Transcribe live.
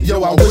Yo,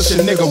 I wish a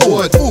nigga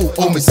would.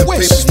 Owe me some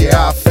paper,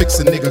 yeah, I'll fix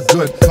a nigga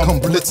good. Come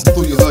blitzing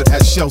through your hood,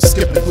 have shells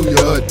skipping through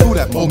your hood. Do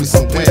that, owe me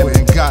some wham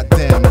and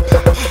goddamn.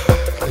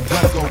 The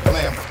guns go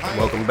blam.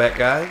 Welcome back,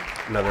 guys.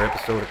 Another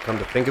episode of Come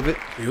to Think of It.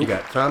 You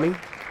got Tommy,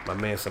 my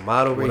man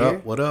Samad over here.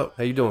 What up?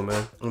 How you doing,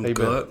 man? I'm How you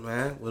good, been?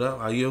 man. What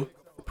up? How you?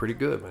 Pretty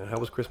good, man. How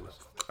was Christmas?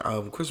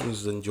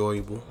 Christmas is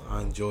enjoyable.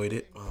 I enjoyed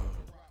it.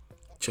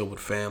 Chill with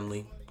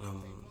family.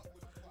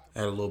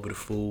 Had a little bit of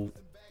food.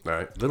 All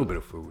right, a little bit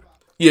of food.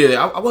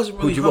 Yeah, I wasn't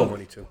really. Who'd you owe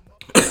money to?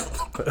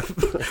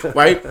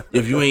 Right?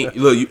 If you ain't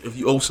if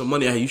you owe some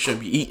money, you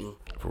shouldn't be eating.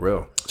 For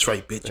real. That's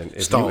right, bitch. And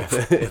if,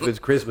 Starve. if it's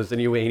Christmas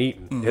and you ain't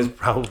eating, it's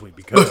probably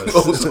because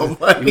Owe some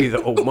money. you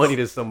either owe money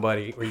to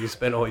somebody or you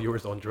spend all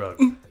yours on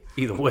drugs.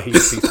 Either way, you're a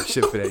piece of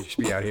shit for that. You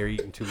should be out here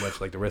eating too much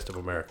like the rest of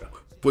America.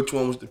 Which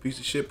one was the piece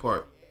of shit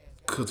part?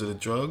 Because of the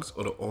drugs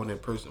or the owing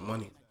that person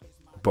money?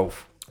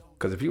 Both.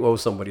 Because if you owe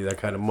somebody that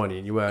kind of money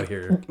and you out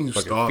here fucking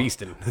starve.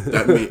 feasting,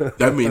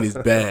 That mean it's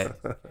bad.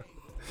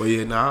 But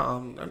yeah,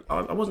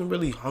 I wasn't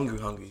really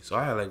hungry, so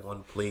I had like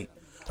one plate.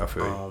 I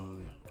feel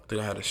you. Then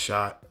I had a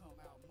shot.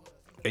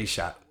 A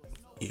shot.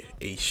 Yeah,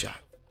 a shot.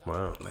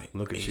 Wow. Like,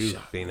 Look at a you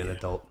shot, being an yeah.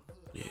 adult.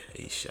 Yeah,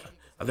 a shot.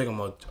 I think I'm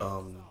gonna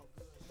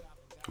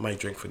I might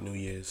drink for New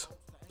Year's.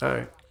 All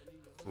right.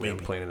 I'm Maybe.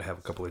 planning to have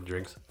a couple of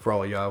drinks. For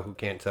all of y'all who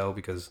can't tell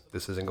because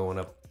this isn't going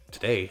up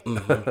today,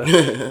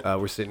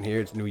 we're sitting here.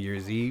 It's New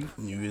Year's Eve.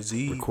 New Year's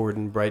Eve.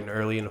 Recording bright and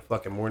early in the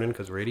fucking morning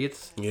because we're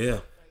idiots.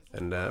 Yeah.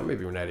 And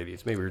maybe we're not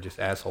idiots. Maybe we're just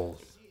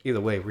assholes. Either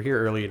way, we're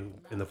here early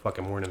in the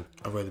fucking morning.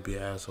 I'd rather be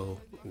an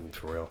asshole.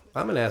 For real.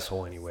 I'm an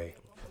asshole anyway.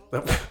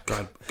 God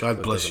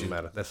It bless doesn't you.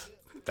 matter.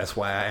 That's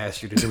why I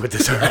asked you to do it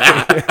this early.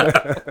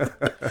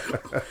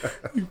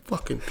 You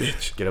fucking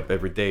bitch. Get up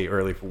every day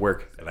early for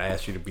work, and I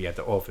asked you to be at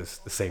the office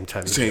the same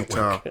time. Same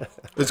time.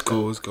 It's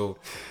cool.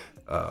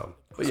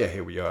 But yeah,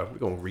 here we are. We're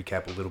gonna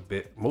recap a little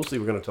bit. Mostly,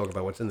 we're gonna talk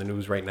about what's in the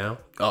news right now.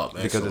 Oh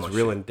man, because so it's much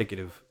real shit.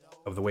 indicative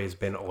of the way it's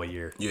been all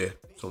year. Yeah,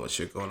 so much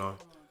shit going on.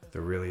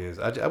 There really is.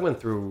 I went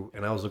through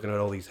and I was looking at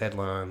all these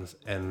headlines,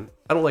 and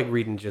I don't like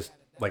reading just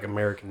like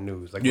American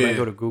news. Like when I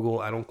go to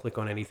Google, I don't click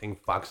on anything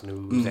Fox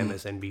News,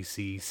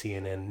 MSNBC,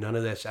 CNN, none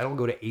of that shit. I don't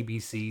go to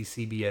ABC,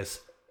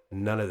 CBS,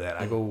 none of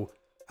that. I go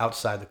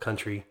outside the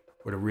country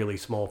or to really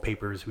small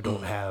papers who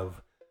don't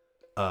have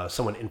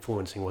someone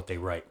influencing what they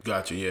write.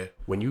 Gotcha, yeah.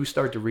 When you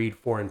start to read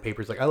foreign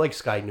papers, like I like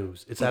Sky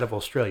News. It's out of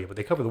Australia, but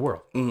they cover the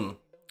world.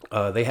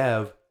 They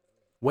have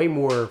way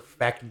more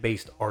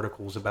fact-based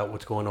articles about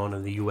what's going on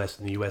in the U.S.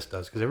 than the U.S.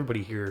 does, because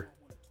everybody here,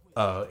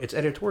 it's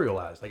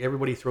editorialized. Like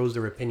everybody throws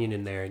their opinion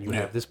in there, and you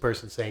have this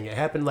person saying it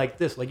happened like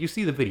this. Like you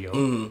see the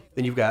video,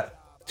 then you've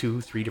got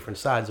 2-3 different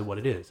sides of what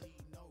it is.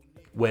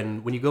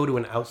 When you go to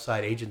an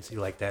outside agency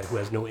like that who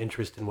has no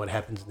interest in what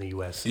happens in the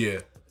U.S.,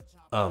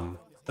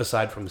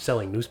 aside from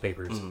selling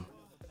newspapers,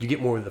 you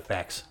get more of the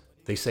facts.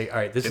 They say, all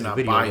right, this is the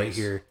video right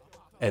here,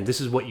 and this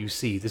is what you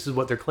see. This is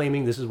what they're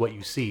claiming. This is what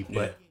you see,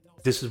 but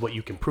this is what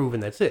you can prove,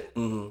 and that's it.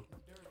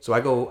 So I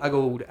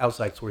go to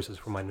outside sources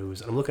for my news,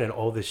 and I'm looking at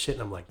all this shit,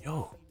 and I'm like,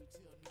 yo,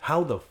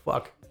 how the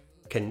fuck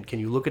can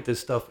you look at this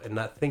stuff and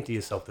not think to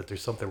yourself that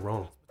there's something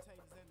wrong?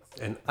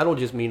 And I don't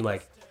just mean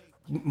like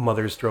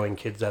mothers throwing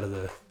kids out of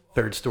the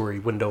 3rd story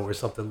window or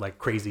something like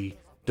crazy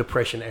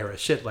Depression era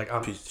shit. Like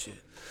I'm Piece of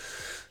shit.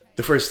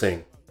 the first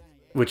thing,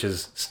 which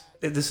is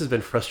this has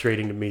been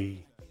frustrating to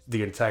me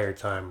the entire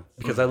time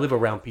because I live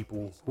around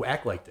people who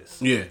act like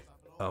this. Yeah.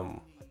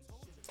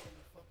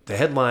 The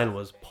headline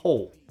was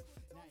poll.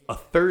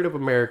 1/3 of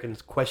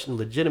Americans question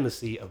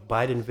legitimacy of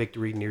Biden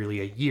victory nearly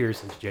a year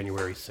since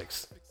January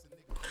 6th.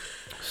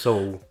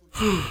 So,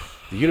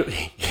 the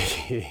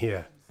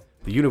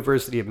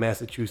University of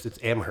Massachusetts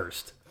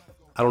Amherst.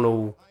 I don't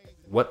know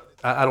what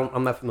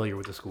I'm not familiar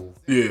with the school.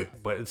 Yeah.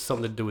 But it's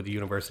something to do with the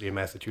University of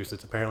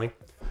Massachusetts apparently.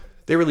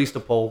 They released a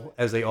poll,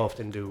 as they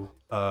often do,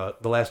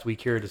 the last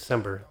week here in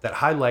December, that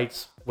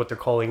highlights what they're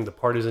calling the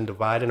partisan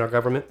divide in our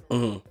government,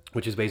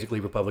 which is basically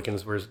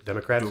Republicans versus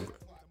Democrats.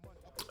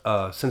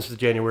 Since the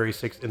January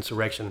 6th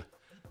insurrection,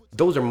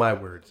 those are my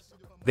words.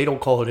 They don't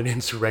call it an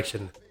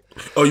insurrection.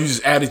 Oh, you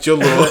just added your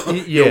little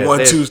your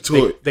 1-2s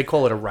to it. They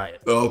call it a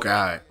riot. Okay,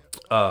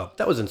 all right.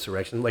 That was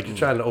insurrection. Like you're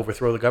trying to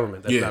overthrow the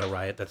government. That's not a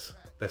riot. That's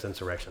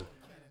insurrection.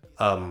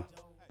 And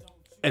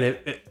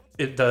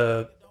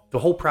the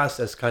whole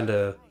process kind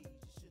of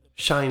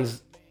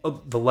shines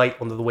the light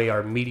on the way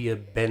our media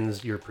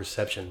bends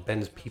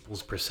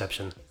people's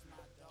perception.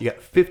 You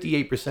got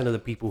 58% of the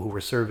people who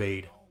were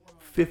surveyed,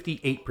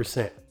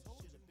 58%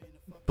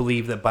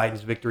 believe that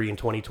Biden's victory in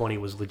 2020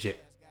 was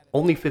legit.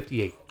 Only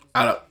 58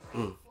 out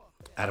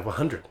of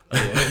 100.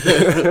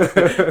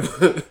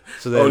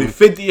 So then, only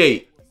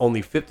 58.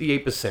 Only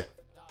 58%.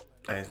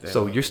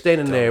 So you're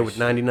standing there with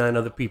 99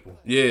 other people.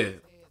 Yeah.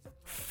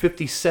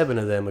 57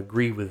 of them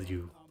agree with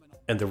you,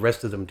 and the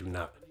rest of them do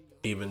not.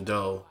 Even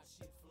though.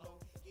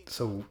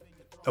 So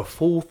a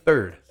full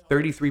third,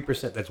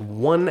 33%, that's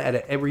 1 out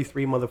of every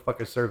 3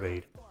 motherfuckers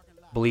surveyed,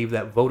 believe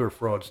that voter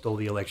fraud stole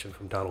the election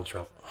from Donald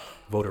Trump.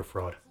 Voter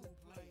fraud.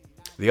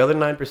 The other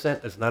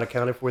 9% that's not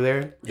accounted for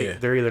there,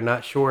 they're either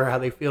not sure how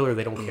they feel or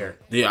they don't care.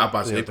 Yeah, I'm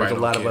about to say there's a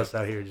lot of us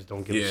out here just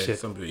don't give a shit.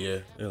 Some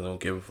people, they don't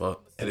give a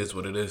fuck. It is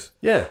what it is.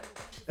 Yeah.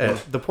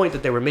 The point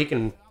that they were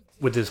making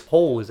with this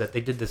poll is that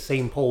they did the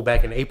same poll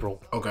back in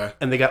April. Okay.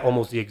 And they got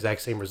almost the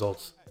exact same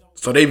results.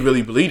 So they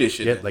really believe this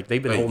shit. Yeah, like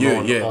they've been holding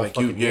on all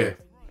fucking year.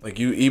 Like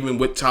you, even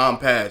with time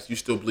passed, you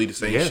still believe the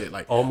same shit.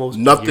 Like almost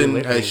nothing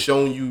has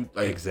shown you.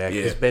 Like exactly.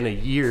 It's been a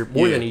year,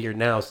 more than a year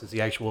now since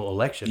the actual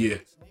election. Yeah.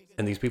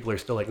 And these people are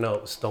still like, no,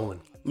 it was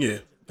stolen. Yeah.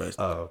 That's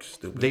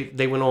stupid.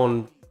 They went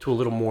on to a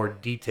little more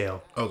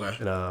detail. Okay.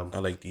 And, I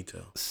like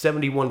detail.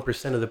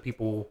 71% of the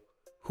people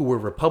who were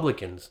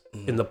Republicans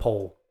in the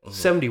poll,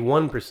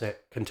 71%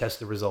 contest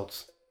the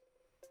results.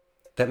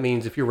 That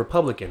means if you're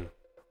Republican,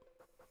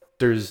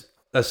 there's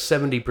a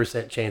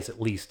 70% chance at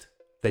least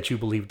that you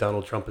believe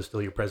Donald Trump is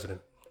still your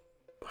president.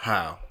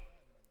 How?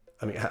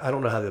 I mean, I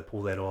don't know how they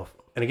pull that off.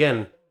 And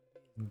again,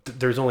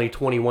 there's only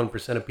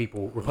 21% of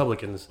people,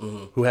 Republicans,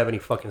 who have any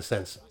fucking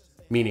sense.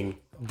 Meaning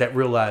that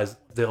realized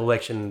the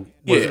election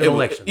was an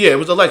election. It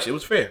was election. It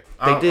was fair.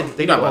 They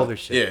did all their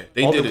shit. Yeah,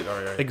 they did it.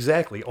 All right.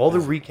 Exactly. All the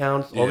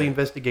recounts, all the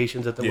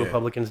investigations that the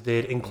Republicans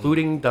did,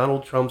 including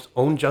Donald Trump's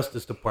own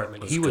Justice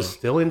Department. He was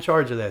still in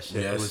charge of that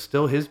shit. Yes. It was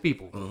still his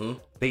people.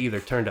 They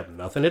either turned up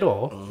nothing at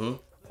all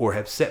or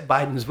have set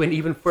Biden's win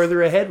even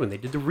further ahead when they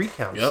did the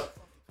recounts. Yep.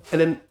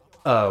 And then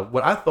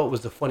what I thought was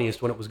the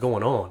funniest when it was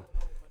going on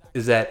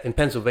is that in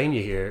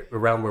Pennsylvania here,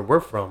 around where we're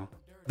from,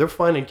 they're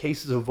finding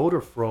cases of voter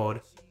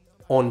fraud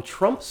on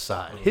Trump's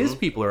side. His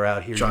people are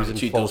out here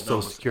using false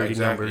social security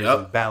numbers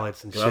and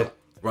ballots and shit.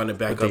 Running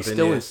back but up they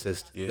still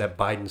insist that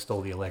Biden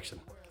stole the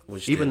election.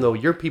 Even though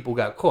your people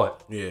got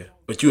caught. Yeah.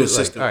 But you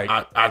insisted,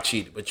 I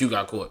cheated, but you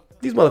got caught.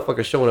 These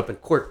motherfuckers showing up in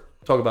court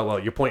talk about, well,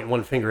 you're pointing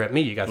one finger at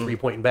me, you got three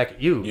pointing back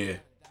at you. Yeah.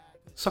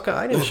 Sucker,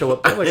 I didn't show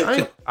up.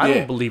 I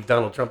don't believe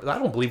Donald Trump. I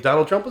don't believe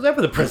Donald Trump was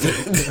ever the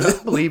president.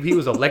 I believe he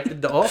was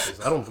elected to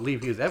office. I don't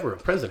believe he was ever a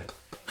president.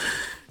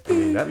 I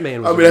mean, that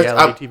man was a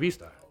reality TV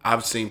star.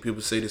 I've seen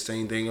people say the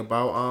same thing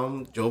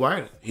about Joe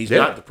Biden. He's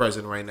not the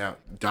president right now.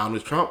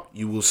 Donald Trump,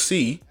 you will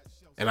see,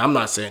 and I'm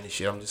not saying this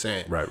shit, I'm just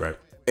saying. Right.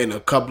 In a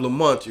couple of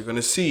months, you're going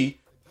to see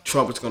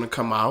Trump is going to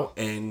come out,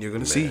 and you're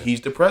going to see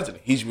he's the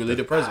president. He's really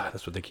the president.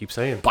 That's what they keep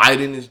saying.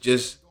 Biden is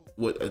just,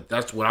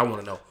 that's what I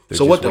want to know.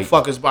 So what the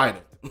fuck is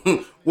Biden?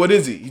 What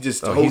is he? He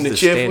just holding the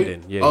chair for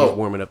you? Yeah, he's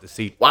warming up the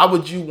seat. Why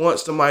would you want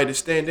somebody to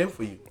stand in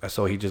for you? I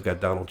saw he just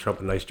got Donald Trump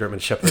a nice German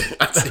Shepherd.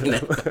 I seen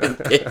that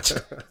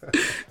bitch.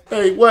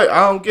 Hey, what?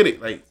 I don't get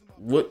it. Like,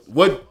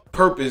 what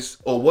purpose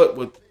or what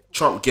would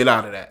Trump get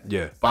out of that?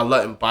 Yeah. By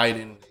letting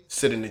Biden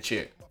sit in the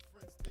chair.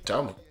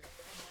 Tell me.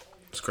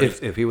 It's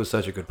crazy. If he was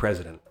such a good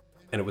president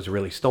and it was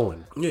really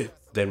stolen,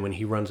 then when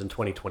he runs in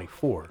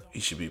 2024, he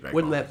should be back.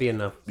 Wouldn't that be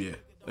enough? Yeah.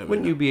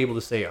 Wouldn't you be able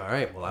to say, all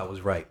right, well, I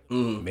was right.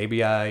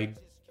 Maybe I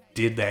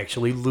did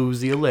actually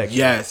lose the election.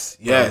 Yes.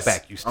 I'm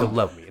back. You still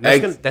love me.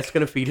 And that's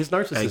gonna feed his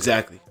narcissism.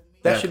 Exactly.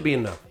 That should be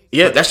enough.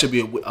 Yeah, that should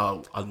be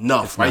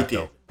enough right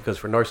there. Though, because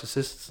for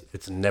narcissists,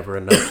 it's never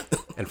enough.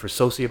 And for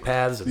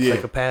sociopaths and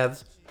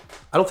psychopaths,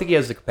 I don't think he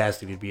has the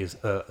capacity to be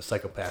a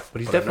psychopath, but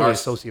he's definitely a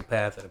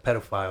sociopath and a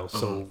pedophile.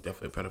 So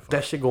definitely a pedophile.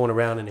 That shit going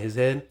around in his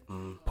head.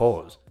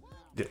 Pause.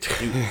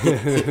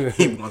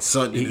 He wants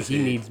something. He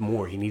needs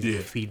more. He needs to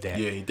feed that.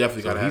 Yeah, he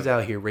definitely got. He's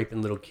out here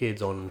raping little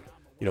kids on,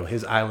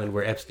 his island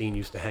where Epstein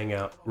used to hang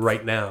out.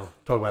 Right now,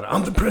 talk about it.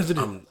 I'm the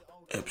president. I'm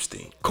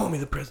Epstein. Call me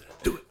the president.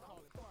 Do it.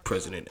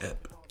 President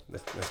Ep.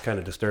 That's kind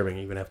of disturbing.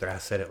 Even after I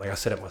said it, like I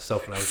said it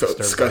myself, and I was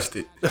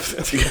disgusted.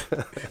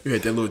 You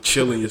had that little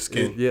chill in your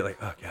skin. Yeah, like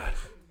oh god,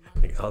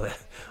 like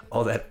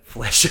all that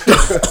flesh.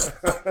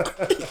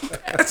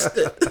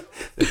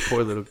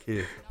 Poor little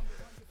kid.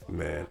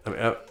 Man, I mean,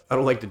 I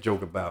don't like to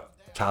joke about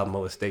child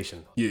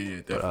molestation. Yeah,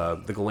 definitely.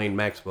 But the Ghislaine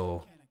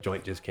Maxwell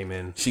joint just came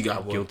in. She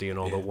got guilty in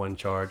all but one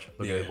charge.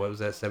 At, what was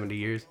that, 70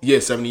 years? Yeah,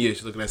 70 years.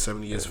 She's looking at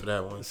 70 years for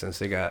that one. Since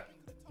they got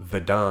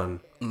Vidal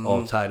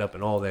all tied up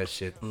and all that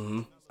shit,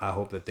 I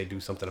hope that they do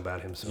something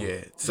about him soon.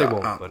 Yeah. They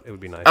won't, but it would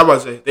be nice. I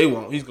was about to say, they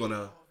won't. He's going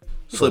to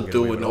slip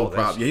through with no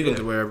problem. Yeah, he's going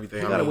to get away with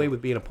everything. He got away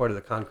with being a part of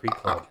the Concrete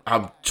Club.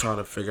 I'm trying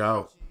to figure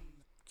out.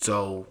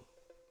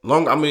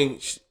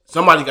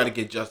 Somebody got to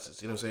get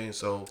justice. You know what I'm saying?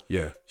 So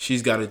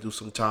she's got to do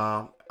some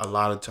time, a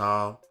lot of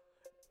time,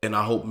 and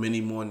I hope many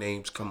more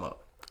names come up.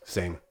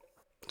 Same.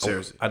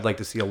 Seriously, I'd like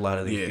to see a lot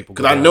of these people.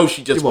 Because I know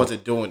she just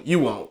wasn't doing. You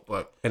won't,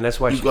 but and that's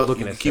why she's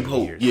looking at keep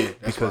hope. Yeah,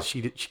 because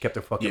she kept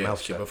her fucking mouth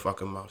shut. She kept her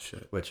fucking mouth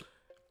shut. Which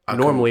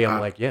normally I'm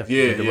like, you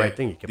did the right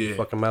thing. You kept your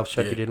fucking mouth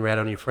shut. You didn't rat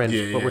on your friends.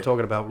 But we're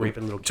talking about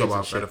raping little kids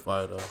and shit.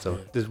 So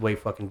this is way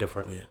fucking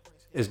different. Yeah.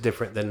 It's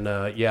different than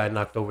I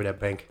knocked over that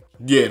bank.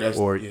 Yeah, that's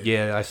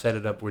I set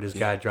it up where this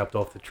guy dropped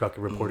off the truck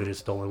and reported it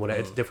stolen. Whatever.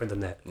 It's different than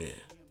that.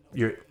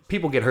 Yeah.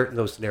 People get hurt in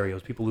those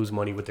scenarios. People lose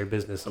money with their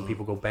business. Some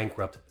people go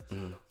bankrupt.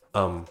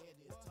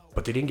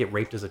 But they didn't get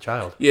raped as a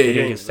child. Yeah, they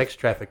didn't get sex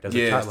trafficked as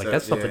a child. Like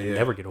that's something you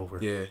never get over.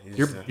 Yeah,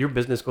 your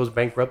business goes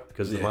bankrupt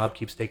because the mob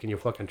keeps taking your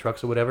fucking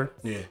trucks or whatever.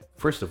 Yeah.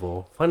 First of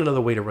all, find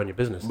another way to run your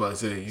business.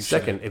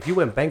 Second, if you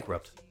went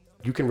bankrupt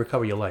you can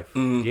recover your life.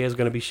 Yeah, it's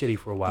going to be shitty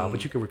for a while,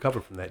 but you can recover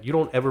from that. You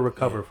don't ever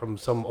recover from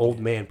some old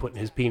man putting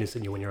his penis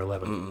in you when you're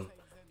 11.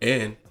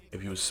 And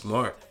if you were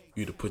smart,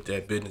 you'd have put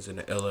that business in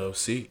the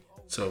LLC.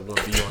 So it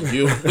won't be on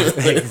you.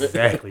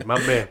 Exactly, my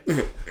man.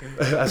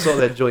 I saw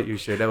that joint you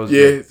shared. That was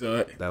good.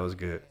 So That was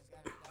good.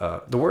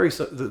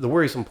 The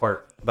worrisome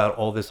part about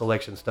all this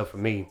election stuff for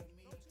me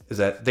is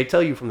that they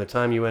tell you from the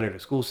time you enter the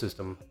school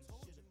system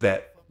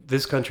that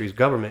this country's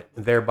government,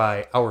 and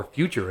thereby our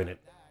future in it,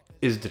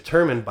 is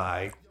determined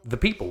by the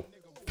people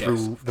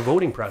through the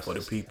voting process. for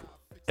the people.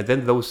 And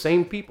then those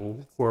same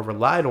people who are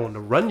relied on to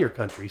run your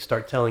country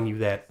start telling you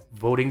that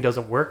voting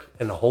doesn't work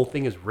and the whole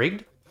thing is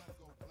rigged.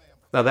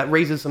 Now that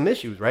raises some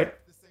issues, right?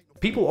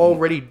 People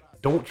already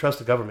don't trust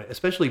the government,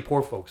 especially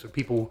poor folks or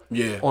people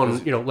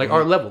on, like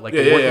our level, like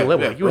the working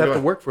level. You have to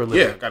work for a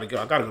living. Yeah, I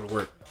gotta go to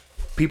work.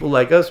 People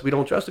like us, we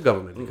don't trust the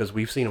government because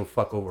we've seen them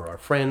fuck over our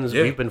friends.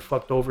 Yeah. We've been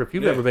fucked over. If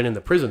you've ever been in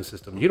the prison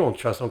system, you don't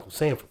trust Uncle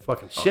Sam for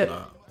fucking shit.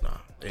 Nah.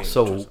 They ain't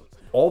So trust 'em.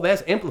 all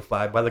that's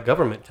amplified by the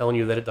government telling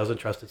you that it doesn't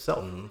trust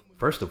itself,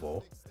 first of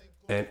all.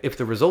 And if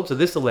the results of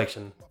this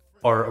election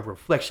are a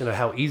reflection of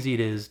how easy it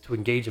is to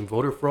engage in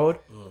voter fraud,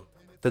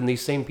 then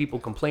these same people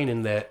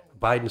complaining that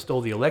Biden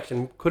stole the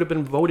election could have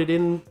been voted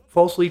in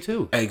falsely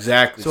too.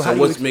 Exactly. So how do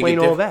you what's making explain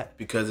all different? that?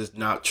 Because it's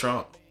not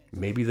Trump.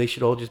 Maybe they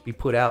should all just be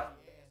put out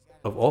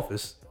of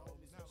office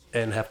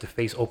and have to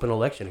face open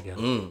election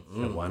again.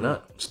 And why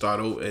not? Start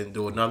over and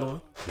do another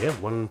one. Yeah,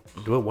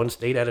 do it one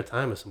state at a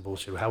time or some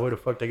bullshit. How the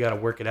fuck they gotta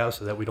work it out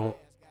so that we don't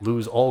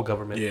lose all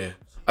government? Yeah,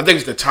 I think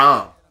it's the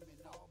time.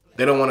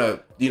 They don't want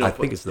to, I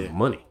think it's the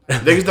money.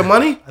 Think it's the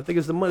money? I think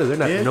it's the money. They're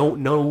not. Yeah.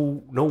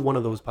 No one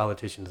of those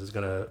politicians is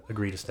gonna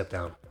agree to step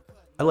down.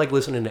 I like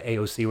listening to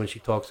AOC when she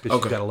talks because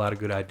she's got a lot of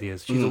good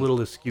ideas. She's a little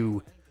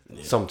askew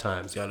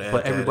sometimes, Gotta add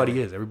but that everybody in.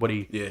 is.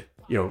 Everybody,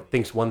 Yeah.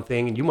 thinks one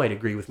thing, and you might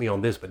agree with me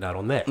on this, but not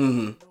on that.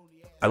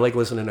 I like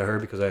listening to her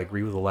because I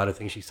agree with a lot of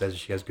things she says.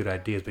 She has good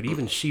ideas, but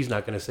even she's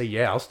not going to say,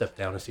 "Yeah, I'll step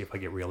down and see if I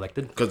get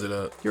reelected." Because of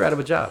the. You're out of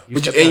a job. You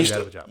But step you, down, and you're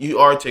out of a job. you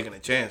are taking a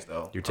chance,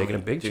 though. You're taking a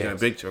big taking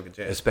chance. a big chance.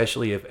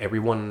 Especially if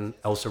everyone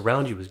else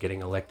around you is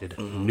getting elected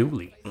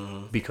newly.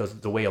 Because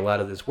the way a lot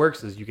of this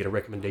works is you get a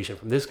recommendation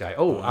from this guy.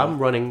 Oh, I'm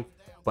running,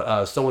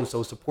 but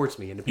so-and-so supports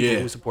me. And the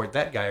people who support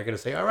that guy are going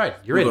to say, all right,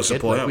 you're in, kid.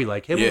 support Like, him. we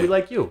like him, Yeah. we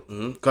like you.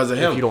 Because of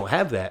him. If you don't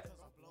have that,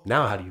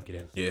 now how do you get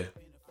in? Yeah.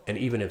 And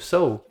even if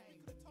so,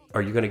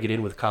 are you going to get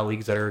in with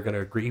colleagues that are going to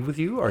agree with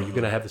you? Are you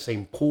going to have the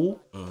same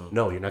pool?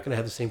 No, you're not going to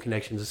have the same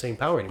connections, the same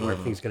power anymore.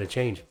 Everything's going to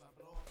change.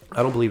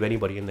 I don't believe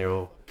anybody in there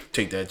will.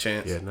 Take that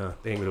chance. Yeah, no,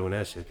 they ain't doing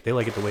that shit. They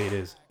like it the way it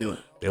is. Yeah.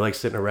 They like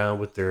sitting around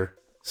with their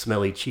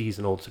smelly cheese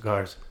and old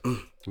cigars.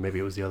 Maybe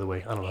it was the other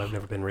way. I don't know. I've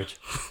never been rich.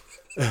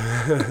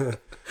 And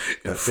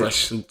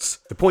fresh suits.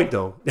 The point,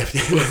 though,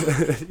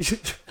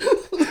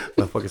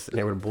 motherfucker sitting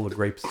there with a bowl of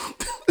grapes.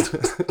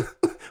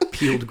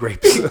 Peeled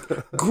grapes.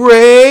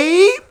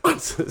 Great.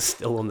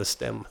 Still on the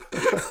stem.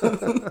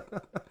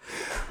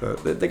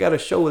 They got to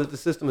show that the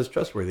system is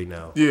trustworthy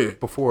now. Yeah.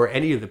 Before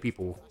any of the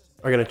people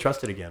are going to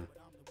trust it again.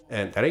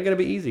 And that ain't going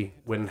to be easy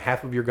when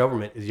half of your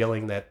government is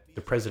yelling that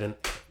the president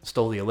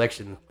stole the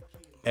election.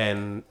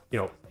 And,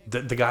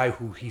 the guy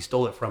who he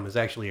stole it from is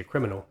actually a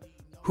criminal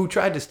who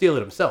tried to steal it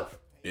himself.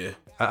 Yeah.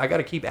 I got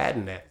to keep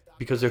adding that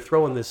because they're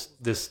throwing this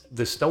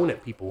stone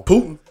at people.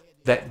 Putin.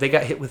 That they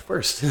got hit with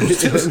first.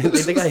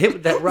 They got hit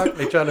with that rock.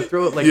 They're trying to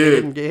throw it like they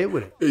didn't get hit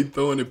with it. They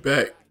throwing it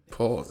back.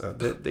 Pause.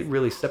 They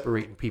really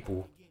separating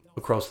people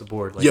across the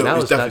board. Like Yo, now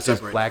it's it's not definitely just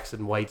separating. blacks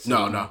and whites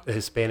No, and no.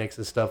 Hispanics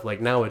and stuff. Like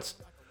now it's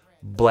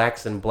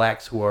blacks and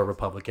blacks who are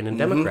Republican and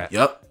Democrat.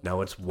 Yep. Now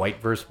it's white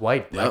versus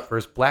white, black Yep.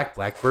 versus black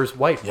versus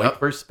white, Yep. white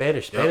versus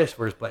Spanish, Spanish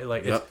versus black.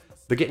 Like Yep.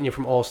 they're getting you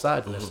from all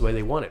sides, and that's the way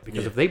they want it.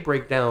 Because if they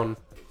break down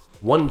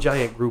one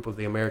giant group of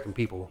the American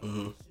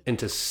people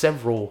into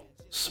several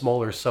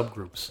smaller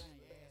subgroups,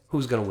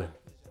 who's going to win?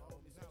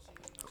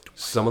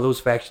 Some of those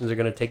factions are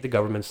going to take the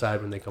government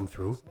side when they come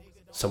through.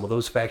 Some of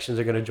those factions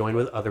are going to join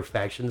with other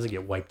factions and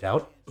get wiped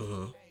out.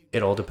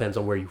 It all depends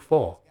on where you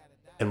fall.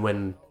 And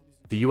when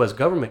the U.S.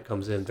 government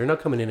comes in, they're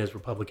not coming in as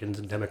Republicans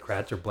and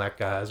Democrats or black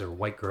guys or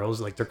white girls.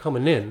 Like they're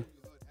coming in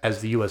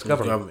as the U.S.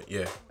 government.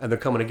 Yeah. And they're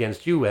coming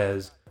against you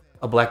as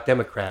a black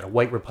Democrat, a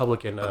white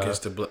Republican,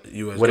 Against the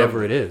U.S. whatever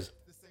government. it is.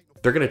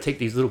 They're going to take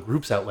these little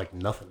groups out like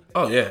nothing.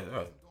 Oh, yeah.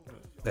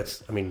 That's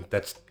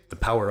the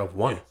power of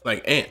one.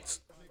 Like ants.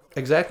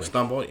 Exactly.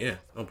 Stumble. Yeah.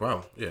 No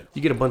problem. Yeah.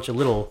 You get a bunch of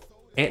little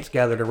ants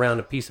gathered around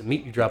a piece of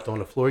meat you dropped on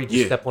the floor. You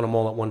just step on them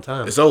all at one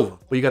time. It's over.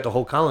 But you got the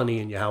whole colony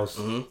in your house.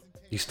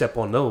 You step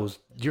on those,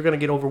 you're going to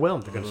get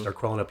overwhelmed. They're going to start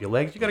crawling up your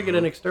legs. You got to get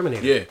an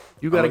exterminator. Yeah.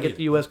 You got to get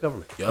the U.S.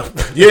 government. Yup.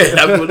 Yeah,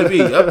 that's what it be.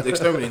 Yup.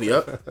 Exterminating.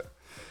 Yup.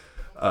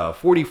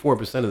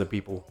 44% of the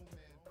people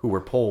who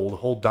were polled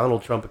hold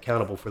Donald Trump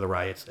accountable for the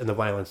riots and the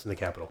violence in the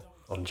Capitol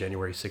on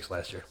January 6th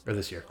last year, or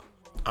this year.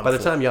 By the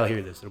time y'all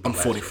hear this, it'll be I'm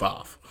last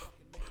 45. year.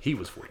 He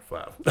was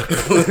 45.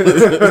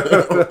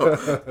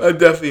 I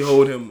definitely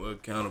hold him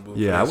accountable.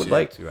 Yeah, I for would shit.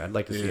 like to. I'd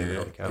like to see him Yeah,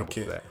 held I accountable for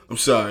can't. that. I'm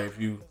sorry if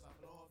you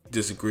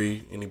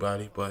disagree,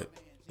 anybody, but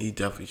he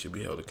definitely should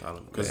be held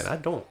accountable. And I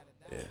don't.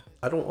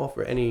 I don't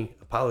offer any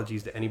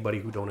apologies to anybody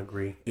who don't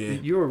agree. Yeah.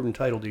 You're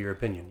entitled to your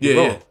opinion. Yeah,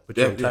 You're yeah. wrong, but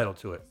you're Yeah, entitled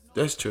to it.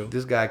 That's true.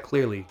 This guy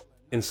clearly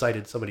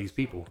incited some of these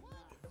people.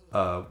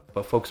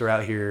 But folks are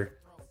out here.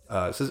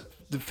 Says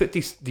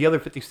the other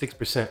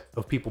 56%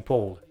 of people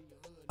polled,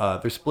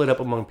 they're split up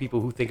among people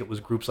who think it was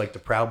groups like the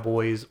Proud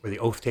Boys or the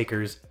Oath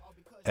Takers,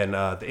 and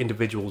the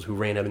individuals who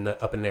ran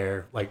up in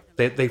there. Like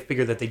they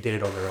figure that they did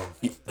it on their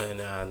own.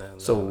 No.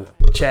 So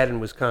Chad in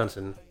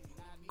Wisconsin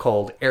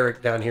called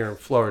Eric down here in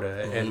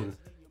Florida and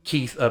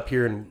Keith up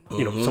here in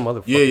some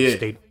other fucking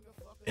state.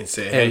 And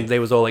said, And they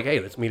was all like, hey,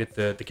 let's meet at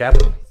the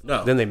Capitol.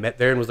 No. Then they met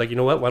there and was like, you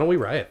know what? Why don't we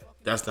riot?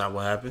 That's not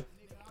what happened.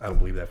 I don't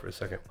believe that for a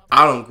second.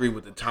 I don't agree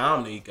with the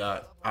time they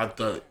got. I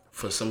thought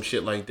for some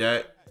shit like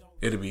that,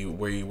 it'd be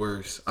way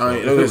worse.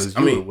 If it was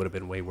you, it would have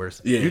been way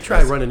worse. Yeah, you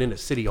try running into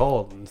City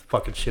Hall and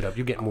fucking shit up,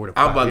 you get more than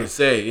 5 I'm about years. to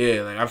say,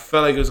 yeah, like I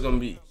felt like it was gonna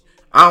be.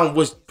 I don't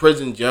wish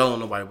prison, jail on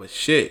nobody, but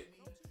shit,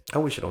 I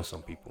wish it on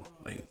some people.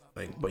 like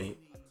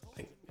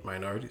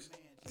minorities.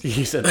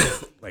 He said,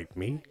 like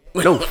me?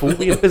 No, fool,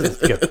 we in business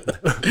together.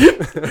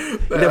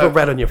 Never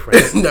rat on your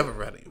friends. Never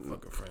rat on your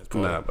fucking friends.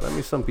 Bro. Nah, but I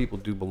mean, some people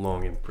do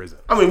belong in prison.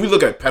 I mean, we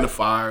look at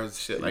pedophiles,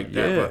 shit like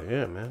that. Yeah, But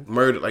yeah, man.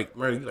 murder, like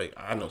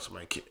I know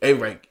somebody kill.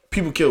 Everybody,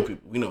 people kill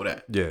people. We know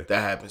that. Yeah.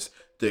 That happens.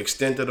 The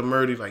extent of the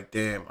murder, like,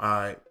 damn, all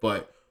right.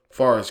 But as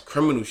far as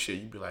criminal shit,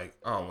 you'd be like,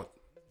 oh,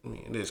 I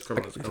mean, it is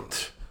criminal.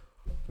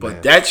 But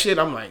Man. that shit,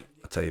 I'm like,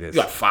 I'll tell you this.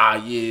 you got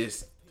 5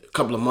 years, a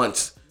couple of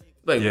months.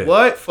 Like, Yeah.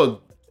 what? For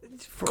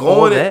For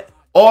all that?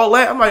 All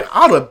that? I'm like,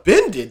 I'd have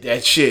been did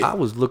that shit. I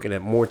was looking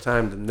at more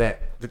time than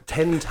that.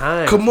 10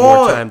 times Come more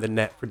on. time than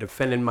that for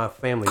defending my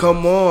family.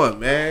 Come on,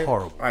 man.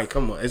 Horrible. All right,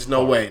 come on. It's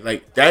no way.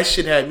 Like, that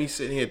shit had me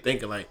sitting here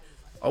thinking, like,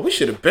 oh, we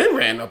should have been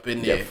ran up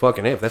in there. Yeah,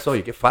 fucking if. That's all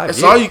you get. 5 That's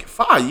years. all you get.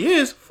 5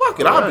 years? Fuck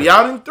it. I'll be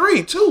out in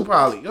 3, too,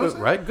 probably. You know what I'm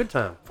saying? Right? Good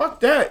time. Fuck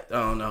that. I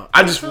don't know.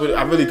 I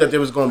really thought there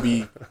was going to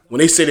be, when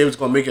they said they was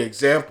going to make an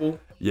example,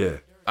 Yeah.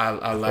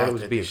 I laughed it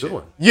was at be a this good shit.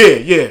 one. Yeah,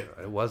 yeah.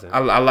 It wasn't.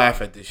 I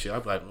laugh at this shit.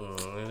 I'm like,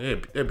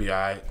 it'd be all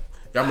right.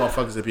 Y'all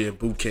motherfuckers will be in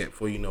boot camp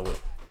before you know it.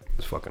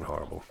 It's fucking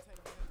horrible.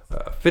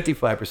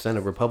 55%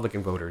 of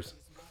Republican voters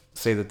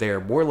say that they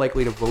are more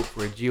likely to vote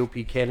for a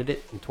GOP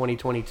candidate in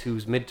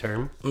 2022's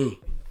midterm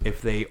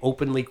if they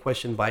openly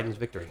question Biden's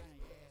victory.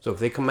 So if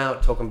they come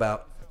out talking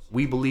about,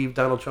 we believe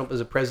Donald Trump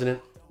is a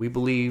president, we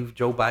believe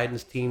Joe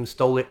Biden's team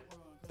stole it,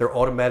 they're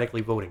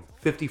automatically voting.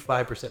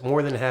 55%,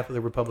 more than half of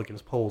the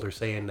Republicans polled are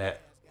saying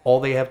that all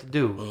they have to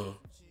do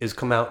is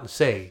come out and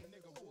say,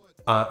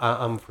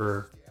 I'm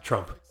for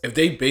Trump. If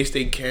they base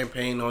their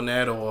campaign on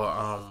that or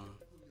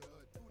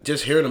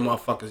just hear the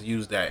motherfuckers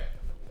use that,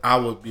 I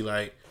would be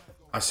like,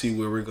 I see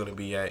where we're going to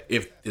be at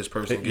if this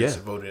person gets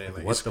voted in.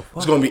 Like, What the fuck?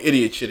 It's going to be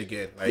idiot shit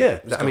again. Like, Yeah,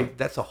 it's I gonna- mean,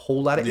 that's a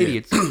whole lot of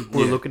idiots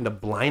who are looking to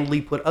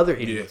blindly put other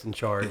idiots in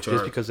charge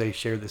just because they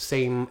share the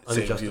same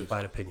same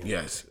unjustified views. opinion.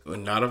 Yes,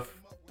 not a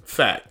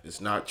fact.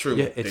 It's not true.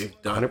 Yeah, it's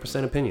They've done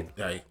 100% opinion.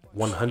 like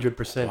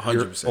 100%.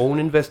 100%. Your own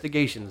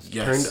investigations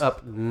Yes. turned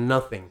up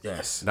nothing.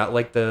 Yes. Not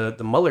like the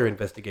Mueller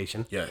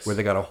investigation, Yes. where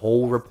they got a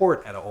whole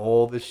report out of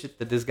all the shit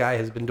that this guy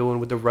has been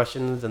doing with the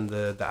Russians and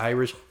the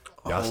Irish.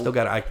 Y'all still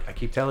got to, I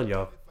keep telling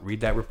y'all,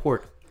 read that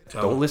report.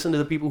 Don't listen to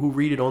the people who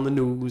read it on the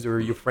news or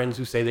your friends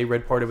who say they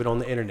read part of it on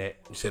the internet.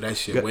 You said that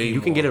shit way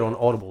You can more. get it on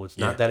Audible. It's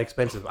not that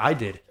expensive. I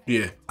did.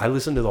 Yeah. I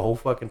listened to the whole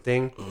fucking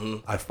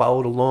thing. I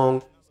followed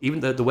along. Even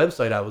the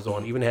website I was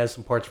on even has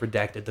some parts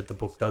redacted that the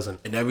book doesn't.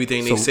 And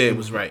everything they said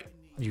was right.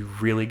 You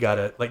really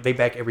gotta, like, they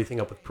back everything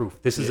up with proof.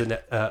 This is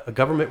a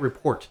government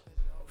report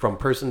from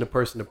person to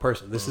person to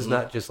person. This is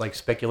not just like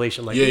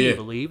speculation, like, you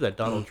believe that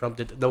Donald Trump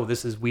did. No,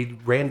 this is, we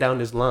ran down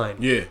this line.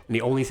 Yeah. And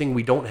the only thing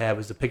we don't have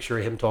is a picture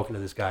of him talking to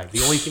this guy.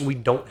 The only thing we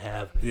don't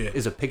have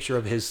is a picture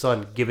of his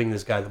son giving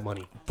this guy the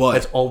money. But-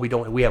 that's all we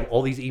don't. We have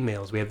all these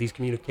emails. We have these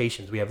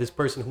communications. We have this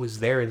person who was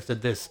there and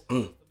said this.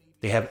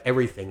 They have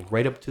everything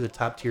right up to the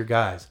top tier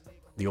guys.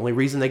 The only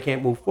reason they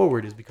can't move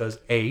forward is because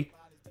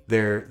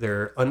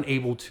they're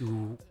unable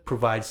to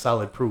provide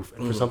solid proof.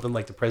 And for something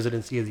like the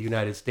presidency of the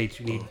United States,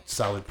 you need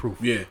solid proof.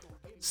 Yeah.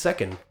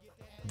 Second,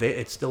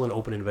 it's still an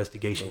open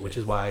investigation, which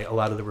is why a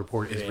lot of the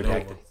report is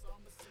redacted.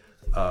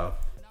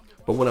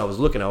 But when I was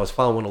looking, I was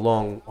following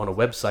along on a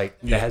website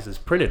that has this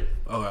printed,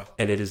 Okay.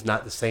 and it is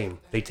not the same.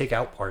 They take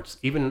out parts,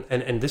 even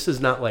and this is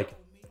not like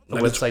a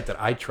Like, website that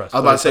I trust. I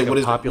was about to It's say, like what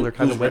a is popular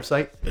kind of who's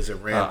website? Is it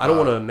Rand? I don't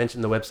want to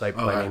mention the website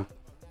by Okay.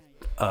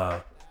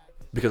 name,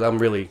 because I'm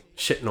really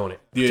shitting on it,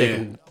 Yeah.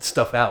 taking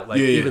stuff out. Like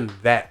even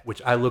that,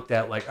 which I looked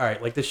at, like, all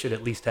right, like this should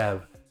at least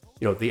have,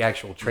 the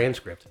actual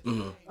transcript.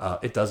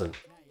 It doesn't.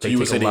 They you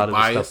would take say a lot they of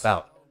the biased?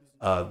 stuff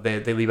out.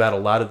 They leave out a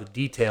lot of the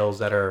details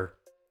that are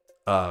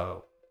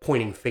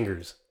pointing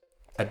fingers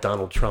at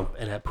Donald Trump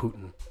and at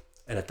Putin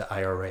and at the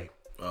IRA.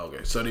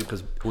 Okay. So they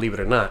Because believe it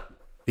or not,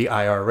 the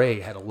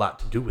IRA had a lot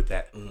to do with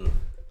that.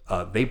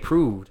 They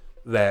proved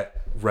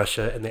that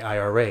Russia and the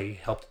IRA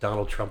helped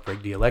Donald Trump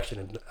rig the election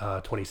in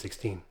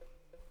 2016.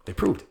 They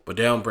proved it. But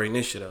they don't bring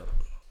this shit up.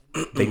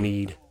 They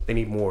need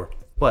more.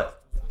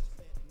 But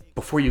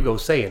before you go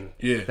saying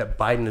Yeah. that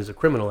Biden is a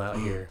criminal out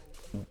here,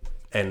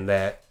 and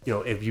that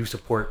if you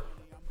support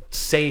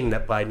saying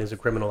that Biden is a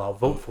criminal, I'll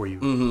vote for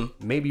you.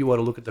 Maybe you ought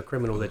to look at the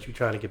criminal that you're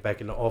trying to get back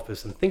into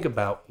office and think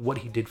about what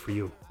he did for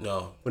you.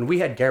 No. When we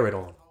had Garrett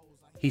on,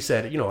 he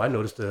said, I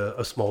noticed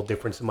a small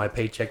difference in my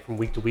paycheck from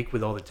week to week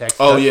with all the tax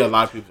Oh cuts. yeah, a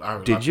lot of people. I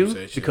heard Did you?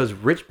 Say shit. Because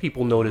rich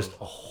people noticed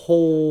a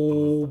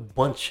whole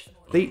bunch.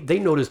 They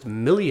noticed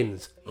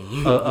millions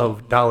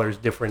of dollars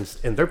difference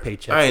in their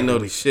paychecks. I ain't know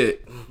this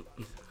shit.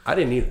 I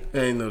didn't either. I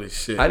ain't know this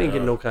shit. I didn't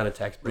get no kind of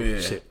tax break Yeah,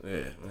 shit. yeah,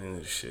 I ain't know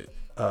this shit.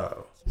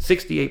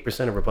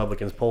 68% of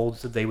Republicans polled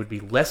said they would be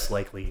less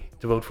likely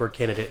to vote for a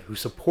candidate who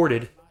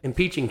supported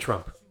impeaching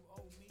Trump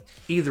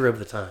either of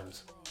the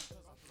times.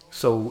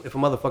 So if a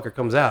motherfucker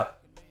comes out,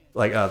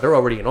 like they're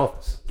already in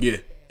office. Yeah.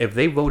 If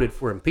they voted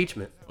for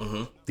impeachment,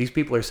 these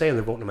people are saying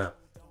they're voting him out.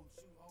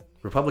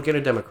 Republican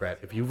or Democrat,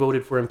 if you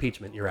voted for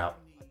impeachment, you're out.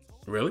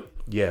 Really?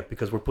 Yeah,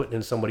 because we're putting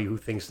in somebody who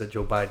thinks that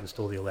Joe Biden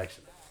stole the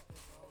election.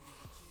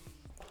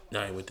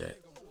 I ain't with that.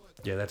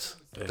 Yeah, that's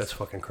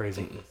fucking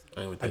crazy.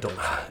 I ain't with I that. don't.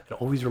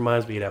 It always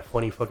reminds me of that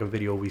funny fucking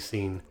video we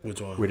seen.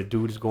 Which one? Where the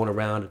dude is going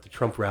around at the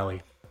Trump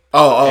rally.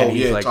 Oh, And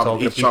he's yeah. like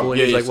talking to people,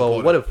 and he's like, "Well,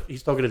 supporter. what if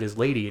he's talking to this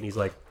lady?" And he's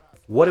like,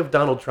 "What if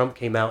Donald Trump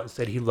came out and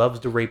said he loves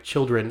to rape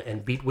children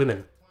and beat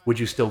women? Would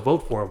you still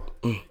vote for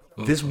him?"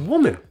 This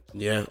woman,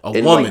 Yeah, a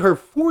in woman. like her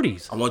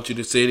 40s, I want you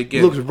to say it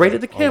again. looks right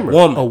at the camera.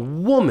 A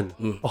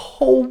woman, a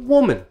whole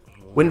woman,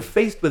 when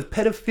faced with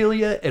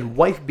pedophilia and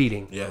wife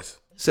beating, Yes.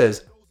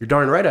 says, "You're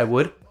darn right, I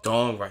would."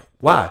 Darn right.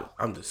 Why?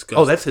 I'm disgusted.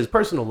 Oh, that's his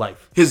personal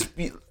life. his.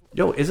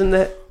 Yo, isn't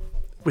that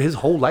his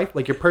whole life?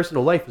 Like your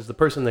personal life is the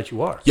person that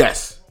you are.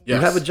 Yes. You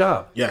have a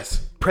job.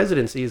 Yes.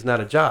 Presidency is not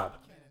a job.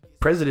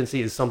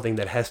 Presidency is something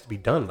that has to be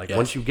done. Like Yes.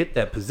 once you get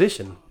that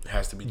position, It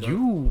has to be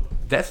done.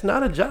 that's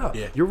not a job.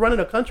 Yeah. You're running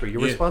a country. You're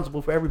Yeah.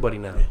 responsible for everybody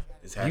now.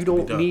 It has You to be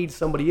don't done. need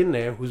somebody in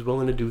there who's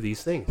willing to do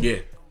these things. Yeah.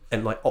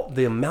 And like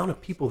the amount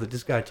of people that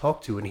this guy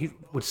talked to, and he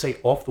would say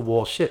off the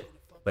wall shit.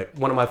 Like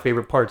one of my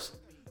favorite parts,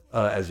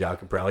 as y'all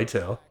can probably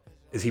tell,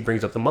 is he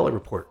brings up the Mueller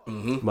report.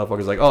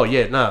 Motherfucker's like, "Oh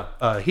yeah,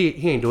 nah,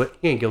 he ain't do it.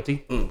 He ain't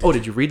guilty." Oh,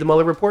 did you read the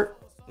Mueller report?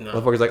 No.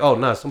 Motherfucker's like, "Oh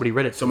nah, somebody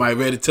read it. Somebody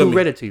read it to Who me.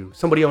 read it to you?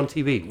 Somebody on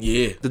TV.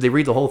 Yeah. Did they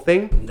read the whole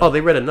thing? Oh,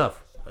 they read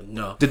enough.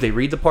 No. Did they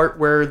read the part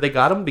where they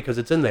got him because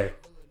it's in there?"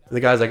 And the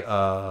guy's like,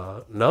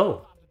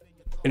 no.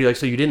 And he's like,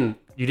 "So you didn't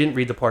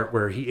read the part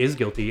where he is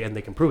guilty and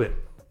they can prove it?"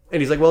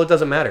 And he's like, "Well, it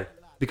doesn't matter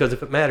because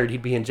if it mattered,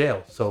 he'd be in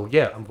jail. So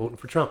yeah, I'm voting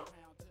for Trump."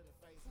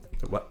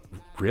 What?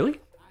 Really?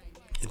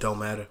 It don't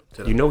matter.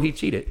 To You them. know he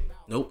cheated,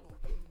 Nope.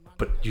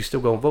 but you still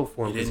gonna vote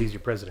for him because didn't. he's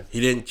your president. He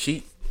didn't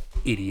cheat.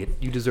 Idiot.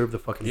 You deserve the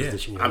fucking Yeah.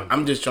 position you're in.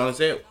 I'm just trying to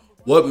say,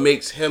 what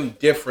makes him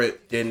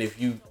different than if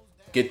you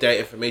get that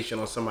information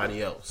on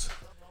somebody else?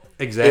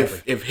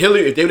 Exactly. If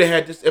Hillary, if they would have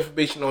had this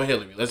information on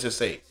Hillary, let's just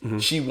say Mm-hmm.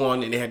 she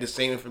won and they had the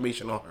same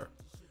information on her,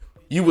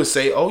 you would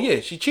say, "Oh yeah,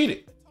 she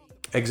cheated.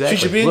 Exactly.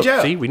 She should be in Look,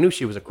 jail." See, we knew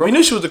she was a crook. We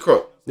knew she was a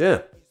crook.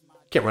 Yeah.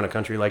 Can't run a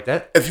country like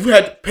that. If you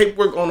had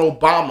paperwork on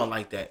Obama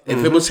like that,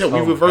 if it was him, we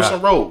Oh my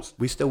reversing God. roles.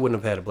 We still wouldn't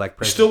have had a black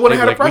president. still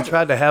wouldn't They'd have be had a We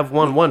tried to have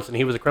one once, and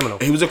he was a criminal.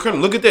 He was a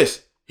criminal. Look at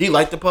this. He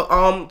liked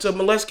to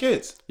molest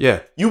kids.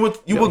 Yeah. You would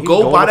He's go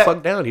going by the that.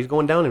 fuck down. He's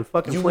going down in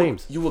fucking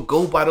flames. You would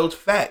go by those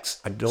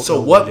facts. I don't So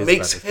know what what it is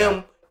makes about this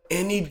him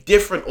any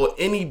different or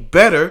any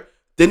better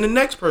than the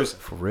next person?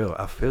 For real,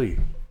 I feel you.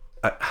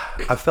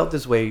 I felt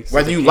this way. since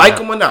Whether it you came like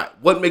out. him or not,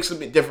 what makes him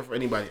different for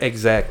anybody else?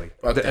 Exactly.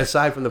 Fuck that.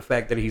 Aside from the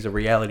fact that he's a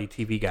reality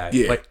TV guy,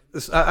 Yeah. like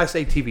I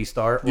say TV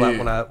star a lot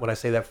Yeah. when I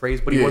say that phrase,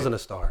 but he Yeah. wasn't a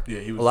star. Yeah,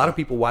 he was a lot of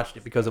people watched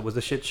it because it was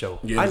a shit show.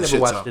 Yeah, it I was a never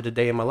shit watched show. it a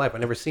day in my life. I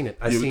never seen it.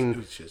 I it seen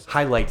was shit show.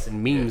 highlights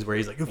and memes where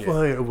he's like, "Fine,"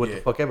 or what the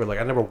Yeah. fuck ever. Like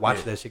I never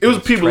watched that shit. It was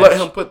 'cause people trash.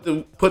 let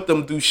him put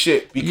them do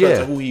shit because Yeah.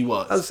 of who he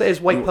was. I would say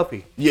it's white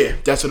puffy. Yeah,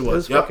 that's what it It was.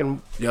 was Yep.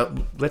 fucking. Yep.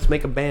 Let's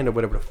make a band or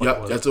whatever the fuck it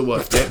Yep, was. that's what it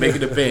was. Yeah,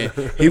 making a band.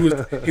 He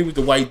was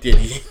the white Diddy.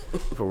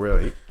 For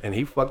real. And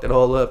he fucked it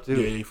all up too.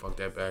 Yeah, he fucked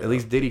that back. At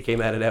least Diddy came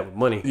out of that with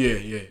money.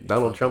 Yeah.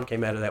 Donald Trump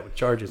came out of that with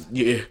charges.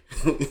 Yeah.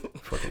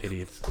 Fucking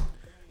idiots.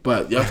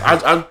 But yeah,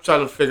 I'm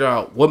trying to figure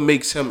out what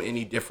makes him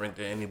any different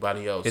than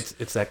anybody else.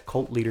 It's that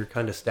cult leader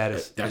kind of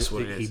status. That's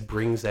what it He is.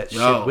 brings that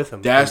Yo, shit with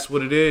him. That's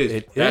what it is.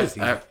 It That's,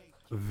 is. He's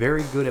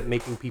very good at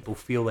making people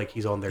feel like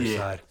he's on their yeah,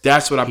 side.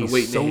 that's what I've been He's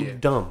waiting so to hear.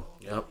 dumb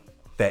Yep.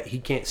 that he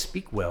can't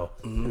speak well.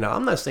 Now,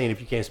 I'm not saying if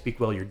you can't speak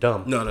well, you're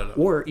dumb. No.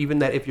 Or even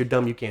that if you're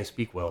dumb, you can't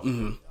speak well.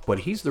 But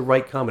he's the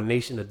right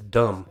combination of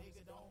dumb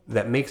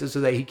that makes it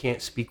so that he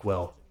can't speak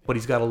well. But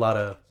he's got a lot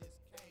of,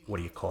 what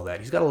do you call that?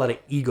 He's got a lot of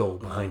ego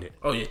behind it.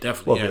 Oh yeah,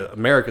 definitely. Well,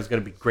 America's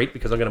going to be great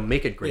because I'm going to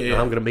make it great. Yeah.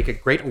 Now I'm going to make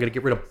it great. I'm going to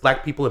get rid of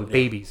black people and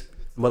babies.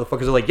 The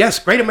motherfuckers are like, yes,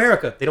 great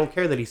America. They don't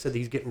care that he said that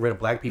he's getting rid of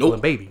black people Nope.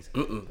 and babies.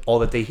 All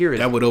that they hear is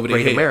That would over their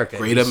great head. America.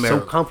 Great He's America.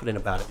 so confident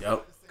about it.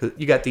 Yep. Because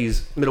you got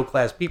these middle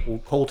class people,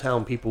 coal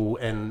town people,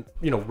 and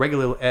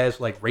regular ass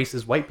like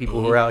racist white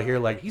people who are out here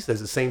like he says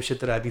the same shit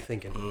that I be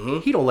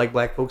thinking. He don't like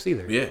black folks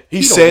either. Yeah. He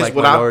don't says like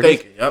what I'm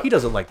minorities. thinking. Yep. He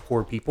doesn't like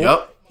poor people.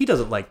 Yep. He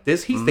doesn't like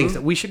this. He thinks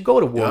that we should go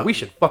to war. Yep. We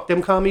should fuck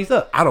them commies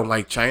up. I don't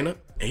like China,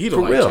 and he don't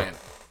For like real. China.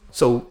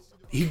 So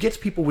he gets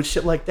people with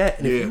shit like that.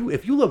 And Yeah.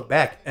 if you look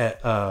back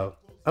at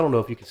I don't know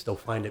if you can still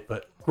find it,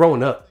 but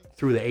growing up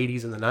through the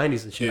 80s and the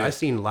 90s and shit. Yeah. I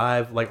seen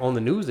live, like on the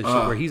news and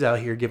shit, where he's out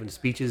here giving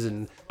speeches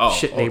in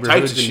shit types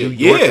neighborhoods of in shit. New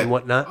York Yeah. and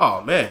whatnot.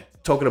 Oh man.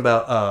 Talking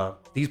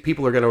about these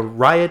people are going to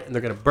riot and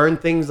they're going to burn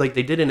things like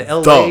they did in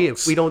LA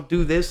Thugs. if we don't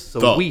do this. So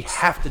Thugs. we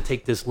have to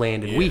take this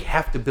land and we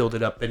have to build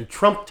it up. And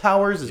Trump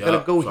Towers is going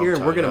to go Trump here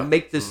and we're Tower, going to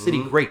make this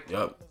city great.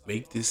 Yep.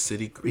 Make this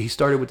city great. He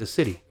started with the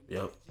city.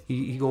 Yep.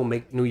 He going to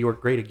make New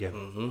York great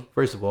again.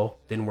 First of all,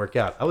 didn't work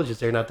out. I was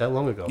just there not that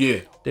long ago. Yeah.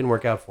 Didn't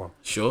work out for him.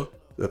 Sure.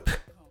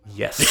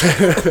 Yes.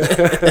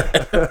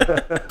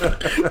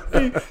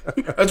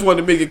 I just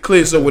wanted to make it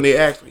clear so when they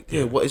ask me,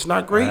 yeah, well, it's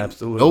not great.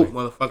 Absolutely. Nope,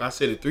 motherfucker. I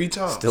said it 3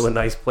 times. Still a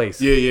nice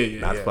place. Yeah.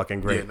 Not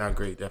fucking great. Yeah, not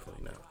great.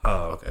 Definitely not.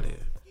 Fuck out of here.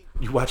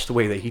 You watch the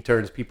way that he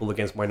turns people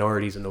against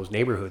minorities in those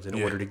neighborhoods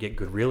in order to get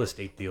good real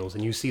estate deals,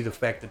 and you see the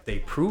fact that they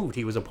proved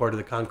he was a part of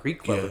the Concrete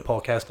Club with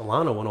Paul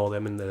Castellano and all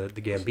them in the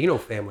Gambino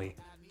family.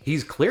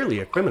 He's clearly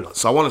a criminal.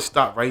 So I want to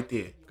stop right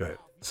there. Go ahead.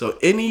 So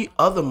any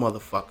other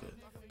motherfucker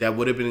that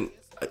would have been,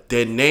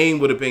 their name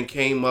would have been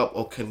came up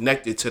or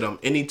connected to them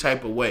any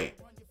type of way,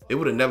 it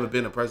would have never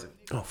been a president.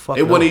 Oh fuck!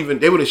 They wouldn't even.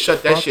 They would have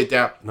shut that shit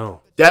down.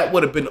 No. That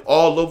would have been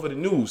all over the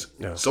news.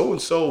 Yeah. So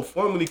and so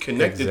formerly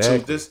connected Exactly.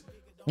 to this.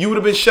 You would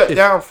have been shut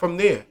down from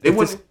there. They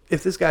wouldn't.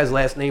 If this guy's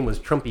last name was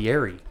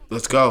Trumpieri,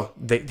 Let's go.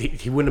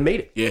 he wouldn't have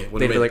made it. Yeah, they'd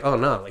wouldn't be have like, made oh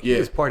no, like he Yeah.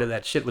 was part of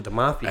that shit with the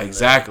mafia, and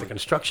Exactly. the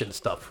construction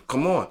stuff.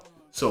 Come on.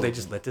 So They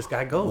just let this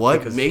guy go what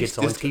because he makes gets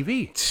on this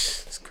TV.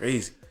 It's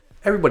crazy.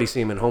 Everybody see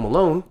him in Home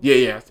Alone.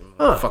 Yeah.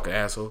 Fucking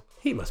asshole.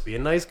 He must be a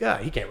nice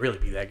guy. He can't really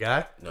be that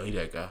guy. No, he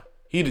that guy.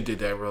 He'd have did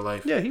that in real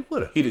life. Yeah, he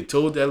would have. He'd have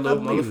told that little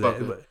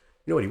motherfucker. But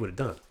you know what he would have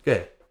done? Go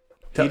ahead.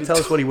 He'd Tell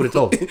us what he would have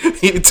told him.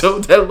 He'd have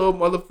told that little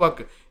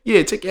motherfucker,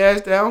 yeah, take your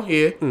ass down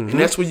here, and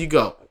that's where you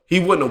go. He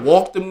wouldn't have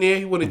walked him there.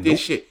 He wouldn't have did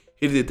shit.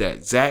 He did that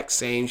exact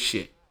same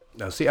shit.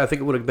 Now, see, I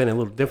think it would have been a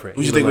little different.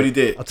 What you think what he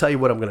did? I'll tell you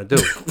what I'm going to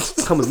do.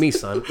 Come with me,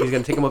 son. He's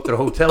going to take him up to the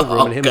hotel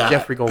room, and him and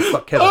Jeffrey going to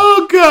fuck Kevin.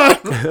 Oh, God.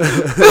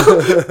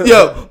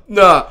 Yo,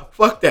 nah,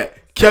 fuck that.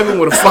 Kevin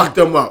would have fucked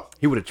him up.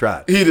 He would have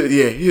tried.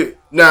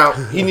 Now,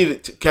 he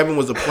needed to, Kevin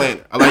was a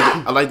planner.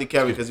 I like the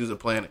Kevin because he was a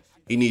planner.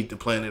 He needed to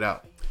plan it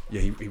out.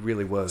 Yeah, he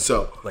really was.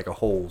 So- like a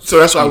whole. So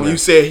that's why when you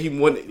said they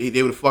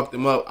would have fucked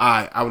him up,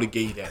 I would have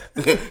gave you that.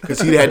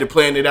 Because he had to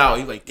plan it out.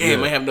 He's like,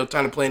 damn, I have no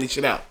time to plan this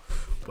shit out.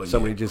 But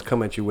Somebody just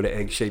come at you with an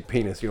egg-shaped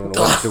penis. You don't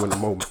know what to do in the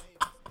moment.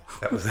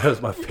 That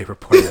was my favorite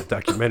part of that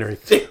documentary.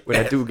 When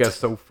that dude got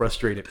so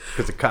frustrated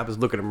because the cop is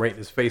looking him right in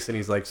his face, and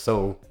he's like,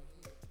 "So,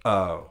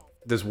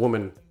 this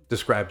woman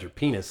described your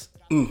penis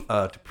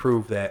to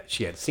prove that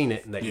she had seen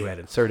it and that you had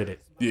inserted it."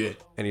 Yeah.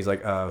 And he's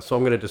like, "So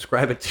I'm gonna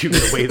describe it to you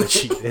the way that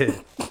she did."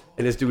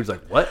 And this dude's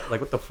like, "What? Like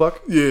what the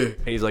fuck?" Yeah.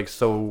 And he's like,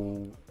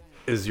 "So,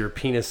 is your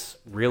penis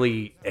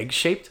really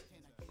egg-shaped?"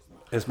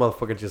 And this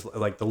motherfucker just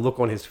like the look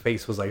on his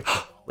face was like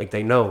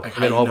they know. And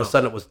then all of a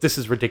sudden it was, this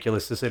is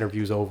ridiculous. This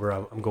interview's over.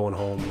 I'm going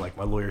home. Like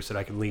my lawyer said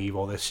I can leave.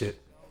 All this shit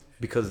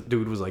because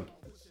dude was like,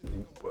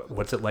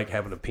 "What's it like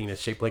having a penis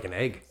shaped like an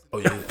egg?" Oh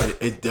yeah,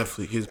 it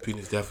definitely, his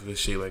penis definitely was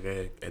shaped like an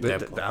egg at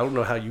that point. I don't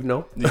know how you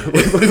know,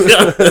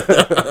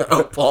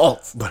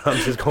 False. but I'm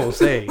just gonna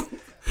say,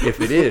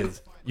 if it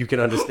is, you can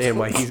understand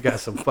why he's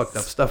got some fucked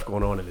up stuff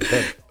going on in his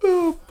head.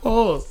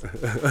 Pause.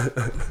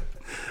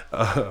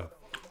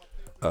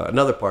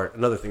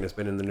 Another thing that's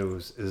been in the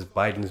news is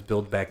Biden's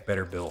Build Back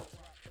Better bill.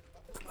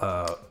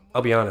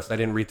 I'll be honest, I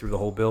didn't read through the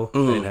whole bill. I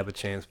didn't have a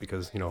chance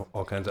because,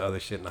 all kinds of other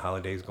shit and the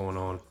holidays going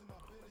on.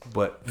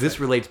 But this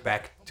relates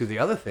back to the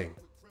other thing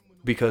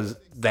because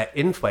that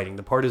infighting,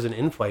 the partisan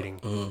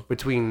infighting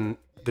between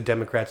the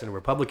Democrats and the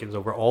Republicans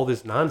over all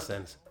this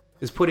nonsense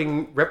is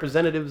putting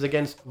representatives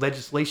against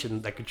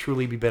legislation that could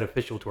truly be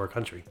beneficial to our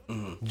country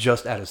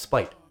just out of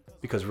spite.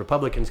 Because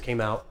Republicans came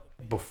out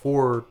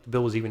before the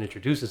bill was even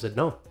introduced and said,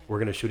 no, we're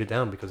going to shoot it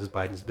down because it's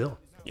Biden's bill.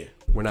 Yeah.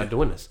 We're not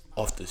doing this.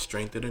 Off the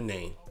strength of the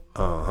name.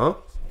 Uh-huh.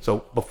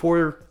 So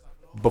before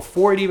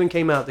it even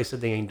came out, they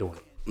said they ain't doing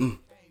it.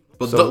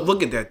 But So-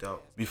 look at that though.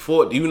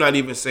 Before, you're not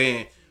even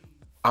saying,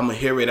 I'm gonna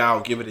hear it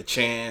out, give it a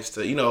chance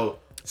to,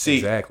 see.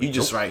 Exactly. You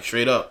just right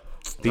straight up.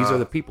 These are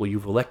the people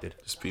you've elected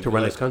people to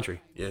run this elected.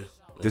 country. Yeah.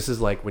 This is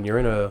like when you're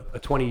in a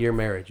 20-year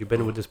marriage. You've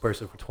been with this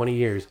person for 20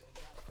 years,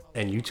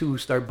 and you two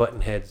start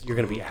butting heads. You're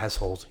going to be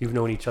assholes. You've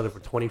known each other for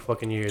 20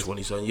 fucking years.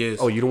 20-some years.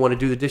 Oh, you don't want to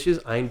do the dishes?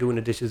 I ain't doing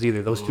the dishes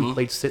either. Those two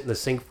plates sit in the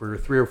sink for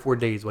 3 or 4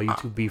 days while you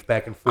two beef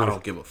back and I forth.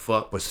 don't give a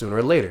fuck. But sooner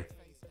or later,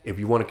 if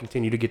you want to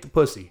continue to get the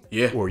pussy,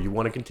 Yeah. or you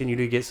want to continue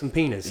to get some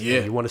penis, Yeah.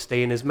 and you want to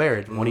stay in this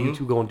marriage, one of you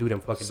two go and do them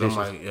fucking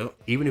Somebody, dishes. yep.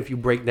 Even if you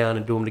break down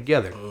and do them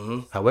together,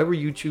 however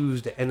you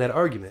choose to end that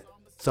argument,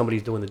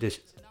 somebody's doing the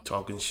dishes.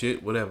 Talking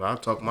shit, whatever. I'll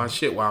talk my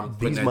shit while I'm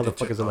putting These that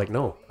motherfuckers are like,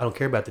 no, I don't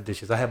care about the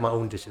dishes. I have my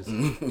own dishes.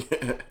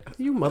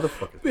 You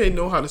motherfuckers. They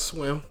know how to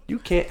swim. You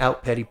can't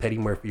out Petty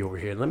Murphy over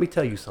here. Let me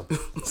tell you something.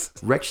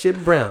 Rex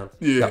Shit Brown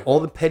Yeah. got all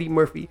the Petty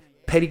Murphy,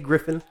 Petty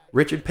Griffin,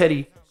 Richard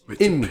Petty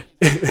in me.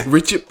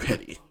 Richard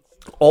Petty.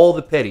 All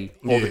the Petty,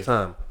 all the Yeah.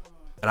 time.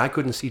 And I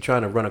couldn't see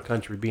trying to run a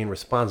country being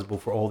responsible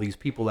for all these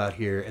people out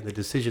here and the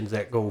decisions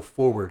that go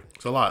forward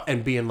It's a lot.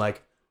 and being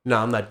like,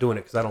 nah, I'm not doing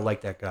it because I don't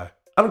like that guy.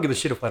 I don't give a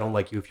shit if I don't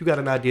like you. If you got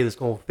an idea that's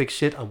gonna fix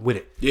shit, I'm with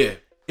it. Yeah.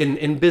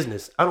 In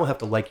business, I don't have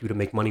to like you to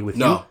make money with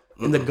No.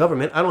 you. In the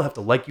government, I don't have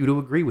to like you to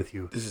agree with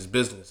you. This is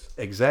business.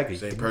 Exactly.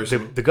 Same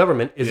person. The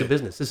government is Yeah, a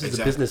business. This is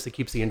exactly. a business that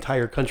keeps the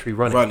entire country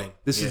running.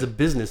 This is yeah. a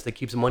business that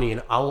keeps money in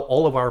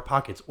all of our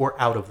pockets or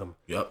out of them.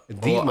 Yep.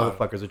 And these Or out.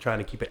 motherfuckers are trying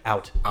to keep it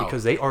out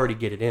because they already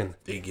get it in.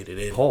 They get it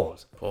in.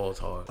 Pause. Pause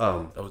hard. That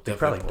was They definitely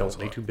probably pause don't.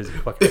 They hard. too busy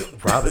fucking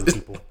robbing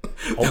people.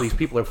 All these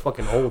people are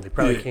fucking old. They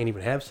probably can't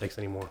even have sex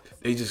anymore.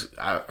 They just,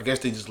 I guess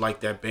they just like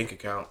that bank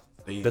account.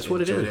 That's what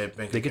it enjoy is. that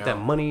bank They get that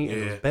account. money and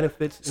Yeah. those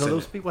benefits. You know, Send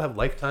those it. people have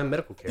lifetime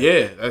medical care.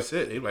 Yeah, that's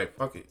it. They like,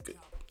 fuck it.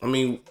 I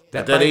mean,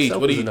 That at that by age,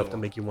 itself what are is you enough doing? to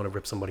make you want to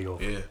rip somebody off.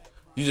 Yeah.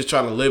 You just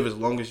try to live as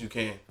long as you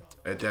can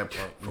at that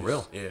point. For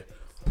real. Yeah.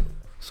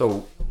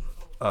 So,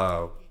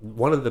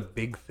 one of the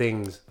big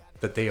things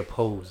that they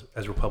oppose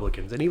as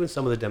Republicans, and even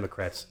some of the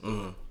Democrats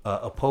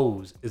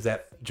oppose, is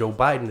that Joe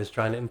Biden is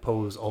trying to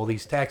impose all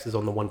these taxes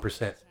on the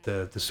 1%,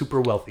 the super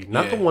wealthy.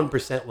 Not the Yeah.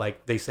 1%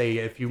 like they say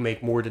if you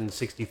make more than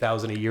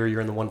 $60,000 a year,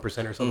 you're in the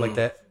 1% or something like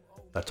that.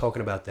 I'm not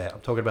talking about that.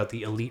 I'm talking about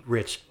the elite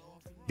rich.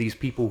 These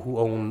people who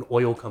own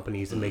oil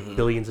companies and make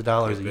billions of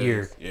dollars a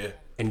year Yeah.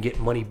 and get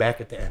money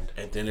back at the end.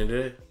 At the end of the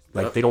day.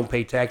 Like Yep. they don't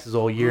pay taxes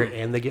all year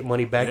and they get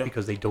money back Yeah.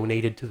 because they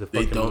donated to the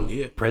They fucking don't,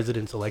 yeah.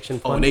 president's election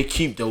fund. Oh, and they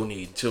keep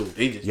donating too.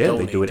 They just Yeah,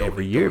 donate, they do it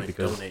every year donate,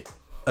 because donate.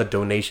 a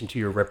donation to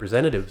your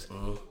representatives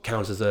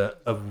counts as a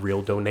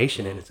real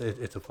donation and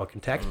it's a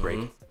fucking tax break.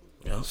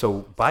 Yeah.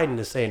 So Biden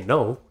is saying,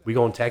 no, we're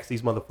going to tax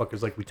these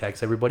motherfuckers like we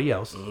tax everybody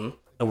else.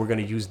 And we're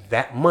going to use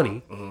that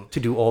money to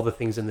do all the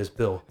things in this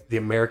bill. The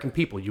American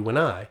people, you and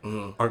I,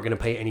 aren't going to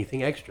pay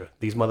anything extra.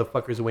 These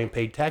motherfuckers who ain't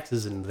paid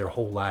taxes in their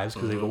whole lives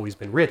because they've always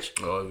been rich,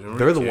 Oh, they've been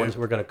they're rich, the yeah. ones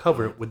who are going to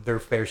cover it with their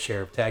fair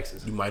share of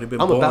taxes. You might have been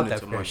I'm born about that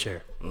into fair money.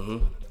 share.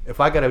 If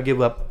I got to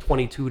give up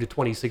 22 to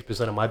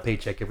 26% of my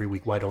paycheck every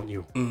week, why don't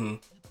you?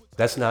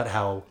 That's not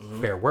how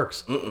fair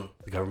works.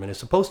 The government is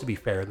supposed to be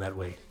fair in that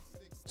way.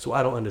 So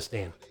I don't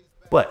understand.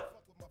 But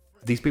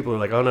these people are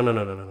like, oh,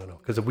 no.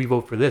 Because if we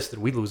vote for this, then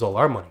we lose all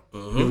our money.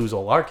 We lose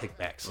all our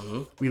kickbacks.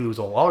 We lose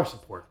all our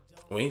support.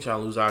 We ain't trying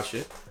to lose our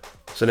shit.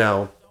 So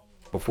now,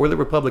 before the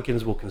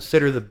Republicans will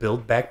consider the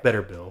Build Back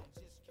Better bill,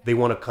 they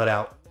want to cut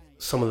out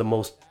some of the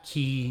most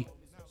key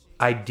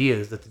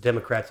ideas that the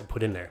Democrats have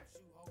put in there.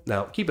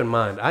 Now, keep in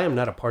mind, I am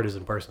not a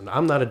partisan person.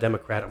 I'm not a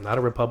Democrat. I'm not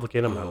a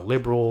Republican. I'm not a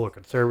liberal or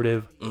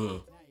conservative.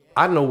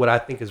 I know what I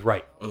think is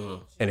right.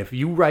 And if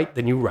you right,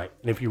 then you right.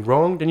 And if you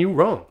wrong, then you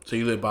wrong. So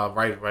you live by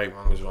right,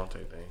 wrong is wrong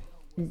type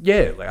thing.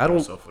 Yeah, like I don't.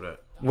 So for that.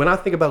 When I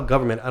think about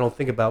government, I don't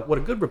think about what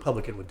a good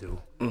Republican would do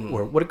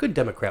or what a good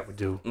Democrat would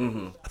do.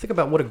 I think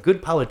about what a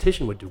good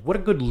politician would do, what a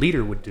good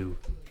leader would do.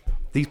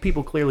 These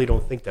people clearly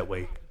don't think that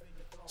way.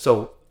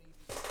 So,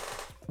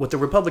 what the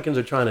Republicans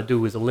are trying to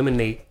do is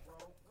eliminate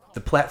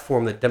the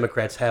platform that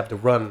Democrats have to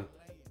run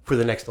for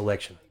the next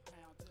election.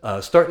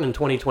 Starting in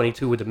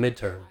 2022 with the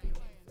midterm,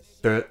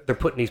 they're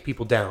putting these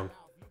people down.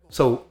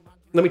 So,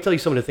 let me tell you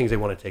some of the things they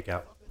want to take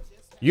out.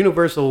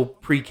 Universal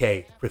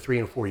pre-K for 3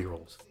 and 4 year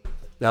olds.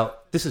 Now,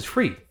 this is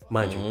free,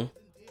 mind you.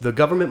 The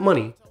government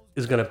money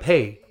is going to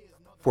pay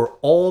for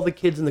all the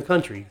kids in the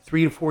country,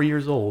 3 to 4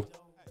 years old,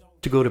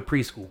 to go to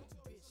preschool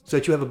so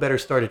that you have a better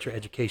start at your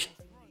education.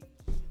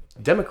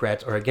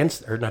 Democrats are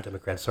against, or not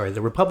Democrats, sorry,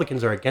 the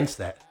Republicans are against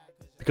that.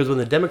 Because when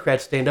the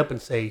Democrats stand up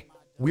and say,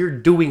 we're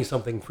doing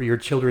something for your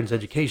children's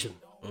education,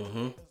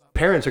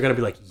 parents are going to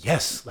be like,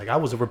 yes, like I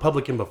was a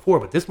Republican before,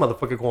 but this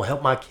motherfucker going to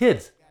help my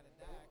kids.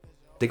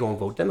 They're going to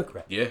vote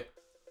Democrat. Yeah.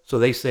 So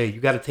they say,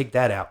 you got to take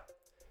that out.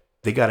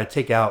 They got to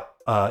take out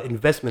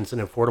investments in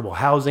affordable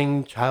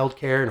housing,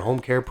 childcare, and home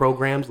care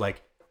programs,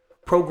 like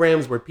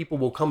programs where people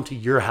will come to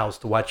your house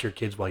to watch your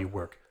kids while you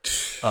work.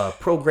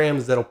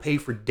 Programs that'll pay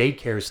for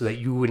daycare so that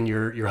you and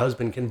your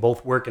husband can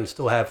both work and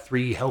still have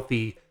 3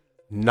 healthy,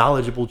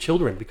 knowledgeable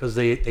children because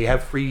they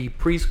have free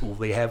preschool,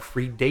 they have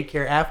free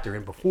daycare after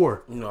and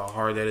before. You know how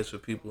hard that is for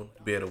people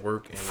to be able to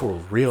work. And For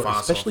real, find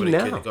something especially for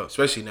their now. kid to go.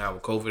 Especially now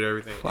with COVID and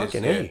everything.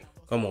 Fucking yeah. A.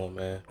 Come on,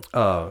 man.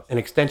 An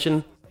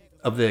extension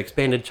of the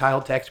expanded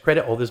child tax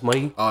credit, all this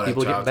money All that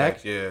people are getting child back.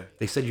 tax, yeah.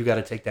 They said you got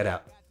to take that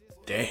out.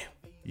 Damn.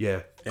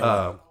 Yeah.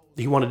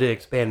 He wanted to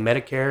expand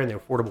Medicare and the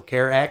Affordable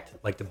Care Act,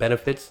 like the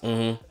benefits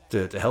to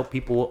help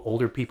people,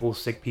 older people,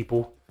 sick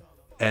people,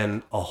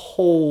 and a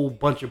whole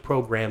bunch of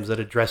programs that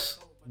address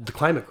the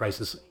climate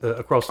crisis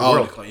across the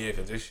world. Yeah,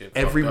 because this shit.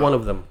 Every fucked one up.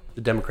 of them,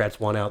 the Democrats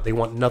want out. They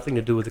want nothing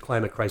to do with the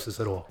climate crisis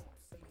at all.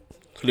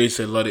 They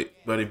said let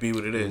it be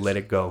what it is. Let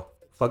it go.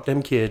 Fuck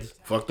them kids.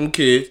 Fuck them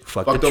kids.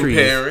 Fuck Fuck the them trees.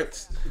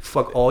 parents.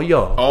 Fuck all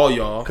y'all. All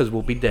y'all. Because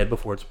we'll be dead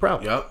before it's a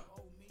problem. Yep.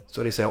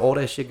 So they say all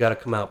that shit got to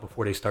come out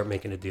before they start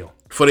making a deal.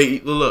 Before they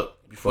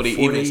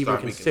even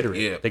start consider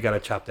making it, yeah, they got to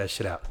chop that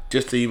shit out.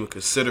 just to even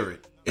consider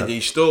it, and then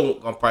you still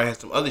gonna probably have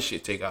some other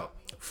shit take out.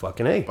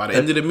 Fucking A. By the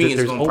end of the meeting, it's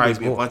There's gonna probably always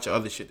be a more. bunch of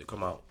other shit to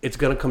come out. It's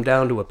going to come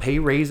down to a pay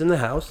raise in the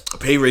House, A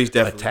pay raise a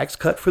definitely. tax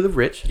cut for the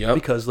rich, Yep.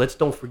 because let's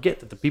don't forget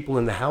that the people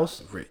in the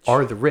House Rich.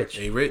 are the rich.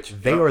 They rich.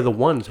 They Yep. are the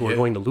ones who are Yeah.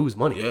 going to lose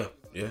money.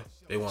 Yeah.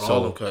 They want So-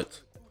 all them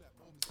cuts.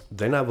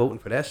 They're not voting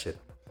for that shit.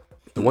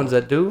 The ones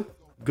that do,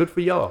 Good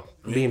for y'all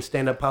for being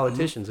stand-up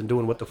politicians and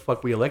doing what the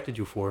fuck we elected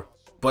you for.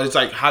 But it's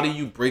like, how do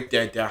you break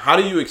that down? How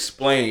do you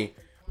explain?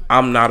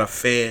 I'm not a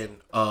fan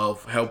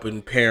of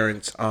helping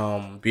parents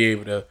be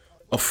able to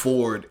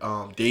afford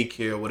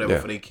daycare or whatever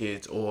for their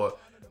kids, or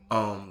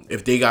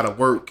if they gotta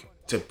work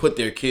to put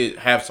their kid,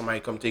 have somebody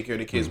come take care of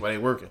the kids while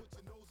they're working.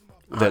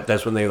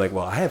 That's when they're like,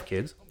 well, I have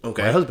kids.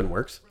 Okay. My husband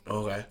works.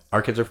 Okay.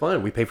 Our kids are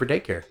fine. We pay for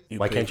daycare.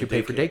 Why pay can't for you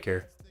pay for daycare.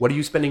 daycare? What are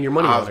you spending your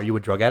money on? Are you a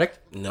drug addict?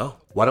 No.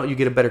 Why don't you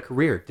get a better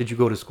career? Did you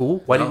go to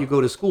school? Why didn't you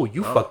go to school?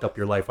 You fucked up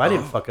your life. I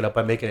didn't fuck it up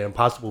by making it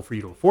impossible for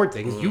you to afford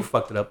things. You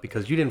fucked it up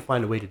because you didn't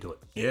find a way to do it.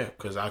 Yeah,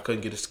 because I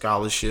couldn't get a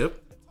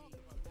scholarship,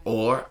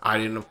 or I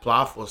didn't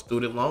apply for a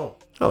student loan.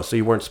 Oh, so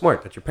you weren't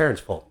smart. That's your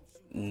parents' fault.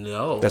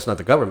 No. That's not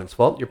the government's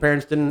fault. Your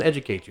parents didn't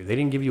educate you. They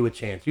didn't give you a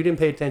chance. You didn't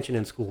pay attention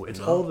in school. It's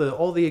all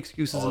the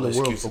excuses in the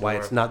world for why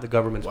it's not the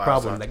government's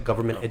problem that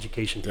government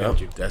education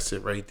failed you. That's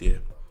it right there.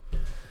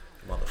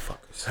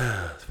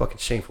 Motherfuckers. It's fucking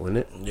shameful, isn't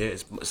it? Yeah,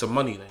 it's a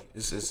money thing.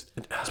 It's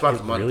about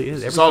the money. Really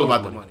is. It's all Everything about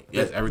is the money.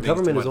 Yes, everything.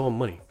 Government is is the all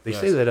money. money. They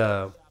say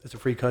that it's a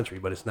free country,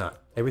 but it's not.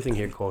 Everything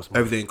here costs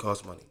money. Everything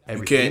costs money.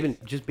 Everything. You can't, Even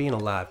just being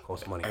alive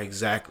costs money.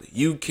 exactly.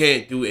 You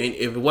can't do it.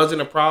 If it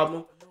wasn't a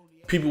problem,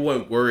 people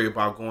wouldn't worry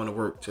about going to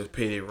work to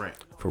pay their rent.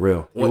 For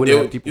real. You wouldn't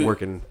have people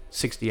working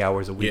 60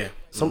 hours a week. Yeah.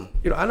 Some,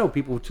 I know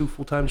people with 2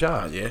 full-time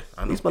jobs. Yeah,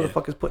 I know. These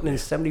motherfuckers putting in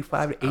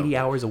 75 to 80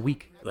 hours a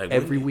week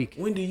every week.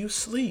 When do you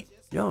sleep?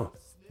 Yo,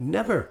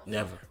 never.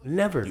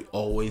 Never. You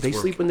always They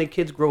working. sleep when their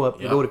kids grow up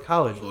and go to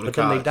college, Go to but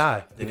then they college.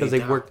 die Then because they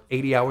they've die. worked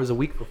 80 hours a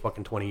week for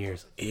fucking 20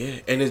 years. Yeah,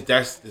 and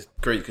that's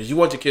great because you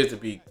want your kids to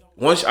be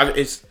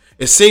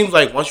it seems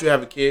like once you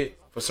have a kid,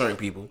 for certain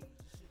people,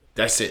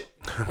 that's it.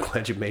 I'm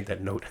glad you made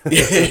that note.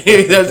 That's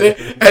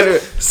it.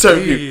 And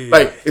certain people,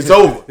 like it's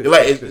over.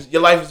 Like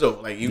your life is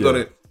over. Like you're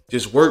gonna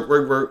just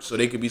work, so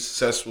they can be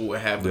successful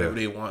and have whatever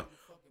they want.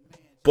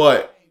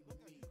 But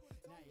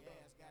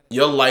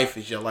your life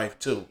is your life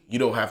too. You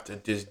don't have to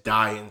just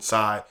die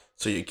inside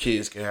so your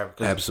kids can have it.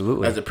 'Cause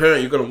Absolutely. As a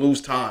parent, you're gonna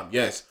lose time,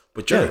 yes,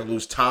 but you're gonna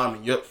lose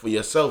time for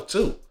yourself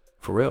too.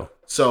 For real.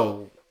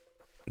 So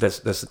That's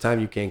the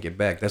time you can't get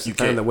back. That's the You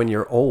time can't. that when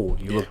you're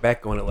old, you look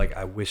back on it like,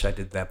 I wish I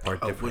did that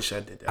part different. I wish I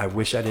did that. I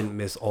wish I didn't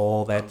miss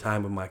all that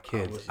time with my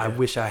kids. I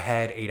wish I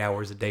had 8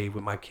 hours a day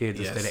with my kids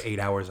instead of 8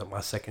 hours at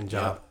my second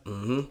job.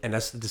 And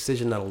that's the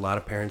decision that a lot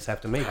of parents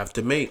have to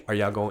make. Are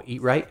y'all going to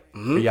eat right?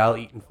 Or y'all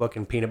eating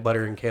fucking peanut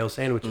butter and kale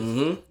sandwiches?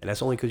 And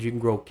that's only because you can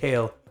grow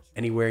kale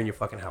anywhere in your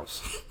fucking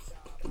house.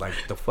 Like,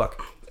 the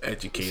fuck?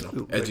 Educate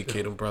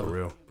them, brother. For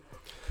real.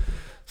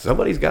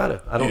 Somebody's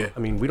gotta. I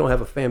mean, we don't have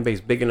a fan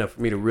base big enough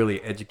for me to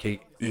really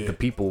educate the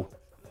people,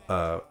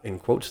 in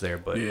quotes there.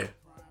 But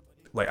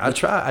like,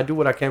 I do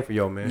what I can for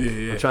y'all, man.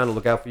 I'm trying to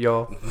look out for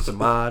y'all.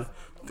 Samad,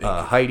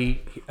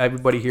 Heidi,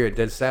 everybody here at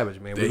Dead Savage,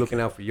 man. We're looking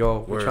out for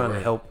y'all. We're trying to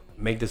help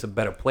make this a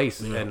better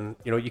place. And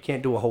you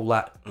can't do a whole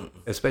lot,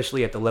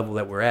 especially at the level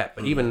that we're at.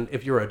 But even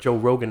if you're a Joe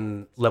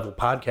Rogan level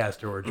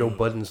podcaster or a Joe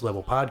Budden's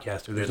level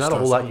podcaster, there's not a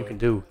whole lot you can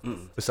do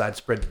besides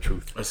spread the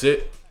truth. That's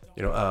it.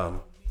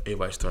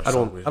 Everybody starts. I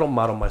don't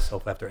model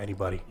myself after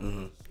anybody,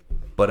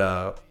 but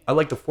I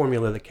like the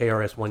formula that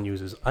KRS-One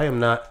uses. I am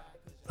not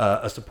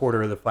a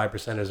supporter of the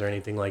 5%ers or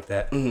anything like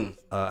that.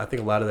 I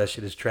think a lot of that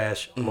shit is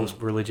trash. Most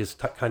religious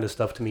kind of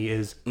stuff to me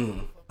is.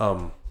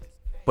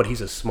 But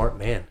he's a smart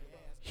man.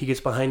 He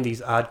gets behind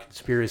these odd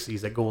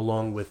conspiracies that go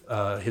along with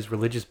his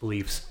religious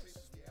beliefs,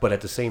 but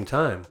at the same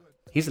time,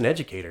 he's an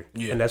educator,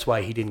 and that's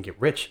why he didn't get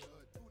rich.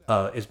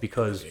 Is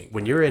because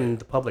when you're in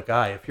the public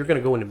eye, if you're going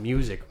to go into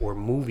music or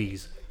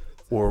movies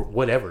or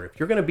whatever, if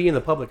you're going to be in the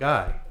public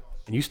eye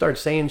and you start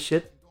saying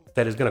shit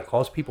that is going to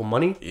cost people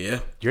money,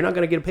 you're not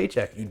going to get a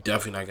paycheck. You're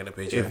definitely not going to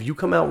paycheck. If you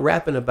come out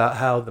rapping about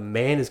how the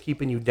man is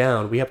keeping you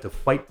down, we have to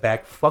fight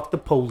back, fuck the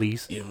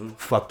police,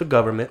 fuck the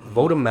government,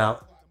 vote them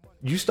out.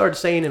 You start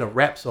saying in a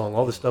rap song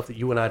all the stuff that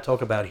you and I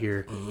talk about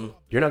here,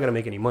 you're not going to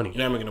make any money.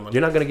 You're not making no money.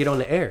 You're not going to get on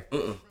the air.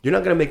 You're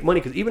not going to make money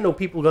because even though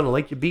people are going to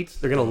like your beats,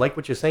 they're going to like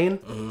what you're saying,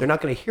 they're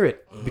not going to hear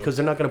it because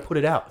they're not going to put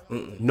it out.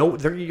 No,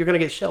 you're going to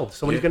get shelved.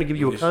 Somebody's going to give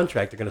you a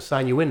contract. They're going to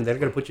sign you in. And they're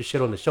going to put your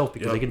shit on the shelf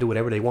because they can do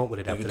whatever they want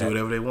with it after that. do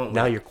whatever they want.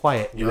 Now you're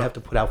quiet. You have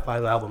to put out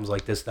 5 albums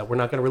like this that we're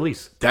not going to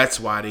release. That's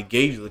why they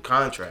gave you the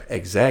contract.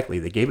 Exactly.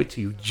 They gave it to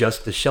you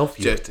just to shelf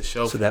you. Just to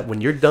shelf so that when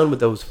you're done with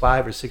those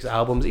 5 or 6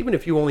 albums, even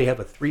if you only have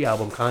a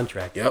 3-album contract,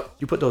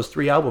 you put those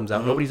 3 albums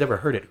out, nobody's ever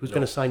heard it. Who's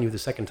going to sign you the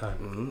second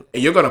time?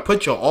 And you're going to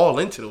put your all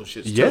into those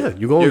shits too. Yeah,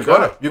 you're going to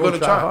try. You're going to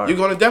try. Hard. You're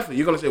going to definitely.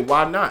 You're going to say,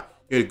 why not?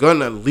 You're going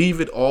to leave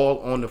it all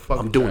on the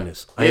fucking I'm doing track.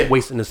 this. I ain't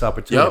wasting this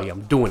opportunity.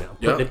 I'm doing it. I'm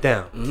putting it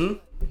down.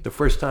 The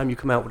first time you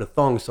come out with a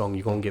thong song,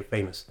 you're going to get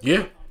famous.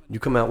 Yeah. You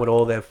come out with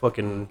all that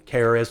fucking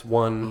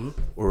KRS-One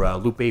or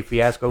Lupe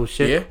Fiasco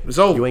shit. Yeah, it's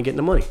over. You ain't getting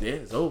the money. Yeah,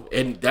 it's over.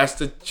 And that's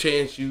the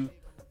chance you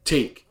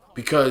take.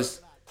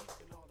 Because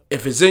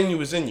if it's in you,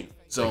 it's in you.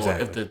 So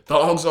if the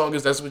thong song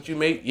is that's what you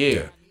make,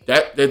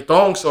 that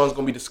thong song is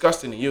gonna be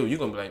disgusting to you. You're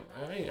gonna be like,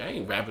 I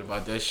ain't rapping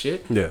about that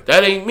shit. Yeah.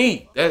 That ain't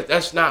me.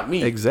 That's not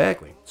me.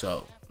 Exactly.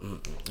 So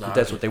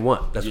That's what they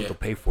want. That's what they'll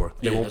pay for.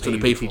 They won't pay you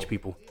to teach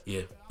people.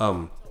 Yeah.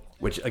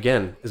 which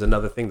again is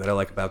another thing that I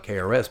like about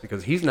KRS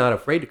because he's not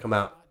afraid to come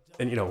out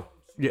and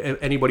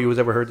anybody who's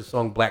ever heard the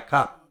song Black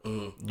Cop,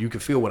 you can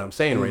feel what I'm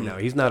saying right now.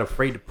 He's not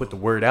afraid to put the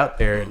word out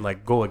there and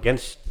like go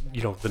against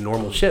the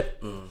normal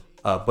shit.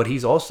 But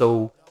he's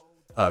also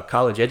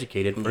college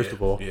educated, first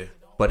of all. Yeah.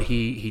 But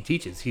he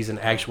teaches. He's an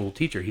actual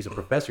teacher. He's a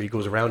professor. He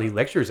goes around. He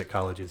lectures at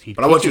colleges.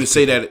 But I want you to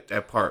say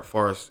that part as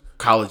far as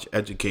college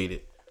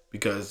educated,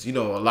 because a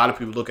lot of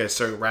people look at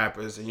certain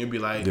rappers and you'll be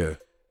like,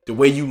 the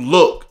way you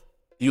look,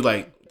 you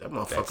like that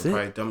motherfucker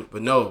probably dumb.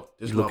 But no,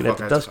 this you're looking at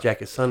the dust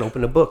jacket, son.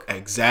 Open the book.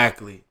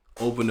 Exactly.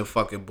 Open the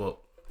fucking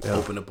book. Yeah.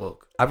 Open the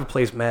book. I've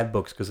replaced mad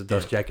books because the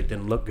dust jacket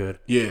didn't look good.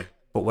 Yeah.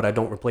 But what I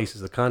don't replace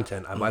is the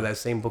content. I buy that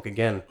same book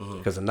again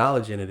because the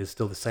knowledge in it is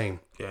still the same.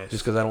 Yes.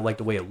 Just because I don't like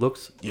the way it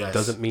looks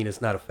doesn't mean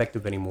it's not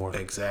effective anymore.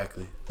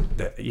 Exactly.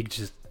 You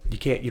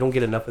don't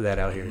get enough of that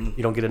out here.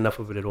 You don't get enough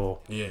of it at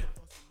all. Yeah.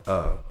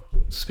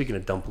 Speaking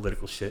of dumb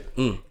political shit,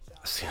 oh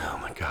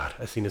my God,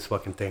 I seen this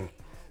fucking thing.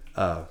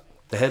 The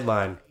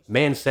headline: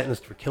 Man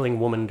sentenced for killing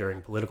woman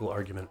during political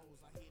argument.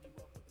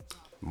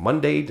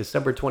 Monday,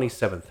 December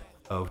 27th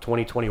of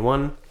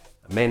 2021,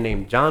 a man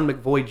named John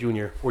McVoy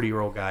Jr.,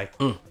 40-year-old guy,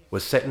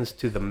 was sentenced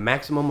to the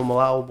maximum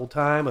allowable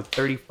time of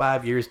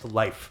 35 years to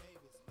life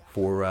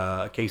for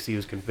a case he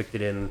was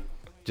convicted in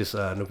just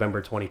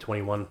November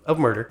 2021 of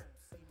murder.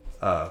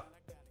 So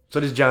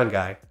this John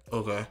guy,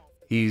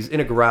 he's in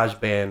a garage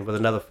band with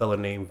another fella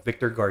named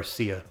Victor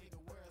Garcia,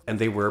 and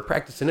they were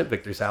practicing at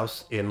Victor's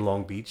house in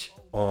Long Beach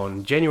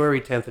on January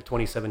 10th of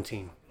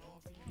 2017.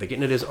 They get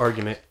into this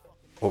argument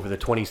over the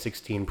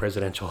 2016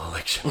 presidential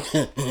election.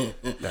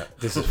 Now,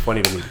 this is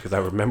funny to me because I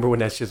remember when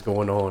that shit's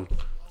going on,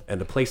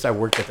 and the place I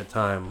worked at the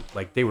time,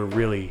 like they were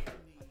really,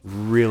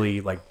 really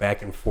like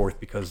back and forth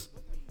because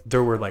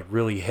there were like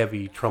really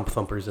heavy Trump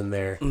thumpers in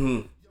there,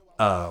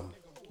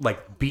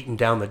 like beating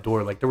down the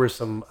door. Like there were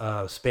some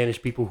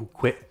Spanish people who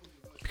quit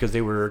because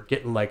they were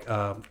getting like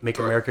 "Make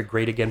America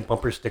Great Again"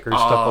 bumper stickers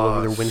stuck all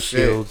over their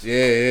windshields.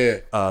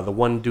 Shit. Yeah. The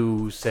one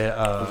dude said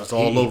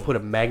he put a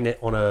magnet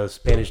on a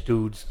Spanish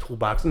dude's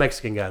toolbox, a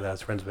Mexican guy that I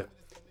was friends with.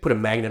 Put a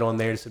magnet on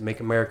there that said "Make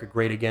America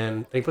Great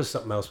Again." Then he put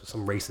something else with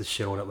some racist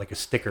shit on it, like a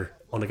sticker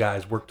on the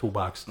guy's work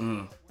toolbox.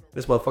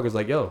 This motherfucker's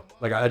like, yo,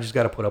 like I just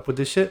got to put up with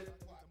this shit.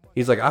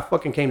 He's like, I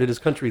fucking came to this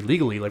country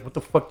legally. Like, what the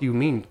fuck do you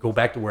mean? Go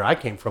back to where I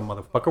came from,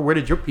 motherfucker. Where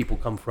did your people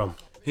come from?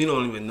 He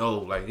don't even know.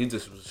 Like, he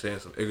just was saying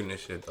some ignorant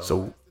shit, though.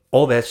 So,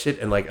 all that shit,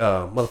 and like,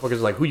 motherfuckers are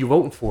like, who you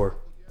voting for?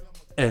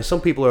 And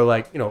some people are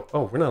like,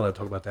 oh, we're not allowed to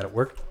talk about that at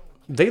work.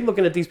 They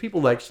looking at these people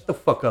like, shut the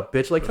fuck up,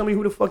 bitch. Like, tell me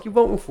who the fuck you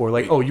voting for.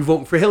 Like, oh, you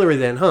voting for Hillary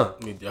then, huh?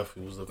 He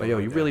definitely was looking like, yo,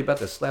 you really about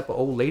to slap an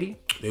old lady?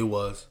 They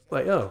was.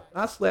 Like, yo,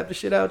 I slapped the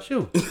shit out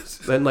you.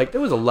 And like, there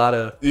was a lot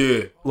of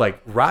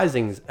like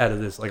risings out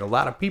of this. Like, a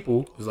lot of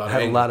people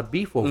had a lot of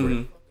beef over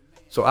it.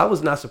 So I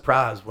was not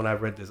surprised when I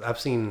read this. I've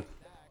seen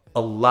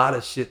a lot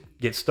of shit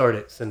get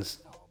started since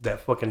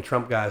that fucking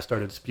Trump guy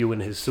started spewing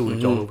his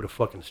sewage all over the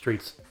fucking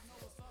streets.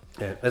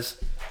 Yeah, that's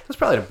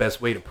probably the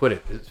best way to put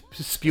it. Is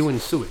spewing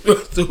sewage.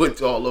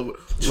 Sewage all over.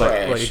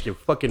 Trash. Like your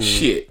fucking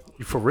shit.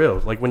 For real.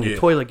 Like when your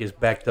toilet gets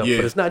backed up.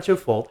 But it's not your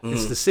fault.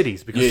 It's the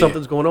city's because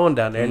something's going on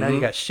down there. Now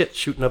you got shit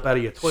shooting up out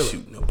of your toilet.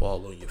 Shooting up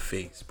all on your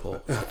face.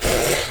 Pause.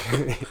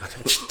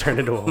 Turn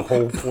into a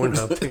whole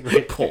Pornhub thing.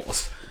 Right?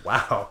 Pause.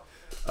 Wow.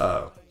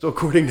 So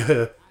according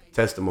to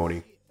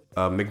testimony,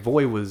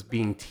 McVoy was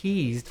being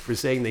teased for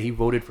saying that he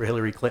voted for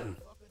Hillary Clinton.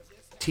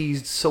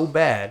 Teased so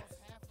bad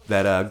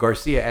that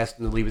Garcia asked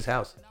him to leave his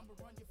house.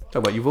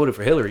 Talk about you voted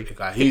for Hillary.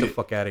 Get the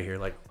fuck out of here.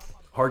 Like,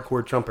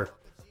 hardcore Trumper.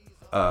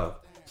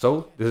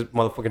 So, this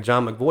motherfucking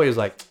John McVoy is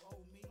like,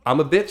 I'm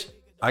a bitch.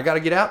 I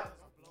gotta get out.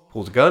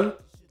 Pulls a gun.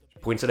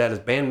 Points it at his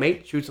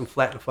bandmate. Shoots him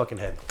flat in the fucking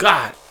head.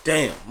 God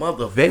damn,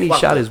 motherfucker. Then he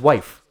shot his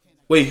wife.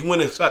 Wait, he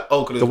went and shot...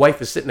 Oh, the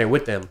wife is sitting there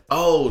with them.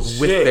 Oh,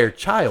 shit. With their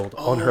child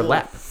on her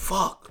lap.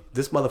 Fuck.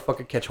 This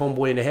motherfucker catch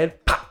homeboy in the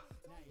head. Pop.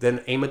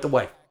 Then aim at the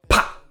wife.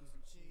 Pop.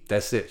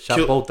 That's it.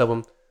 Shot both of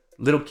them.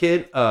 Little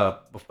kid,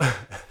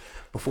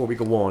 before we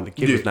go on, the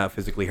kid was not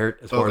physically hurt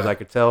as far as I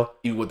could tell.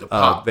 He with the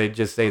pop. They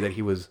just say that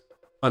he was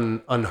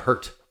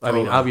unhurt. I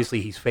mean,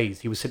 obviously he's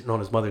phased. He was sitting on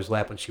his mother's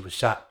lap when she was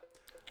shot.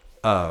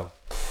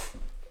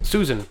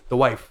 Susan, the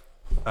wife,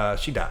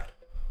 she died.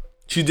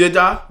 She did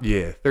die?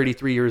 Yeah,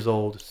 33 years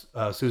old.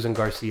 Susan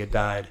Garcia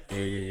died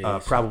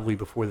probably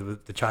before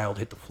the child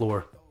hit the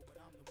floor.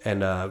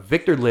 And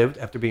Victor lived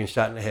after being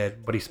shot in the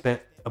head, but he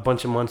spent a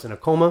bunch of months in a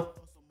coma.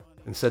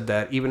 And said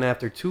that even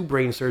after 2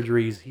 brain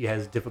surgeries, he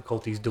has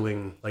difficulties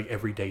doing like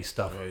everyday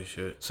stuff. Oh,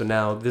 shit. So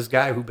now this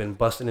guy who been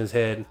busting his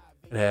head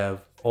and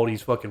have all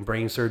these fucking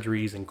brain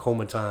surgeries and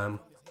coma time,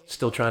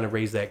 still trying to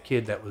raise that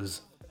kid that was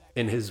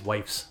in his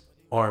wife's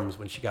arms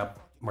when she got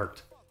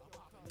murked.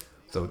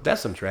 So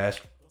that's some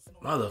trash.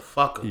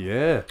 Motherfucker.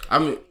 Yeah. I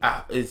mean,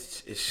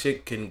 it's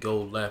shit can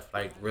go left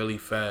like really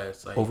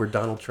fast. Like over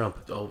Donald Trump.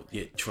 Oh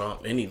yeah,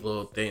 Trump, any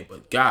little thing.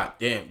 But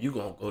goddamn, you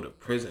gonna go to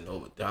prison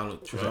over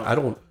Donald Trump?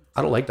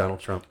 I don't like Donald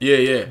Trump.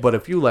 Yeah. But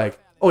if you like,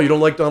 oh, you don't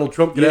like Donald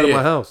Trump? Get out of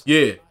my house.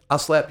 Yeah. I'll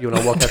slap you and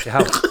I'll walk out your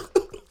house.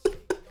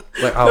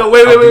 Like,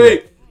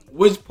 wait.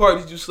 Which part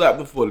did you slap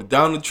before? The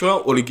Donald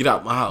Trump or the get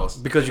out my house?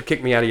 Because you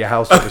kicked me out of your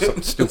house over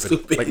something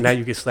stupid. Like now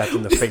you get slapped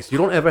in the face. You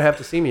don't ever have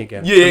to see me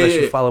again. Unless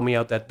you follow me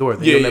out that door.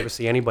 Then you'll never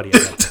see anybody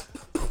again.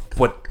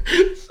 But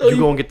you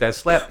gonna get that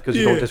slap because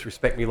you don't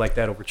disrespect me like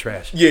that over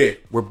trash. Yeah.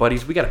 We're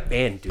buddies. We got a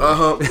band, dude.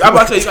 I'm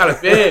about to tell you got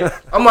a band.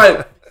 I'm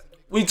like,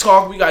 we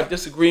talk, we got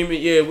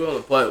disagreement,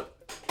 but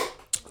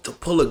to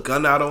pull a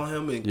gun out on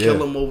him and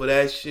kill him over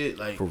that shit,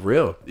 like for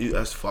real.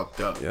 That's fucked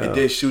up. And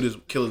then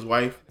kill his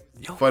wife.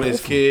 For his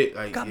kid,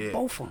 like got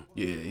both of them.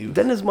 Yeah.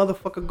 Then this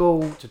motherfucker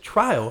go to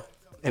trial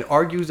and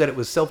argues that it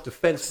was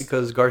self-defense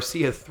because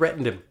Garcia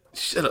threatened him.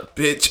 Shut up,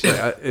 bitch.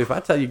 Like, if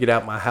I tell you get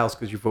out my house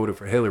because you voted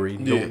for Hillary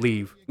and don't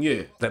leave,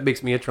 that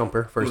makes me a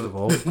Trumper, first of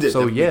all.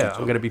 So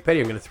I'm gonna be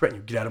petty. I'm gonna threaten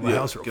you. Get out of my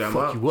house or I'll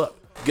fuck you up.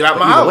 Get out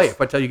my house. Way, if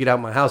I tell you get out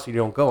my house and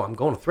you don't go, I'm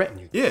going to threaten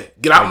you. Yeah,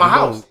 get out my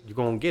house. You're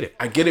gonna get it.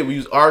 I get it. We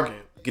was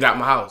arguing. Get out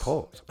my house.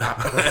 Pause.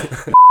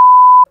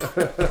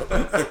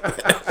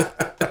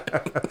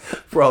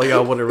 For all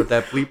y'all wondering what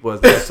that bleep was,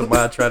 that's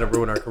Samad trying to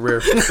ruin our career.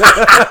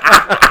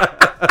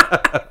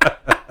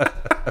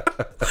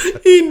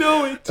 He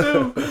know it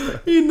too.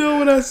 He know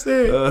what I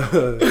said.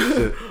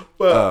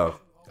 But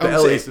I'm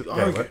saying,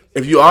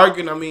 if you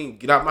arguing, I mean,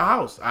 get out my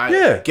house. Get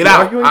out. Get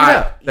out.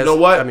 You know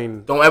what? I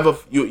mean, don't ever.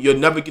 You'll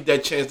never get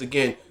that chance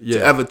again to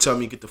ever tell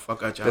me get the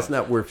fuck out your house. That's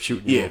not worth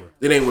shooting. You over.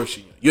 It ain't worth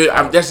shooting.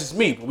 That's just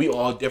me. But we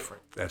all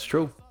different. That's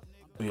true.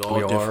 We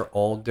are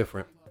all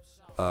different.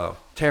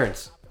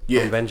 Terrence.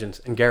 From Vengeance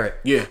and Garrett.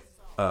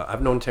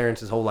 I've known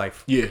Terrence his whole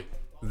life.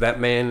 That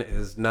man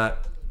is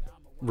not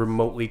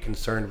remotely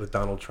concerned with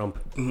Donald Trump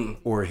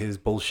or his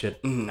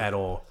bullshit at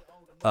all.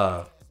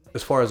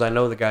 As far as I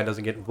know, the guy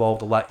doesn't get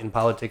involved a lot in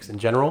politics in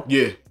general.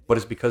 But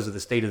it's because of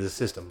the state of the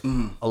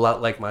system. A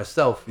lot like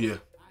myself.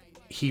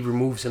 He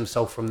removes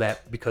himself from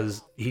that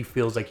because he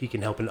feels like he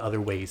can help in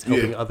other ways,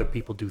 helping other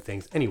people do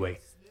things anyway,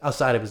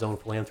 outside of his own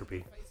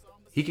philanthropy.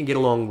 He can get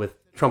along with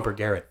Trump or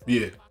Garrett.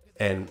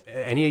 And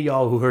any of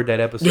y'all who heard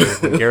that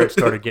episode when Garrett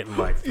started getting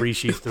like 3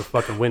 sheets to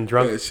fucking win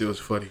drunk. That shit was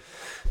funny.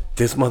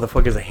 This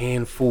motherfucker's a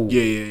handful.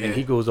 Yeah. And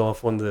he goes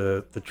off on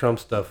the Trump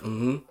stuff.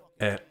 And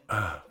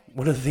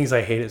one of the things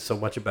I hated so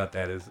much about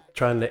that is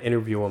trying to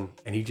interview him.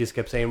 And he just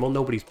kept saying, well,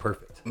 nobody's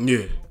perfect.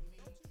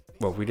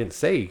 Well, we didn't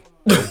say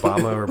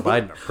Obama or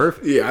Biden are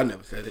perfect. I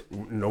never said it.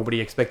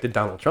 Nobody expected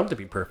Donald Trump to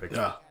be perfect.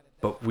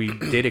 But we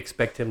did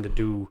expect him to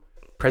do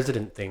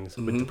president things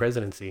with the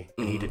presidency,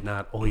 and he did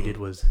not. All he did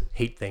was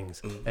hate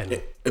things.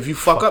 And if you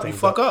fuck up, you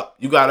fuck up.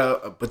 You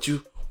gotta, but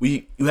you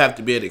have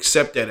to be able to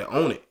accept that and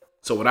own it.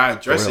 So when I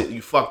address it,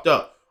 you fucked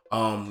up.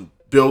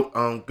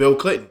 Bill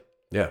Clinton,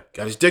 got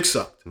his dick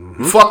sucked.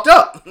 You fucked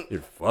up.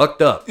 You're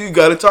fucked up. You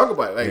gotta talk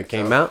about it. Like, it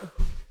came out.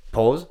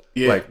 Pause.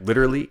 Like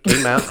literally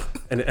came out,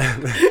 and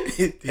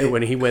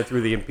when he went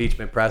through the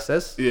impeachment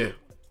process,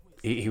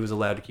 he was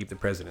allowed to keep the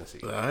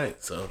presidency. All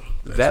right, so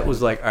that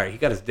was like, all right, he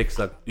got his dick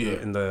sucked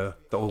in the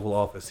Oval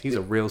Office. He's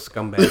a real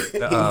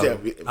scumbag.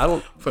 I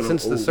don't,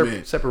 since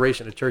the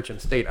separation of church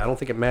and state, I don't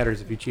think it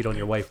matters if you cheat on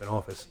your wife in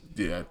office.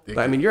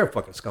 I mean, you're a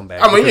fucking scumbag.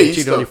 I mean, you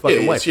cheat on your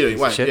fucking wife.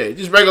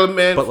 Just regular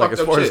man. But like,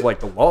 as far as like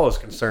the law is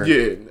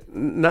concerned,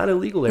 not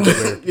illegal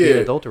everywhere. Be an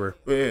adulterer.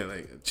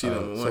 Like cheat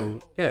on the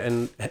wife.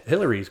 And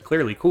Hillary's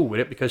clearly cool with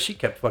it because she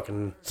kept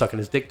fucking sucking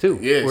his dick too.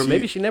 Or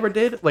maybe she never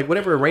did. Like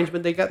whatever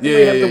arrangement they got, they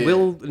may have the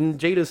Will and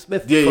Jada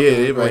Smith.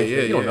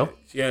 You don't know.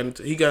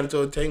 He got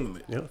into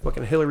entanglement.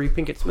 Fucking Hillary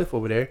Pinkett Smith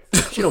over there.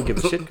 She don't give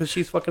a shit because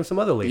she's fucking some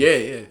other lady.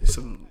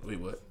 Wait,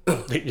 what?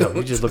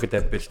 You just look at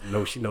that bitch.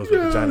 No, she knows what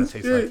vagina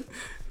tastes like.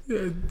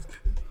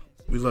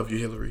 We love you,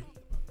 Hillary.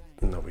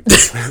 No, we don't.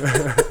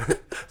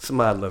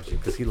 Samad loves you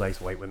because he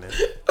likes white women.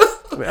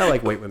 I mean, I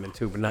like white women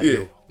too, but not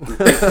you.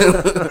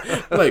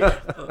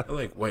 I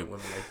like white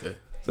women like that.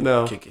 So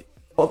now, kick it.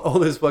 All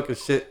this fucking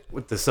shit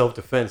with the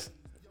self-defense.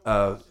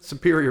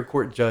 Superior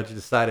Court judge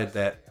decided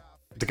that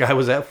the guy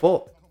was at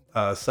fault,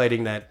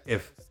 citing that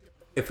if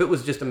it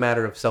was just a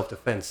matter of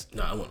self-defense,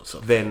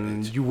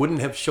 then you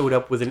wouldn't have showed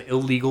up with an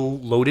illegal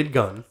loaded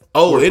gun.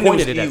 Oh, it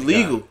was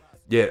illegal.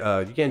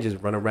 You can't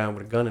just run around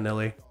with a gun in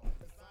LA.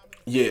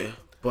 Yeah,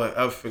 but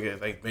I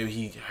figured like maybe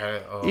he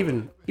had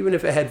even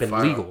if it had been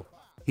legal,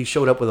 he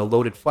showed up with a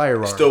loaded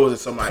firearm. Still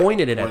wasn't somebody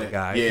pointed it at the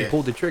guy. He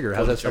pulled the trigger.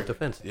 How's that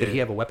self-defense? Did he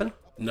have a weapon?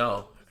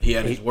 No. He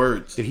had his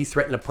words. Did he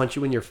threaten to punch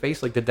you in your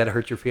face? Like, did that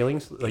hurt your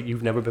feelings? Like,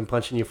 you've never been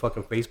punched in your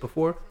fucking face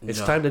before? It's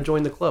time to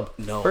join the club.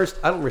 No. First,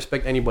 I don't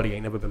respect anybody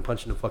ain't never been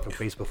punched in the fucking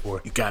face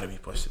before. You gotta be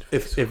punched in the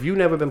face. If you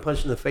never been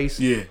punched in the face,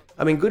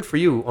 I mean, good for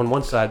you on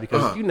one side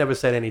because you never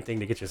said anything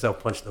to get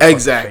yourself punched in the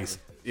fucking face.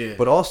 Yeah.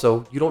 But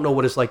also, you don't know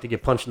what it's like to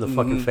get punched in the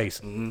fucking face.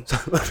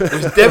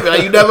 It's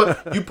different.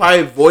 Like, you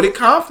probably avoided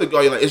conflict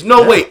all your life. There's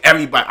no way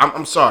everybody.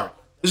 I'm sorry.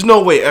 There's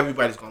no way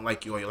everybody's gonna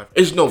like you all your life.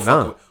 There's no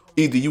fucking way.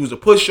 Either you was a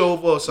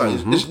pushover or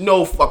something. There's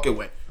no fucking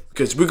way.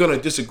 Because we're going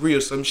to disagree on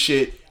some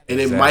shit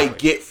and it might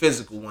get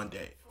physical one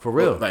day. For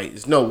real. Like,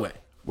 there's no way.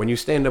 When you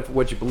stand up for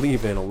what you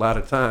believe in, a lot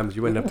of times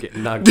you end up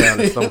getting knocked down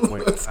at some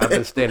point. I've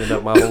been standing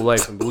up my whole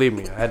life, and believe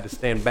me, I had to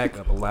stand back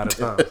up a lot of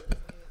times.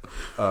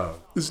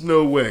 There's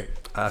no way.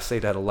 I say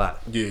that a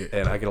lot. Yeah.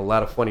 And I get a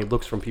lot of funny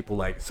looks from people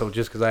like, so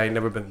just because I ain't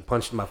never been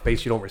punched in my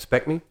face, you don't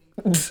respect me?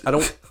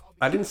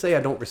 I didn't say I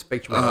don't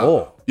respect you at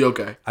all. You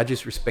okay? I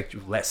just respect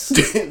you less.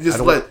 Just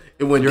let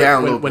it went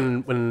down a little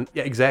bit. When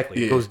yeah,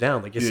 exactly. It goes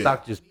down. Like your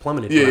stock just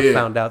plummeted when I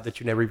found out that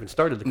you never even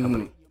started the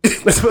company.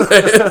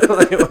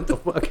 Like, what the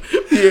fuck?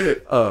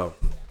 Yeah.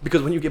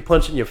 Because when you get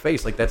punched in your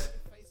face, like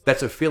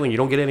that's a feeling you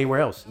don't get anywhere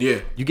else. Yeah.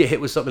 You get hit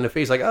with something in the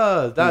face, like,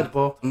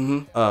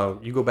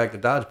 dodgeball. You go back to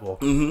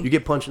dodgeball. You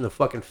get punched in the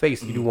fucking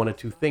face. You do one of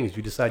two things.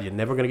 You decide you're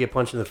never going to get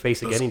punched in the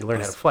face again and you learn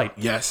how to fight.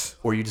 Yes.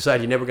 Or you decide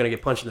you're never going to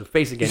get punched in the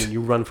face again and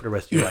you run for the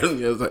rest of your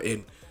life.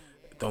 And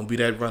don't be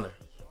that runner.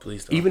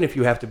 Please don't. Even if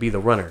you have to be the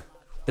runner,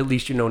 at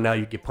least you know now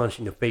you get punched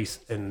in the face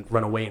and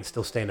run away and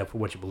still stand up for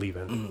what you believe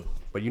in.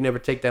 But you never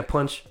take that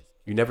punch.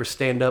 You never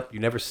stand up. You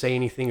never say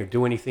anything or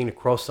do anything to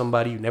cross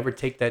somebody. You never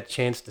take that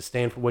chance to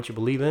stand for what you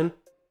believe in.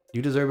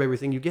 You deserve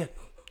everything you get.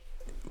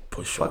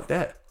 Fuck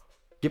that.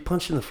 Get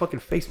punched in the fucking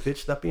face, bitch.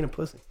 Stop being a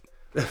pussy.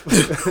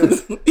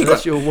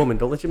 Unless you're a woman,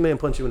 don't let your man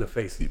punch you in the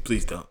face.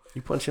 Please don't.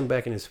 You punch him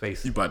back in his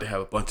face. You about to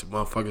have a bunch of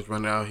motherfuckers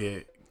running out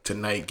here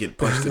tonight, get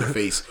punched in the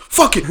face.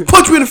 Fuck it,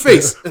 punch me in the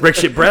face. Rick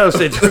Shit Brown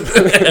said.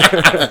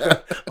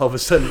 All of a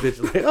sudden,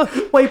 bitch, like, oh,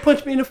 why you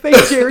punch me in the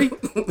face, Jerry?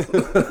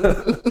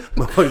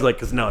 Motherfucker's like,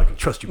 cause now I can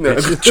trust you, bitch.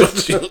 I can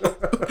trust you.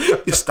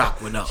 Your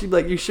stock went up. She's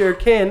like, you sure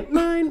can.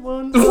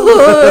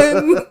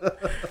 911.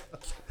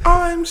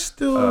 I'm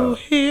still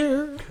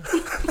here.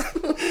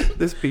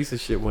 This piece of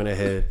shit went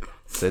ahead,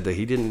 said that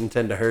he didn't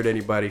intend to hurt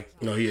anybody.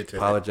 No, he intended.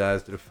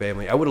 Apologized to the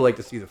family. I would have liked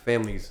to see the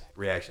family's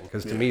reaction,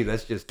 because to me,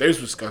 that's just... They was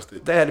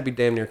disgusted. That had to be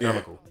damn near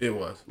comical. Yeah, it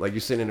was. Like, you're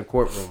sitting in a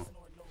courtroom.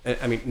 And,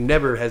 I mean,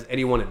 never has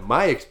anyone in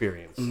my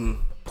experience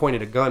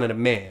pointed a gun at a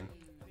man,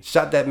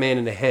 shot that man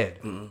in the head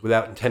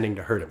without intending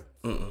to hurt him.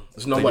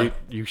 There's no way.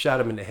 You shot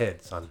him in the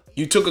head, son.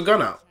 You took a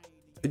gun out.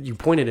 You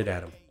pointed it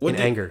at him in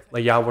anger.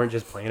 Like, y'all weren't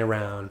just playing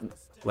around.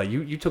 Like,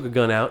 you took a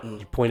gun out,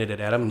 you pointed it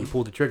at him, and you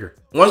pulled the trigger.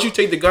 Once you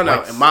take the gun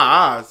out, in my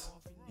eyes,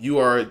 you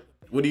are...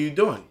 What are you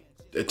doing?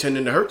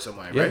 Intending to hurt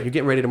somebody, Yeah, right? you're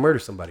getting ready to murder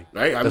somebody.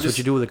 Right? That's what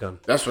you do with a gun.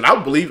 That's what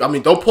I believe. I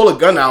mean, don't pull a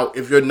gun out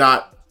if you're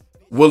not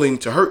willing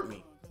to hurt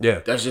me. Yeah.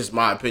 That's just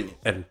my opinion.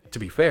 And to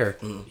be fair,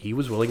 he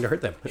was willing to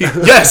hurt them.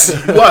 Yes,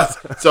 he was.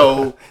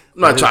 So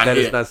I'm not trying to. That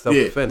is not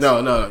self-defense.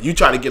 No. You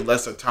try to get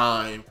less of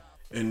time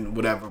and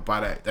whatever by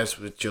that. That's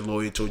what your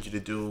lawyer told you to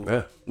do.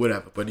 Yeah.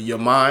 Whatever. But in your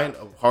mind,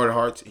 of heart of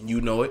hearts, and you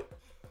know it,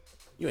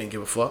 you ain't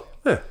give a fuck.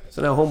 Yeah.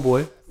 So now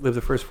homeboy lived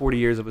the first 40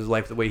 years of his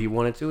life the way he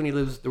wanted to, and he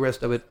lives the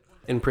rest of it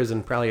in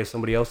prison, probably as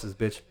somebody else's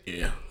bitch.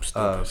 Yeah.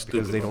 Stupid.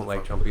 Because they don't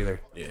like Trump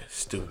either. Yeah.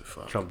 Stupid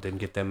fuck. Trump didn't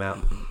get them out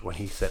when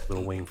he set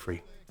Lil Wayne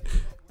free.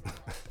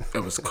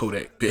 That was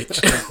Kodak,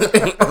 bitch.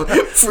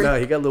 No,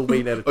 he got Lil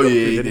Wayne out of Oh trouble.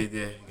 yeah, he didn't did.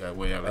 Yeah, he got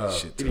way out of that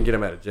shit He too. didn't get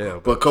him out of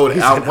jail. But Kodak,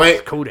 He I said,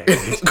 went. Kodak.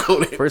 Bitch.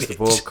 Kodak. First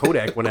of all,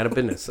 Kodak went out of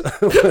business.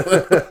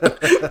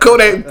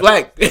 Kodak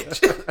Black,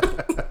 bitch.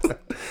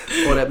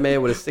 Or that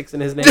man with a 6 in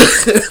his name.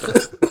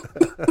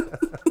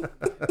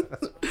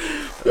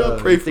 Y'all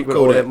pray I for think with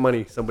all that Kodak.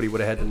 money, somebody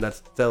would have had the nuts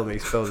to tell me he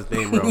spelled his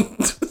name wrong.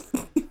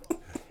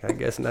 I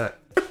guess not.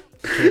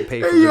 Can't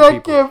pay for Hey, yo, your I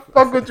people. can't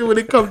fuck with you when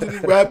it comes to these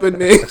rapper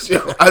names,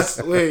 yo. I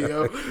swear,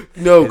 yo.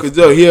 No, because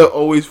he'll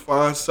always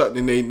find something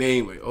in their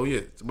name. Like, oh,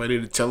 yeah, somebody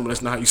to tell him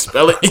that's not how you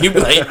spell it. And you be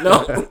like,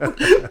 no.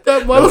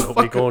 That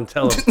Nobody motherfucker. gonna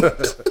tell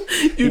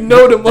him. You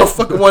know the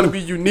motherfucker want to be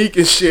unique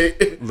and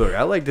shit. Look,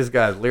 I like this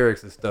guy's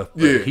lyrics and stuff,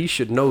 but Yeah. he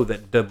should know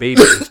that the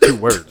baby is 2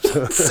 words.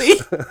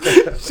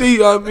 See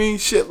what I mean?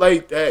 Shit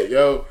like that,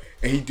 yo.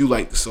 And he do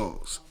like the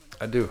songs.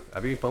 I do. I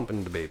be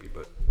pumping the baby,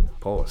 but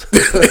pause.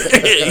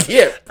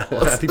 Yeah.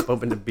 I be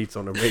pumping the beats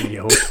on the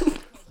radio,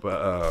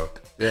 but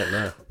yeah,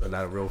 nah, I'm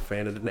not a real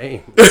fan of the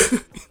name.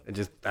 And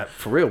just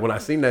for real, when I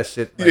seen that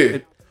shit, like,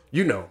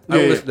 Yeah. I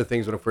don't listen to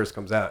things when it first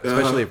comes out,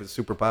 especially if it's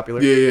super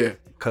popular. Yeah.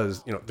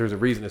 Because there's a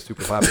reason it's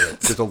super popular.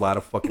 There's a lot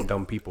of fucking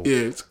dumb people. Yeah,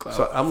 it's a cloud.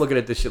 So I'm looking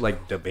at this shit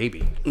like the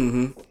baby.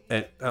 Mm-hmm.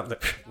 And I'm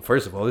like,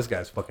 first of all, this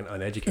guy's fucking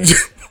uneducated.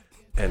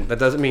 And that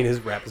doesn't mean his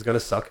rap is gonna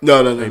suck.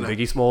 No. I mean,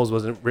 Biggie Smalls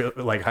wasn't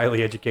like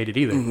highly educated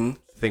either.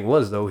 Thing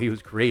was though, he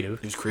was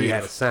creative. He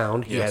had a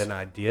sound. He had an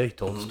idea. He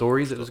told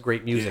stories. It was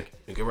great music.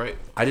 Yeah, you're right.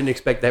 I didn't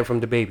expect that from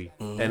DaBaby,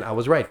 and I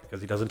was right because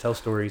he doesn't tell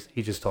stories.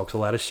 He just talks a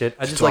lot of shit.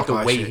 I just like the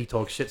way he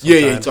talks shit.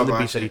 Sometimes. Yeah, he talks and a the lot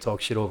of beats that he shit.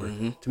 talks shit over.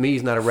 To me,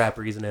 he's not a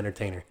rapper. He's an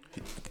entertainer.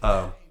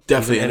 Definitely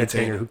he's an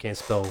entertainer who can't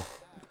spell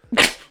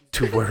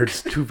 2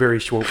 words, 2 very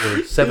short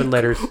words, 7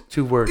 letters,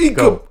 2 words.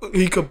 Go.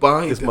 He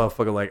combined This them.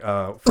 motherfucker like,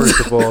 first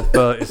of all,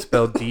 the is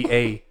spelled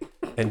D-A,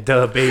 and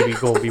the baby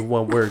gonna be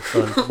 1 word,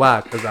 son.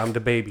 Why? Because I'm the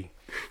baby.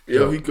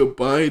 Yo, he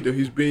combined them.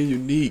 He's being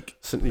unique.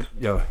 So, he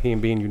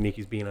ain't being unique,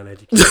 he's being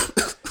uneducated.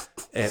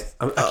 And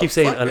I keep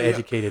saying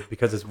uneducated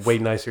because it's way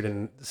nicer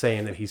than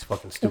saying that he's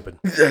fucking stupid.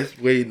 That's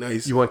way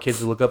nice. You want kids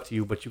to look up to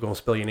you, but you gonna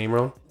spell your name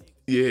wrong?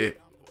 Yeah.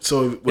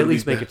 So At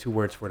least make it 2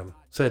 words for them,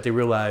 so that they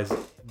realize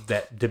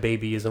that the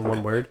baby isn't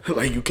 1 word.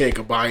 like you can't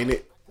combine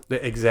it.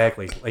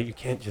 Exactly. Like, you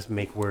can't just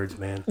make words,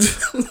 man.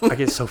 I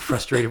get so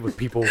frustrated with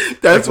people.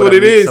 That's like, what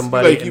it is.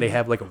 Somebody Like, and they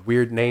have like a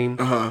weird name.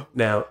 Uh-huh.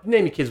 Now,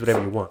 name your kids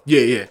whatever you want.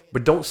 Yeah.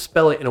 But don't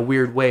spell it in a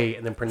weird way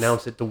and then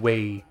pronounce it the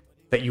way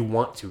that you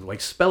want to.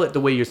 Like, spell it the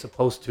way you're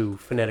supposed to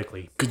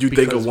phonetically. Could you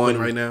think of one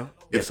right now?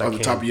 Yes, on the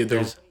top of your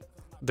dome.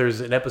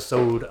 There's an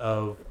episode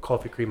of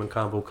Coffee, Cream, and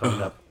Convo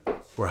coming up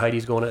where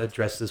Heidi's going to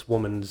address this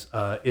woman's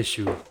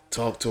issue.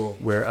 Talk to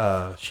him.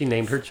 Where she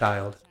named her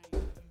child.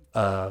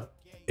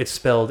 It's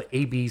spelled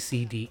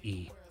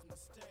ABCDE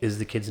is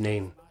the kid's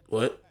name.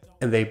 What?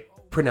 And they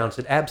pronounce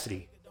it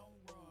Absidy.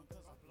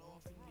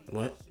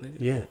 What?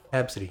 Yeah,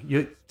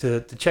 Absidy.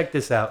 To check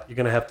this out, you're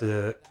going to have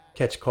to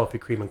catch Coffee,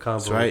 Cream, and Convo.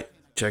 That's right.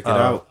 Check it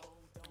out.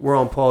 We're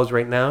on pause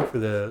right now for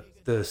the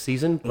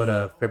season,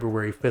 but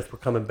February 5th, we're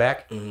coming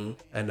back. Mm-hmm.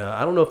 And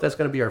I don't know if that's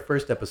going to be our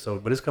first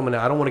episode, but it's coming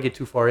out. I don't want to get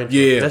too far into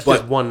it. That's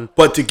just one.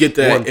 But to get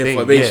that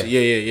information,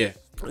 thing, yeah.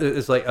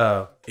 It's like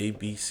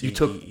ABCDE. You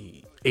took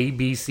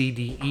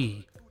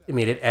ABCDE and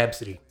made it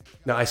Absidy.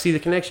 Now, I see the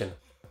connection.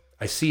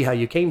 I see how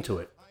you came to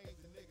it.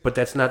 But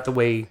that's not the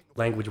way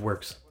language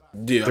works.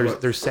 Yeah,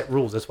 there's set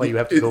rules. That's why you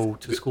have to go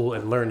to school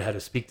and learn how to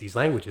speak these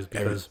languages,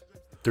 because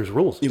there's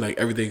rules. Like,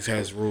 everything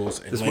has rules,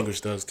 and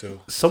language does too.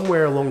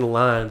 Somewhere along the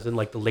lines in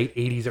like the late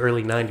 80s,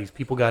 early 90s,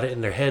 people got it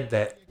in their head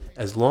that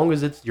as long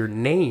as it's your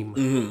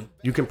name,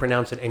 you can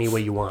pronounce it any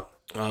way you want.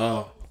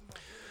 Oh.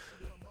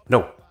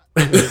 No.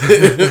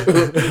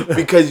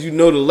 Because you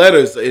know the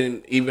letters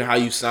and even how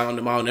you sound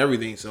them out and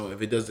everything. So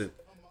if it doesn't,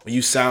 when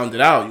you sound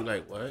it out, you're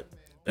like, what?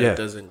 That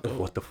doesn't go.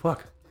 What the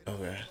fuck?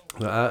 Okay.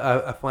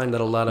 I find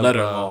that a lot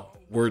of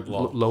word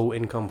law, low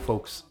income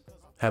folks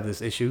have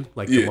this issue,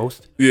 like the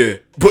most. Yeah.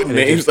 Put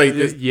names like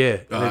this. Yeah.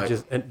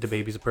 And the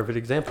baby's a perfect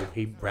example.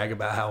 He brag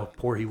about how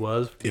poor he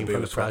was, came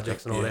from the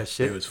projects and all that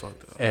shit. It was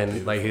fucked up.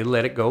 And like he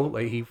let it go.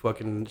 Like he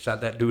fucking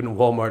shot that dude in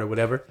Walmart or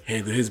whatever.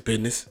 Handled his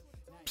business.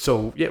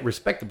 So yeah,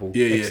 respectable.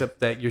 Yeah. Except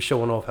that you're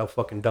showing off how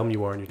fucking dumb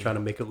you are, and you're trying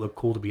to make it look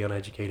cool to be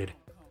uneducated.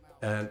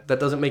 And that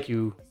doesn't make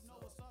you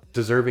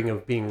deserving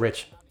of being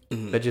rich.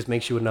 Mm-hmm. That just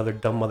makes you another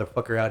dumb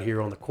motherfucker out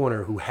here on the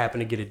corner who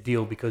happened to get a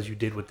deal because you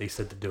did what they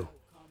said to do.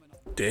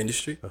 The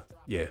industry?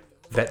 Yeah.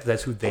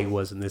 That's who they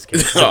was in this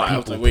case. I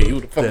was like, wait,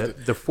 who the fuck?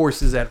 The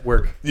forces at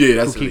work. Yeah,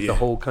 that's who keep the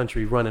whole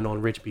country running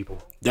on rich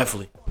people.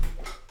 Definitely.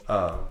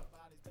 I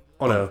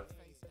want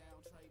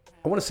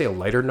to say a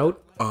lighter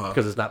note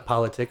because it's not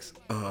politics,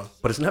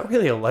 but it's not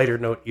really a lighter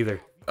note either.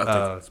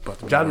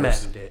 John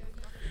Madden did.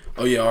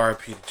 Oh yeah,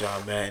 R.I.P. to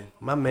John Madden.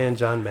 My man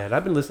John Madden.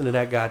 I've been listening to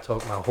that guy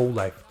talk my whole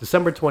life.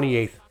 December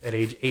 28th at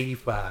age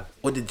 85.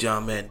 What did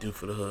John Madden do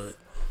for the hood?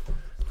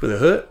 For the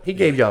hood? He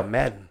gave y'all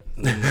Madden.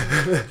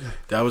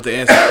 That was the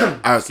answer.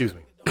 Excuse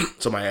me.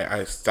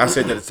 I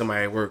said that to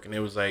somebody at work, and they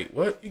was like,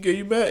 "What? You gave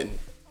you Madden?"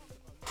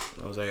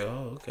 I was like,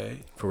 "Oh, okay."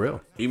 For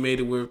real. He made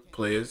it where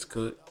players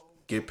could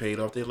get paid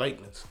off their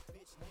likeness.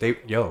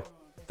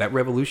 That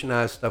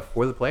revolutionized stuff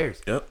for the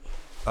players. Yep.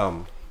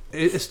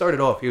 It started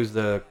off. He was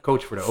the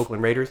coach for the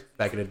Oakland Raiders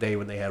back in the day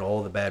when they had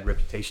all the bad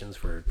reputations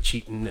for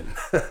cheating and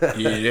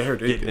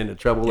getting into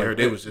trouble. Yeah, like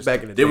they was just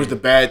back in the day. They was the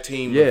bad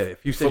team. Yeah,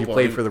 if you said football,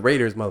 you played for the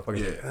Raiders, motherfuckers.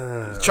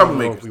 Yeah,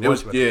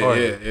 troublemakers.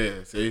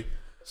 Yeah. See,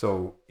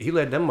 so he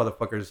led them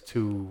motherfuckers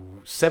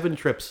to 7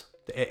 trips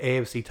to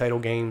AFC title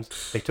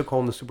games. They took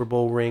home the Super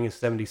Bowl ring in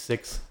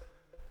 '76.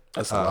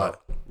 That's a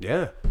lot.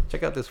 Yeah,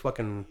 check out this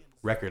fucking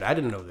record. I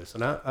didn't know this,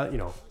 and I've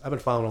been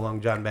following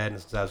along John Madden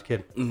since I was a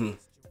kid. Mm-hmm.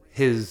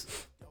 His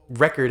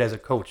record as a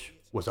coach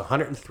was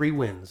 103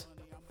 wins,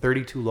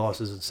 32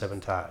 losses, and 7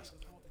 ties.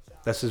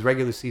 That's his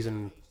regular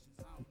season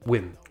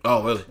win.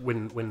 Oh, really?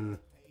 Win,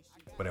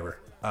 whatever.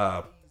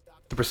 The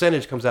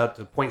percentage comes out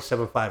to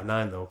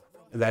 .759 though,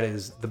 and that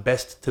is the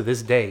best to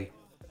this day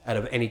out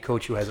of any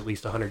coach who has at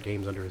least 100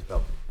 games under his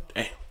belt.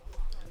 Damn.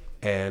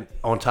 And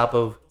on top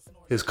of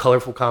his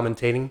colorful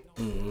commentating,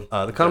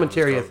 the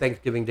commentary at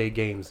Thanksgiving Day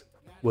games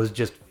was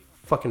just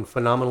fucking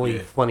phenomenally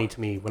funny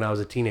to me when I was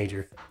a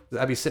teenager.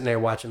 I'd be sitting there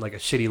watching like a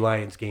shitty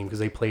Lions game because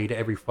they played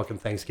every fucking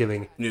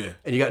Thanksgiving. Yeah.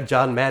 And you got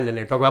John Madden in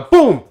there talking about,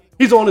 boom,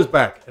 he's on his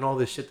back, and all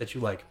this shit that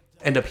you like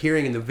end up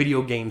hearing in the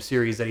video game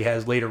series that he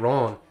has later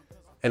on.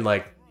 And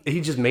like, he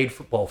just made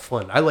football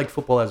fun. I liked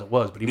football as it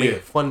was, but he made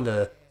it fun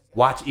to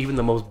watch even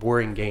the most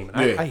boring game.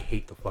 And I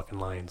hate the fucking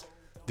Lions.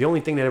 The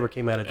ony thing that ever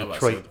came out of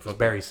Detroit was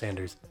Barry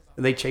Sanders.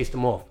 And they chased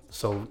him off.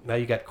 So now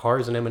you got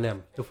Cars and Eminem.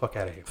 Get the fuck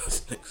out of here.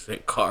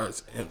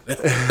 Cars and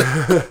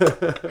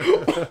Eminem.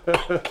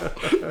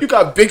 You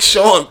got Big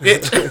Sean,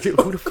 bitch.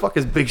 Who the fuck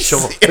is Big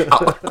Sean?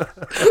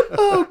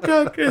 Oh,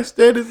 God, I can't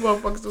stand this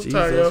motherfucker sometimes,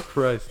 yo. Jesus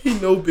Christ. He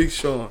know Big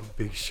Sean.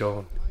 Big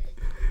Sean.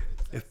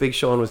 If Big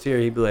Sean was here,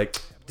 he'd be like,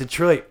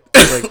 Detroit.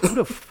 Like, who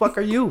the fuck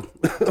are you?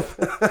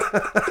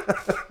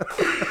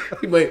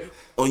 He might,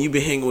 you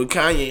been hanging with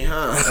Kanye,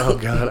 huh? Oh,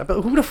 God.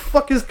 Who the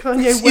fuck is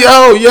Kanye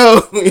West?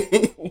 Yo.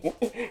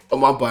 Oh,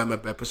 my boy, my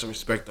bad. Put some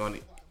respect on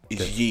it.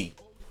 It's Ye.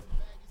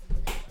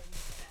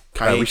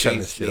 Kanye we shutting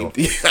this shit off.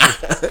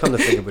 Come to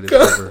think of it, it's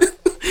over.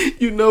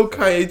 You know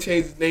Kanye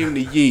changed his name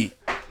to Ye.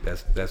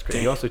 That's crazy.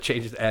 He also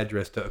changed his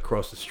address to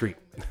across the street.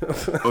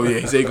 Oh yeah,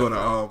 he's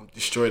gonna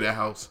destroy that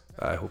house.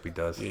 I hope he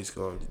does. Yeah, he's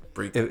gonna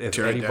break. If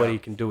tear it anybody down.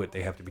 can do it,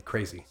 they have to be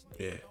crazy.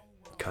 Yeah,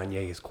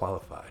 Kanye is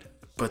qualified.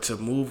 but to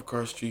move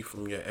across the street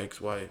from your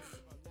ex-wife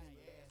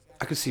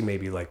I could see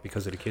maybe like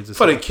because of the kids.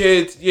 for the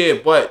kids, yeah,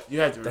 but you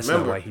have to That's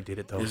remember not why he did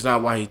it though. it's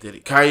not why he did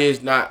it.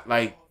 Kanye's not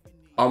like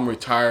I'm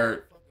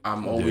retired.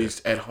 I'm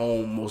always at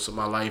home most of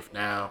my life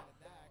now.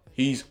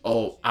 He's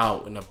all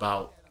out and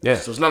about. Yeah.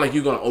 So it's not like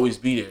you're gonna always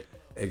be there.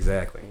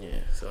 Exactly. Yeah.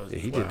 So Yeah,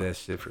 he did that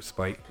shit for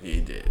spite. Yeah,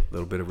 he did. A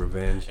little bit of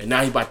revenge. And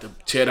now he about to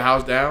tear the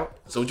house down.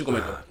 So what you gonna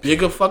make a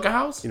bigger fucking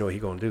house? You know what he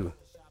gonna do?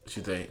 What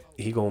you think?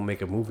 He gonna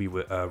make a movie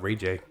with Ray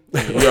J.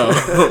 Yo,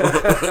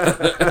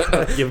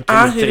 Give him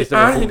I a hit taste it. of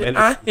I a hit it. menace.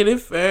 I hit it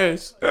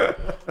first.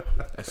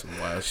 That's some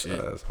wild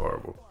shit. That's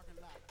horrible.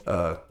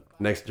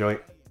 Next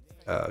joint.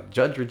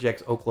 Judge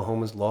rejects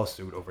Oklahoma's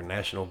lawsuit over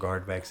National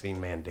Guard vaccine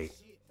mandate.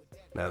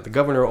 Now, the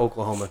governor of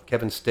Oklahoma,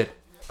 Kevin Stitt,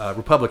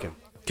 Republican,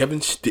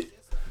 Kevin Stitt.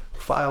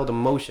 filed a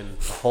motion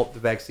to halt the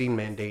vaccine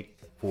mandate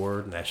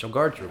for National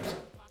Guard troops.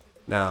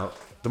 Now,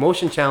 the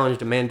motion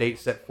challenged a mandate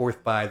set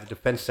forth by the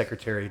Defense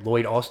Secretary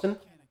Lloyd Austin,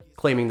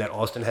 claiming that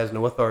Austin has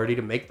no authority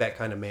to make that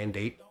kind of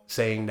mandate,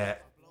 saying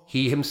that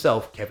he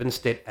himself, Kevin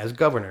Stitt, as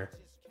governor,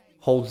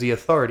 holds the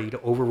authority to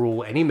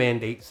overrule any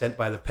mandate sent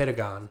by the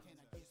Pentagon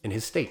in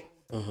his state.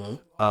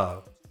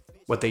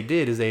 What they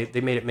did is they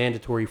made it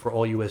mandatory for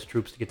all U.S.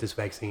 troops to get this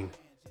vaccine.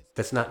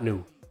 That's not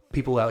new.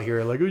 People out here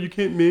are like, oh, you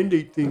can't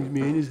mandate things,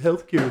 man. It's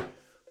healthcare.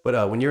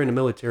 But when you're in the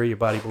military, your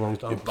body belongs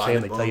to Uncle body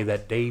Sam. They tell you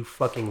that day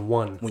fucking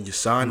one. When you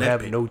sign you that have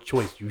paper. no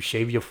choice. You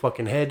shave your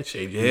fucking head.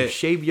 Shave your you head.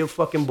 shave your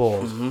fucking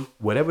balls.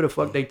 Whatever the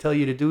fuck they tell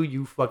you to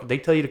do, they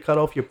tell you to cut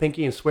off your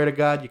pinky and swear to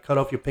God, you cut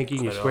off your pinky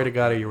and you swear to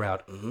God or you're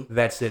out.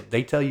 That's it.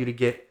 They tell you to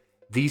get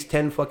these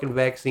 10 fucking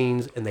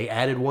vaccines and they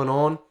added one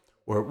on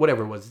or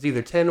whatever it was. It's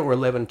either 10 or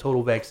 11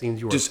 total vaccines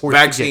you were Just forced to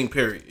vaccine get.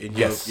 period. And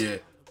Yes.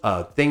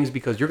 Yeah. Things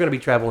because you're going to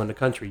be traveling the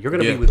country. You're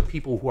going to Yeah. be with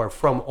people who are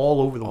from all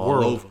over the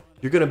world. over.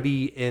 You're going to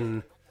be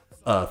in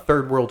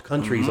third world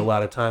countries a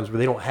lot of times where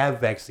they don't have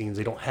vaccines,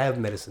 they don't have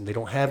medicine, they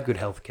don't have good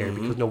health care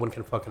because no one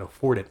can fucking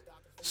afford it.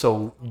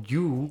 So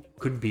you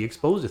could be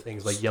exposed to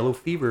things like yellow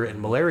fever and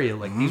malaria.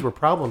 Like these were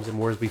problems in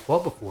wars we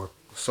fought before.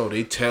 So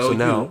they tell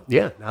So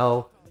you.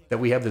 now that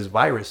we have this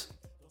virus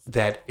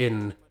that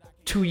in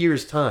 2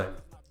 years' time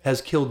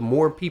has killed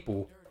more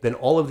people than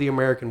all of the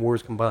American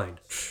wars combined.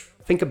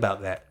 Think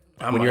about that.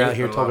 When you're out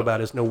here talking about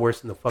it's no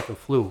worse than the fucking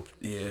flu.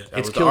 Yeah, that It's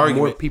was the killed more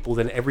argument. people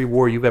than every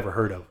war you've ever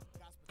heard of.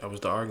 That was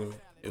the argument.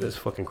 It That's was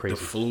fucking the crazy.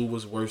 flu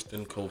was worse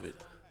than COVID.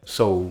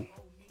 So,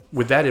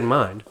 with that in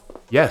mind,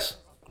 yes,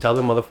 tell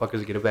them motherfuckers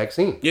to get a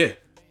vaccine. Yeah.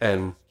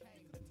 And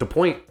the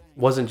point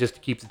wasn't just to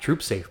keep the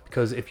troops safe,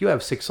 because if you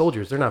have sick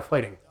soldiers, they're not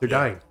fighting, they're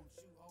dying.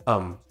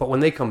 But when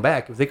they come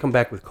back, if they come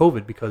back with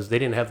COVID because they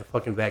didn't have the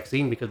fucking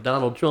vaccine because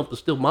Donald Trump is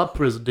still my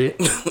president,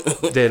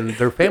 then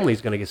their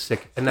family's gonna get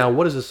sick. And now,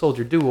 what does a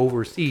soldier do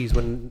overseas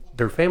when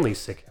their family's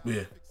sick?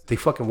 Yeah. They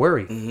fucking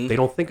worry. They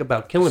don't think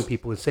about killing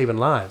people and saving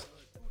lives.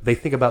 They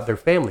think about their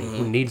family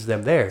who needs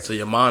them there. So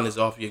your mind is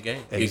off your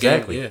game. Your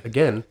Exactly. Game, yeah.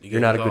 Again, Your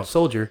you're not a game's good off.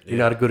 soldier. You're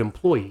not a good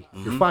employee.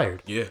 You're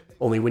fired. Yeah.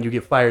 Only when you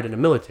get fired in the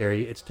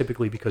military, it's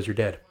typically because you're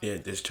dead. Yeah,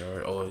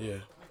 discharge. Oh, yeah.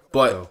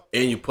 But,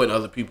 and you're putting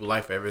other people's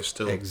life at risk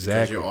too. Exactly.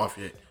 Because you're off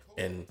it.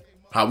 And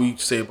how we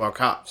say about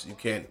cops, you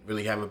can't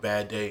really have a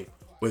bad day.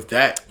 With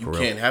that, you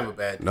can't have a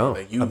bad day. No,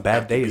 you a bad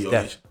have to day be is on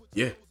death.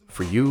 your- Yeah.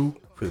 For you,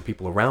 for the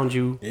people around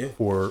you, Yeah.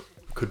 for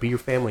could be your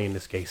family in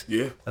this case.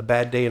 Yeah. A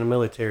bad day in the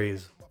military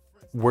is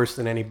worse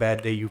than any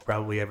bad day you've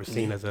probably ever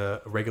seen as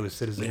a regular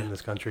citizen in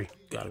this country.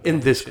 Gotta be In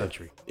on this shit.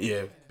 country.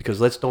 Yeah.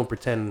 Because let's don't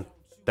pretend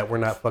that we're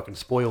not fucking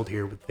spoiled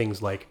here with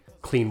things like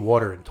clean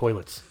water and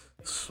toilets.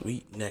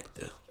 Sweet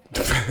nectar.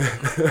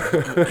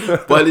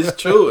 But it's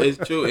true. It's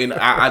true. And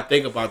I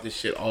think about this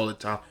shit all the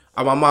time.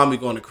 My mom be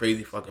going to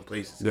crazy fucking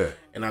places. Yeah.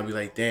 And I be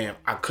like, damn,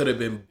 I could have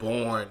been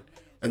born.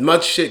 As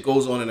much shit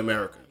goes on in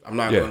America. I'm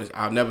not going to,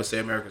 I'll never say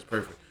America's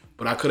perfect.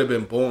 But I could have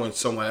been born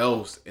somewhere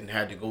else and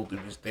had to go through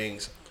these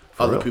things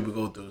other real. people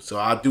go through. So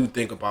I do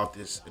think about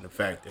this and the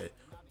fact that,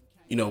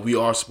 you know, we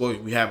are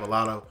spoiled. We have a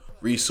lot of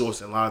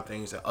resources and a lot of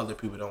things that other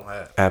people don't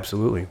have.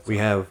 Absolutely. We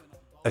have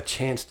a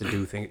chance to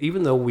do things,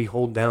 even though we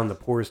hold down the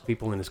poorest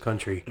people in this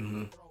country.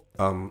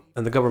 And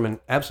the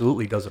government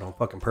absolutely does it on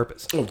fucking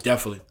purpose. Oh,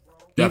 definitely.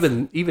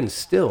 Even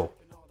still,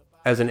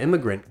 as an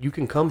immigrant, you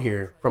can come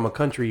here from a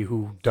country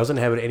who doesn't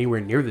have it anywhere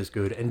near this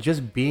good, and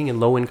just being in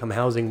low income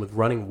housing with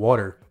running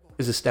water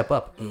is a step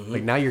up.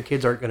 Like now your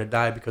kids aren't gonna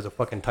die because of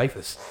fucking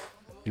typhus.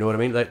 You know what I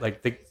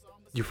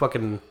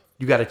mean?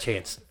 You got a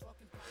chance.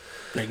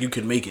 Like you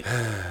can make it.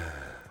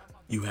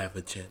 You have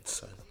a chance,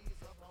 son.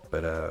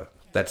 But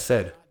that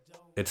said,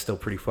 it's still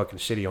pretty fucking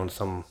shitty on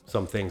some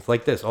things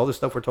like this. All this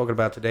stuff we're talking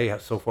about today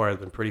so far has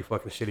been pretty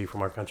fucking shitty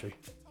from our country.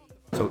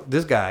 So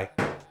this guy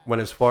went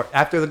as far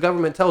after the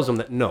government tells him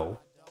that no,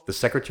 the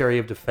Secretary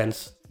of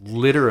Defense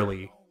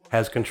literally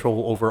has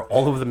control over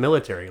all of the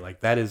military. Like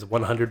that is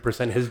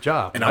 100% his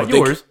job, And not I would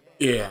yours.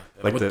 Yeah.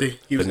 Like the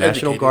he was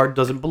National educated. Guard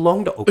doesn't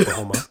belong to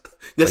Oklahoma.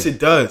 Yes, Like, it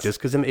does. Just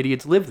because them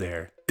idiots live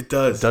there, It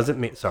does. doesn't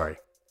mean sorry.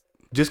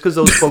 Just because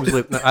those folks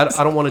live, I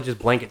don't want to just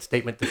blanket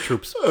statement the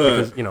troops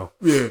because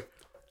Yeah.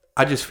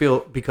 I just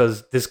feel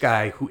because this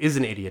guy who is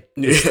an idiot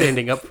is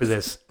standing up for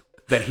this,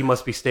 that he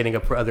must be standing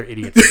up for other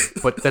idiots.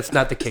 But that's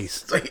not the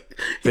case.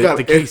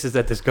 The case is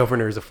that this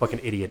governor is a fucking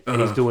idiot,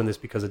 and he's doing this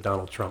because of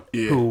Donald Trump,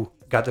 who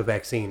got the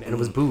vaccine, and it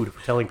was booed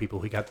for telling people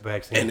he got the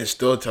vaccine. And they're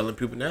still telling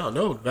people now,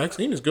 no, the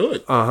vaccine is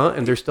good.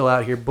 And they're still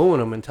out here booing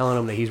him and telling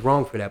him that he's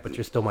wrong for that, but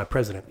you're still my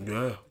president.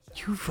 Yeah.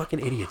 You fucking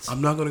idiots.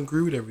 I'm not going to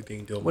agree with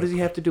everything, Dylan. What does he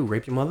have to do?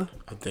 Rape your mother?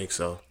 I think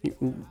so.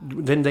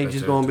 Then they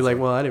just go and be like,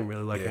 well, I didn't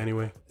really like it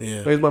anyway.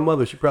 Yeah. Where's my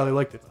mother? She probably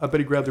liked it. I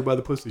bet he grabbed her by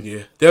the pussy.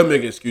 Yeah. They'll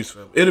make an excuse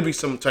for him. It'll be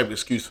some type of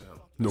excuse for him.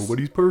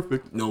 Nobody's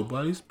perfect.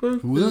 Nobody's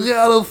perfect. We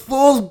got a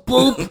false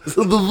pope of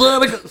the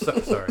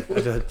Vatican. Sorry. I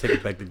just had to take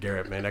it back to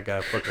Garrett, man. That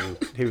guy fucking,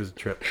 he was a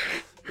trip.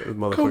 The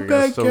motherfucker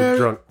got so Garrett.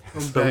 drunk.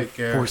 Come So back,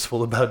 Garrett.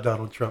 forceful about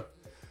Donald Trump.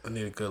 I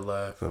need a good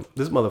laugh. So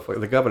this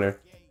motherfucker, the governor,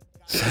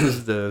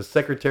 sends the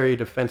Secretary of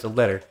Defense a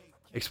letter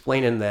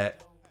explaining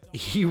that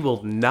he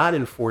will not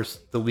enforce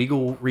the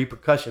legal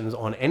repercussions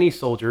on any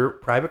soldier,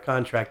 private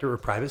contractor, or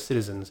private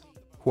citizens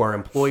who are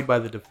employed by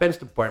the Defense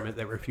Department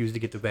that refuse to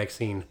get the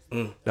vaccine.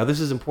 Now, this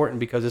is important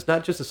because it's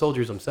not just the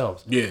soldiers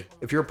themselves. Yeah.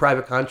 If you're a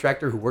private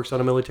contractor who works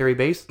on a military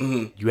base,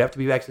 you have to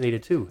be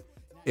vaccinated too.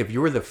 If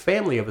you're the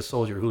family of a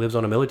soldier who lives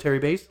on a military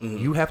base,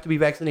 you have to be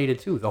vaccinated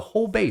too. The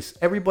whole base,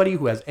 everybody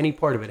who has any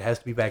part of it has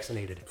to be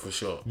vaccinated. For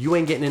sure. You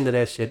ain't getting into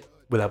that shit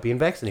without being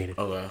vaccinated.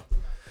 Okay.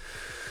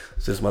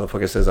 So this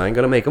motherfucker says, I ain't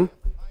gonna make them.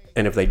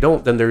 And if they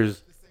don't, then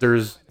there's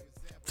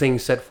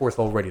things set forth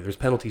already. There's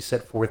penalties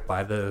set forth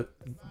by the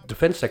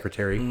defense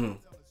secretary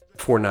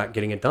for not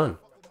getting it done.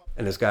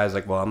 And this guy's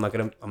like, well, I'm not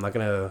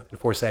gonna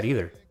enforce that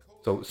either.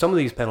 So some of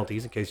these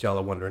penalties, in case y'all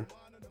are wondering,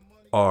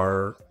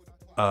 are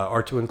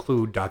to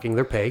include docking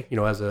their pay. You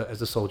know, as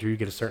a soldier, you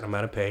get a certain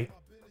amount of pay.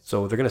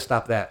 So they're gonna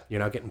stop that. You're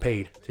not getting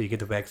paid till you get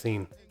the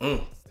vaccine.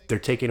 They're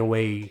taking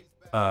away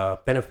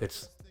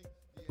benefits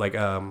like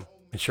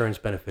insurance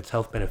benefits,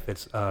 health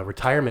benefits,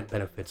 retirement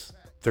benefits.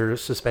 They're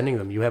suspending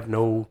them. You have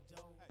no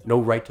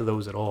right to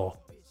those at all.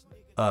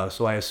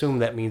 So I assume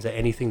that means that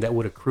anything that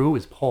would accrue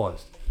is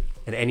paused.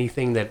 And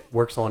anything that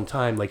works on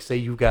time, like say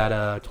you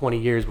got 20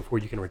 years before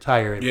you can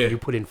retire and you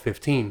put in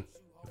 15,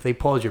 if they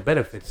pause your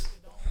benefits,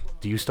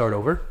 do you start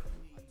over?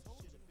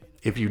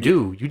 If you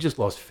do, you just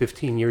lost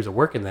 15 years of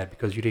work in that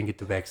because you didn't get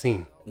the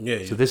vaccine.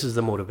 So this is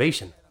the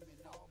motivation.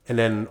 And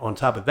then on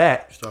top of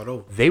that, Start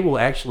over. they will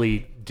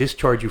actually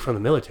discharge you from the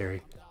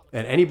military.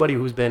 And anybody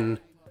who's been,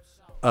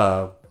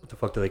 what the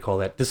fuck do they call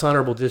that?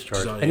 Dishonorable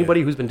discharge.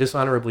 Anybody who's been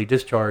dishonorably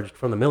discharged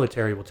from the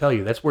military will tell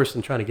you that's worse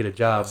than trying to get a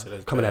job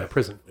coming out of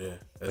prison. Yeah.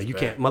 Like you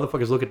can't,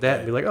 motherfuckers look at that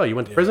and be like, oh, you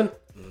went to prison?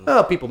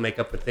 Oh, people make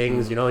up for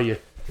things. You know, you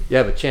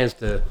have a chance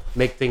to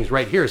make things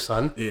right here,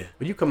 son. Yeah.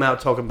 But you come out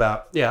talking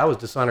about, I was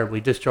dishonorably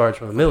discharged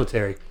from the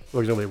military.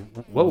 We're going to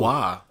be, whoa.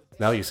 Why?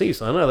 Now you see,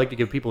 son, I like to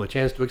give people a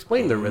chance to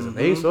explain their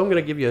resume, so I'm going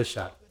to give you a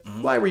shot.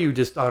 Why were you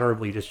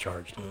dishonorably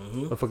discharged?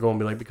 Motherfucker going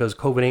to be like, because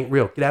COVID ain't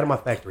real. Get out of my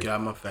factory. Get out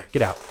of my factory.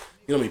 Get out.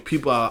 You know how many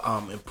people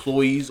are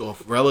employees or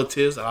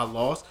relatives that I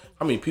lost?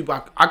 How many people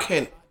I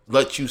can't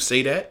let you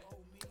say that?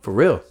 For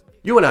real.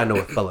 You and I know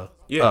a fella.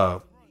 Yeah.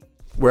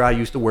 Where I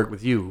used to work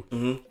with you.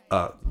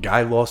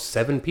 Guy lost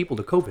 7 people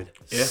to COVID.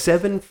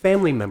 7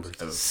 family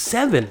members.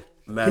 7.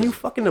 Can you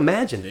fucking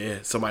imagine? Yeah,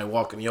 somebody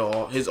walking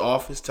his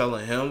office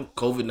telling him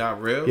COVID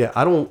not real. Yeah,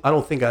 I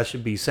don't think I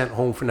should be sent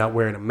home for not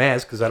wearing a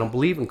mask because I don't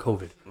believe in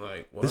COVID.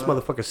 Like what? This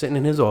motherfucker sitting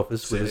in his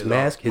office with his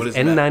mask, his With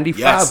his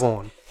N95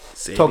 on.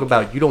 Talk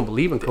about you don't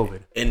believe in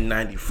COVID.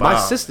 N95. My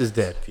sister's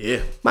dead.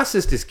 Yeah. My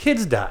sister's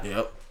kids died.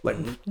 Yep. Like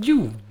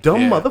you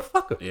dumb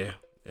motherfucker. Yeah.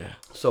 Yeah.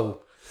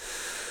 So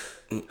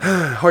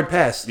hard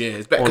pass. Yeah,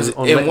 it's bad, 'cause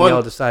on in letting one-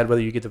 y'all decide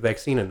whether you get the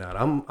vaccine or not.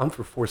 I'm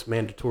for forced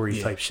mandatory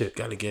type shit.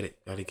 Gotta get it.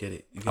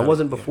 I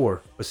wasn't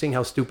before, but seeing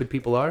how stupid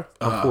people are,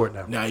 I'm for it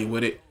now. Now you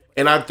with it.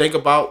 And I think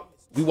about,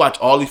 we watch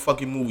all these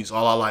fucking movies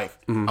all our life.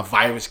 A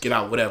virus, get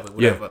out, whatever.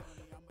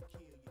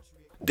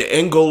 The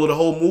end goal of the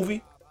whole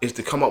movie is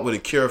to come up with a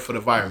cure for the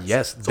virus.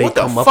 Yes, So they what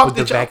the come up fuck with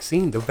the did y'all-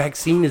 vaccine. The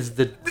vaccine is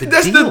the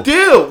That's deal. the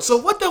deal. So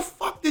what the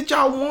fuck did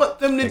y'all want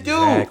them to do?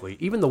 Exactly.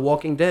 Even The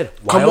Walking Dead,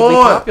 Come wildly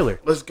on. popular.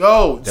 Let's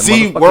go. Them Z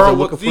motherfuckers are World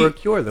looking Z. for a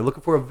cure. They're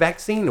looking for a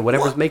vaccine or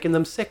whatever's making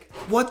them sick.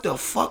 What the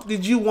fuck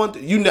did you want?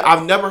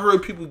 I've never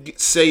heard people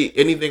say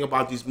anything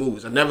about these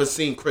movies. I've never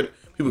seen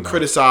people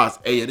criticize,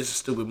 hey, this is a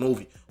stupid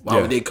movie. Why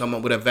would they come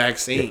up with a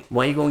vaccine?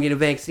 Why you gonna get a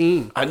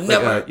vaccine? I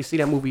never- you see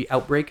that movie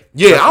Outbreak?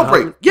 Yeah, Dustin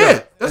Outbreak. Hoffman? Yeah, that's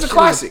that a shit is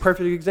classic.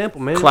 Perfect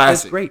example, man.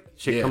 Classic. That's great.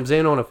 Shit Yeah. comes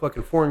in on a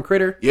fucking foreign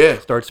critter. Yeah.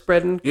 Starts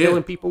spreading, Yeah.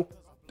 killing people.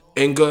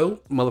 And go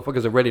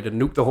Motherfuckers are ready to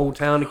nuke the whole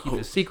town to keep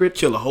it secret.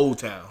 kill a whole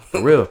town. For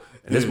real.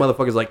 And this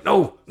motherfucker's like,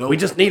 no, we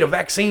just need a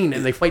vaccine.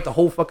 And they fight the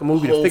whole fucking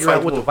movie to Whole figure out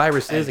fucking what the movie.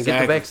 virus is and get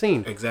the Exactly.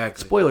 vaccine.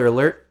 Exactly. Spoiler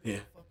alert. Yeah.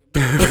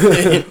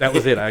 That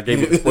was it. I gave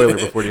you the spoiler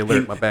before the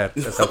alert. My bad.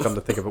 That's how come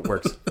to think of it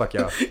works. Fuck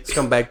y'all.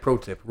 Scumbag pro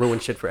tip. Ruin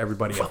shit for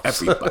everybody else.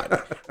 Everybody.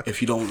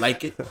 If you don't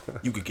like it,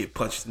 you could get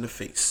punched in the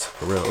face.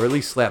 For real. Or at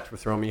least slapped for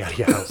throwing me out of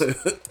your house.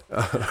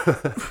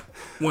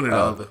 One or the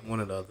other.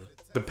 One or the other.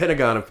 The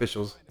Pentagon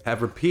officials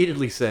have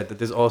repeatedly said that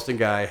this Austin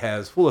guy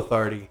has full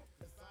authority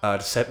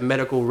to set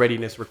medical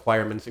readiness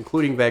requirements,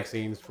 including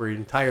vaccines, for the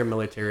entire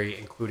military,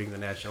 including the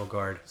National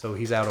Guard. So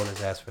he's out on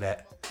his ass for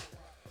that.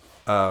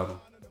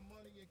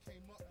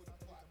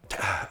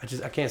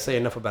 I can't say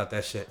enough about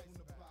that shit.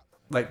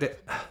 Like that.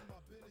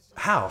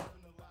 How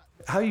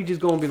you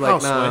just gonna be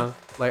like, nah,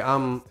 like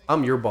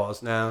I'm your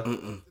boss now.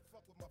 That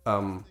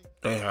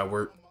ain't how it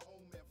work.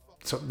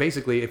 So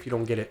basically, if you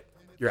don't get it,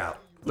 you're out.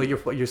 Like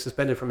you're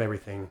suspended from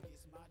everything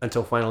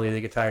until finally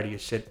they get tired of your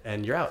shit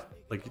and you're out.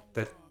 Like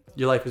that,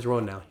 your life is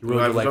ruined now. You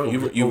ruined your life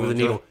over the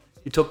needle.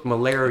 You took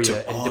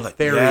malaria and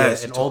diphtheria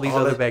and all these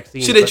other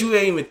vaccines. Shit that you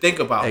ain't even think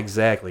about.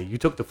 Exactly. You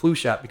took the flu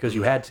shot because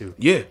you had to.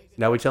 Yeah.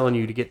 Now we're telling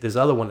you to get this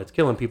other one that's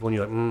killing people, and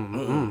you're like,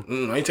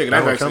 I ain't taking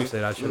that vaccine. Trump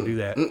said I shouldn't do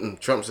that.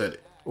 Trump said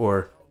it.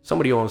 Or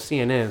somebody on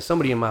CNN,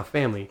 somebody in my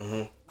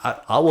family,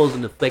 I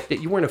wasn't affected.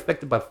 You weren't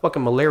affected by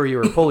fucking malaria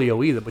or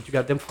polio either, but you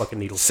got them fucking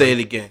needles. Say it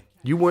again.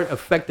 You weren't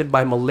affected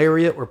by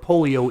malaria or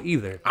polio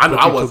either. I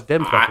was.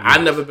 I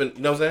never been.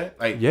 You know what I'm saying?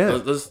 Like, yeah.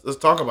 Let's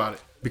talk about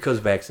it. Because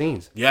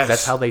vaccines. Yes.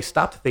 That's how they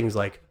stopped things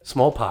like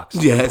smallpox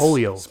and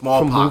polio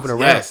from moving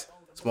around. Yes.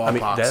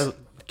 Smallpox. I mean,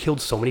 that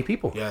killed so many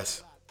people.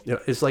 Yes. You know,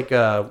 it's like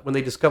when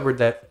they discovered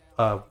that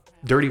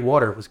dirty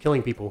water was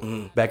killing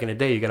people back in the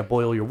day. You got to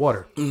boil your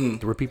water. There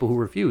were people who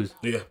refused.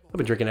 Yeah. I've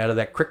been drinking out of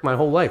that creek my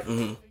whole life.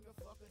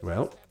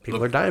 Well,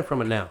 people are dying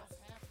from it now.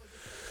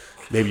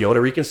 Maybe you ought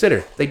to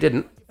reconsider. They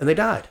didn't, and they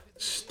died.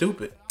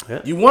 Stupid.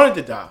 Yeah. You wanted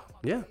to die.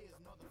 Yeah.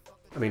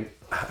 I mean,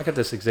 I got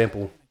this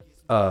example.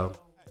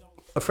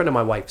 A friend of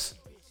my wife's,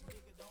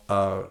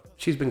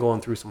 she's been going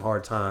through some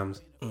hard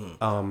times.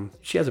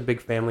 She has a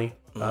big family.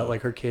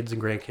 Like her kids and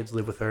grandkids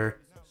live with her.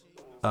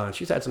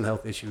 She's had some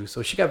health issues.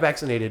 So she got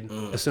vaccinated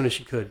as soon as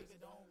she could.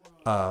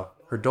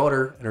 Her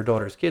daughter and her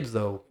daughter's kids,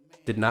 though,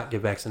 did not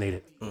get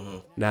vaccinated.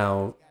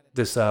 Now,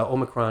 this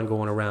Omicron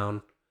going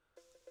around,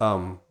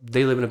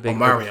 they live in a big...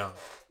 Omarion.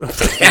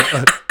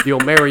 The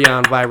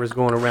Omarion virus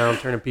going around,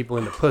 turning people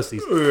into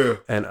pussies. Yeah.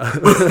 And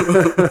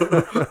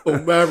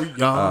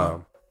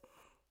Omarion.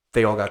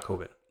 They all got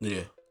COVID.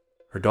 Yeah.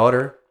 Her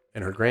daughter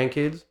and her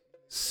grandkids,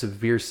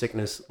 severe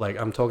sickness. Like,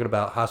 I'm talking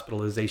about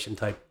hospitalization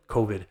type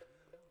COVID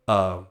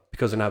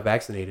because they're not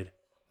vaccinated.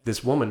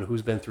 This woman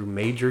who's been through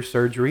major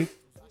surgery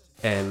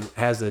and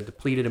has a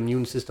depleted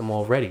immune system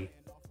already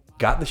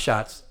got the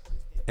shots,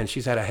 and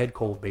she's had a head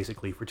cold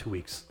basically for 2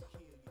 weeks.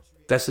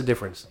 That's the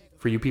difference.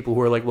 For you people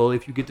who are like, well,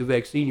 if you get the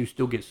vaccine, you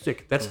still get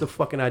sick. That's the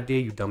fucking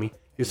idea, you dummy.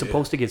 You're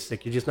supposed to get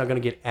sick. You're just not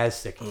going to get as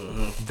sick.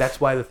 That's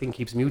why the thing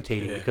keeps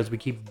mutating, because we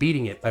keep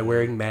beating it by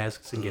wearing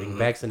masks and getting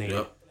vaccinated.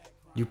 Yep.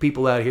 You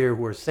people out here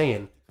who are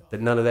saying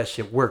that none of that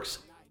shit works,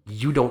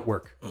 you don't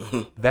work.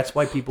 That's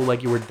why people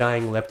like you are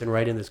dying left and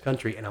right in this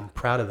country, and I'm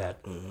proud of that.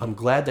 I'm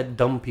glad that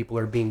dumb people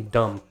are being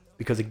dumb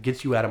because it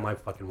gets you out of my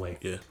fucking way.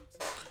 Yeah.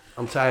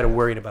 I'm tired of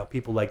worrying about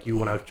people like you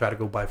when I try to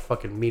go buy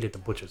fucking meat at the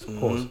butcher's, of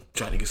course.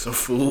 Trying to get some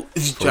food.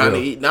 You trying to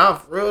eat. Nah,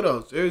 for real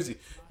though. Seriously.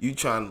 You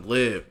trying to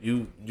live.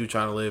 You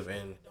trying to live,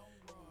 and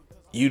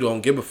you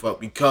don't give a fuck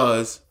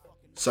because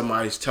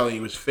somebody's telling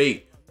you it's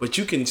fake. But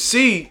you can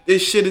see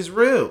this shit is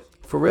real.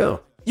 For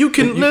real. You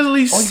can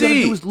literally see. All you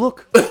gotta do is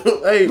look.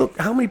 Hey. Look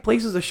how many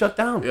places are shut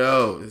down.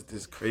 Yo, it's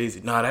this crazy.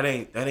 Nah, that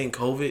ain't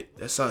COVID.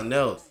 That's something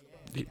else.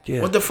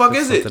 Yeah, what the fuck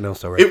is it?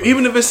 Else, right,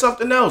 even if it's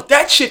something else,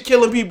 that shit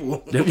killing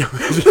people. You feel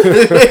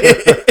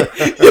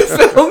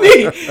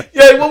me?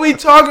 Yeah, what we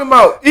talking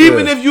about?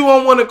 Even if you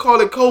don't want to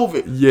call it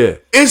COVID,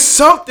 it's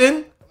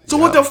something. So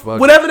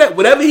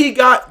whatever he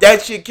got,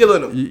 that shit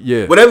killing him.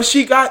 Yeah, whatever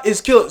she got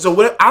is killing.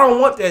 So I don't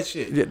want that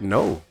shit. Yeah,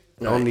 no,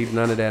 I don't need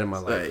none of that in my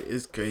life. Like,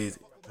 it's crazy.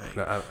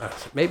 Like,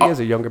 maybe as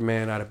a younger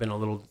man, I'd have been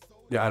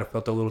I'd have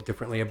felt a little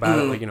differently about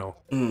it. Like,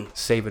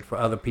 save it for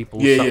other people,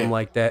 something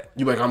like that.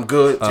 You like, I'm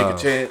good, take a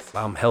chance.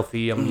 I'm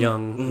healthy, I'm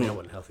young. I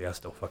wasn't healthy, I was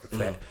still fucking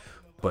fat.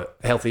 But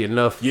healthy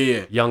enough,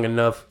 young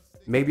enough.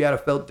 Maybe I'd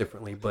have felt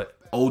differently, but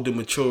older,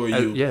 mature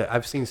you.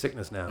 I've seen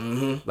sickness now.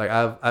 Like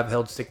I've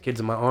held sick kids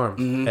in my arms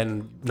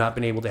and not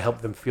been able to help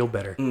them feel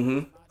better.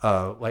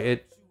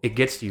 Like it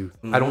gets to you.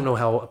 I don't know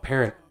how a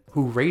parent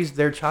who raised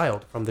their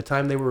child from the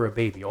time they were a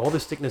baby, all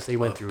the sickness they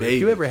went through. If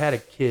you ever had a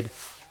kid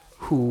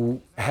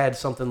who had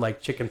something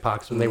like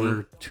chickenpox when they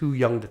were too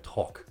young to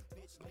talk,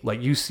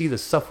 like, you see the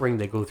suffering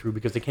they go through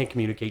because they can't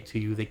communicate to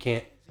you. They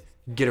can't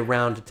get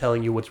around to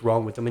telling you what's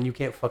wrong with them, and you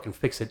can't fucking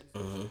fix it.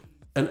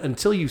 And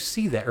until you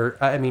see that, or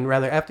I mean,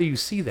 rather, after you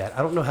see that,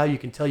 I don't know how you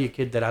can tell your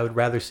kid that I would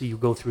rather see you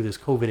go through this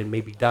COVID and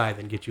maybe die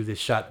than get you this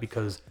shot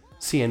because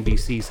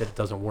CNBC said it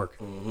doesn't work.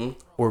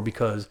 Or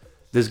because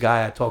this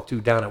guy I talked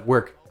to down at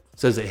work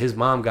says that his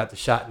mom got the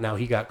shot and now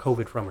he got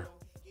COVID from her.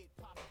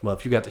 Well,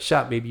 if you got the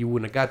shot, maybe you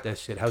wouldn't have got that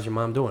shit. How's your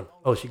mom doing?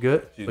 Oh, she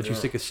good? But you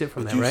sick as shit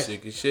from that, right?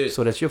 Sick as shit.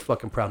 So that's your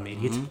fucking problem,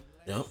 idiot.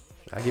 Yep.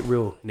 I get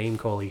real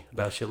name-cally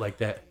about shit like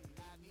that.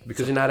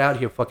 Because you're not out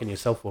here fucking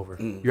yourself over.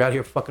 You're out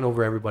here fucking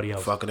over everybody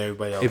else. Fucking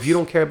everybody else. If you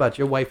don't care about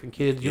your wife and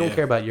kids, you don't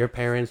care about your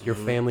parents, your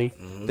family,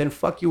 then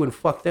fuck you and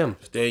fuck them.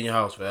 Stay in your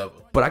house forever.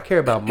 But I care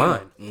about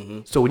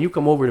mine. So when you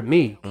come over to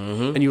me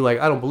and you like,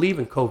 I don't believe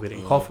in COVID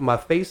and cough in my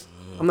face,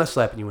 I'm not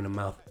slapping you in the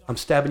mouth. I'm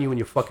stabbing you in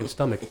your fucking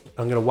stomach.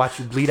 I'm going to watch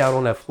you bleed out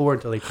on that floor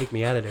until they take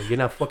me out of there. You're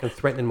not fucking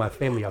threatening my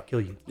family. I'll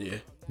kill you. Yeah.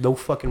 No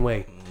fucking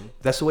way.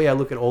 That's the way I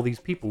look at all these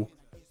people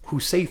who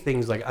say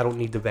things like, I don't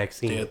need the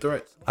vaccine. They're a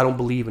threat. I don't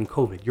believe in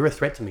COVID. You're a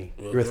threat to me.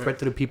 You're a threat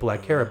to the people I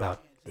care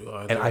about.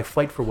 And I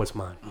fight for what's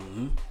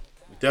mine.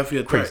 Definitely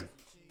a threat. Crazy.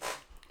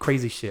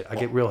 Crazy shit. I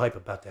get real hype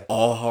about that.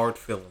 All hard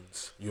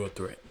feelings. You're a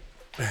threat.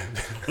 You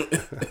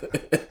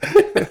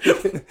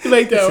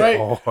like that, right?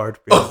 All hard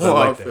feelings. All I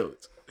like hard that.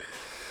 feelings.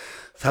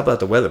 How about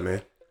the weather,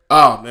 man?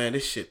 Oh, man,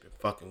 this shit been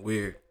fucking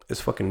weird. It's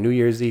fucking New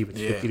Year's Eve. It's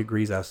Yeah. 50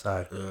 degrees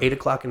outside. 8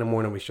 o'clock in the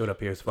morning, we showed up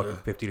here. It's fucking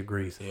 50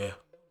 degrees. Yeah.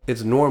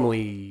 It's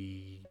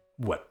normally,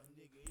 what,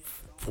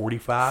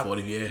 45?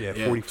 40, yeah.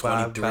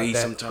 45. 23 about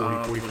that,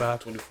 sometimes. 45.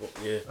 24,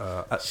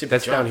 yeah. Shit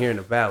That's be down dropping. here in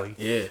the valley.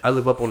 Yeah. I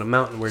live up on the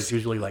mountain where it's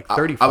usually like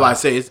 35. I about to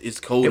say, it's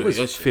colder. It was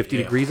That shit, 50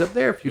 yeah. degrees up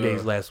there a few Yeah.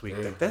 days last week.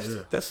 Yeah. Like that's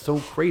Yeah. that's so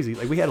crazy.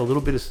 Like we had a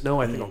little bit of snow,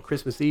 I think, on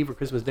Christmas Eve or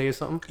Christmas Day or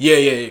something.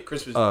 Yeah.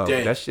 Christmas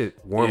Day. That shit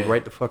warmed Yeah.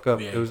 right the fuck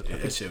up. Yeah, It was, yeah, I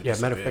that think- shit yeah,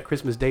 was matter of bad. fact,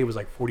 Christmas Day was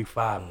like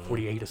 45,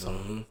 48 or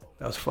something.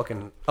 That was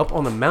fucking up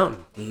on the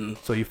mountain.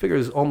 So you figure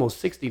it's almost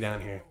 60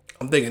 down here.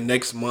 I'm thinking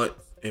next month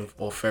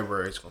or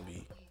February it's gonna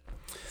be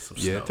some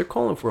Yeah, snow. they're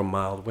calling for a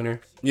mild winter,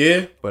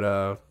 Yeah.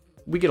 but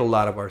we get a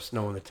lot of our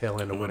snow in the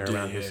tail end of winter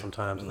around here yeah.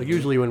 sometimes. Like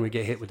usually when we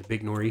get hit with the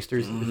big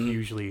nor'easters, it's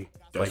usually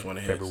That's like when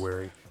it hits.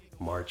 February,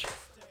 March.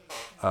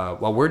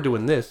 While we're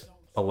doing this,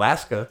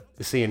 Alaska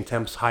is seeing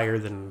temps higher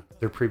than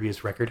their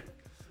previous record.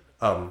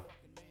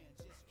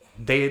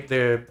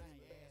 The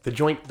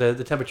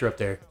temperature up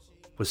there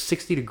was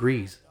 60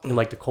 degrees in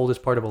like the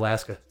coldest part of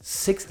Alaska.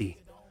 60.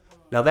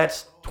 Now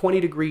that's 20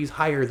 degrees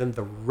higher than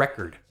the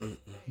record.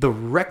 The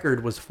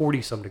record was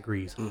 40 some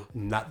degrees,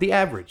 not the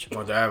average.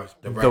 On the average,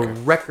 the The record.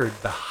 record,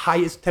 the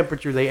highest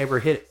temperature they ever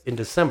hit in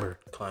December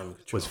Climate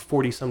control. was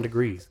 40 some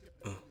degrees.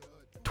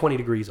 20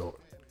 degrees over.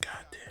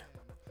 God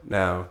damn.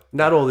 Now,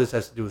 not all this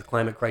has to do with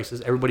climate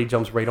crisis. Everybody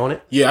jumps right on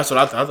it. Yeah, that's what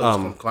I thought. I thought it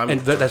was from climate.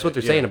 And that's what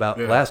they're Yeah, saying about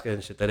yeah. Alaska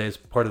and shit. That is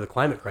part of the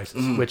climate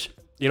crisis, which,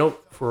 you know,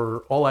 for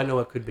all I know,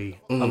 it could be.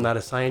 I'm not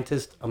a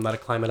scientist. I'm not a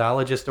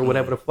climatologist or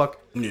whatever the fuck.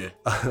 Yeah.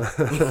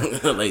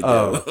 Like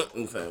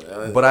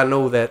that. But I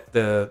know that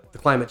the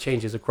climate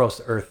changes across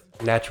the earth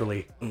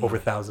naturally over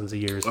thousands of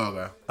years.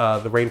 Okay.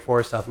 The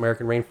rainforest, South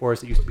American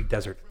rainforest, it used to be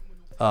desert.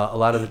 A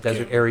lot of the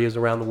desert areas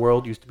around the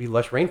world used to be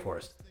lush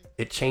rainforest.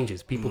 It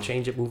changes. People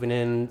change it moving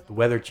in. The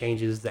weather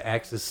changes. The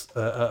axis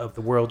of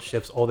the world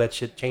shifts. All that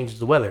shit changes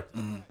the weather.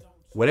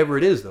 Whatever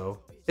it is, though,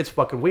 it's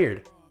fucking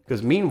weird.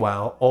 Because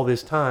meanwhile, all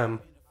this time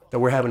that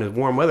we're having this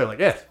warm weather, like,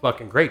 yeah, it's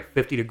fucking great.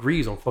 50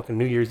 degrees on fucking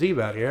New Year's Eve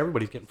out here.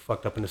 Everybody's getting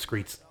fucked up in the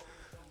streets.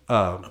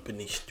 Up in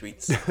these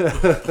streets.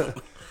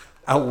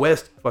 Out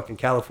west, fucking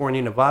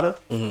California, Nevada,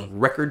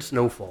 record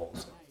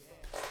snowfalls.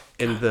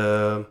 In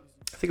I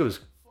think it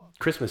was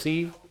Christmas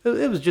Eve.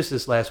 It was just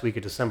this last week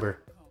of December.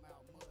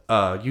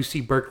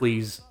 UC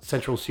Berkeley's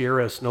Central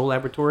Sierra Snow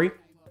Laboratory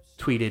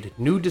tweeted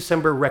new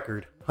December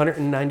record,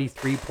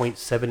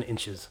 193.7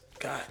 inches.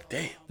 God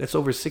damn. That's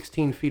over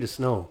 16 feet of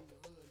snow.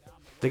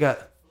 They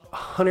got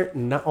 100,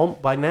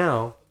 by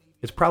now,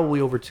 it's probably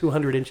over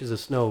 200 inches of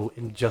snow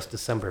in just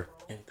December.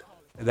 And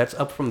that's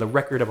up from the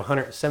record of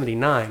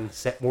 179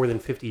 set more than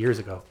 50 years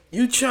ago.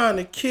 You trying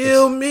to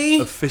kill me?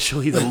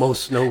 Officially the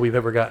most snow we've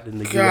ever gotten in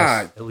the God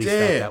U.S. At least out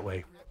damn. that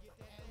way.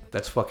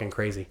 That's fucking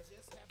crazy.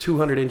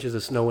 200 inches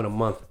of snow in a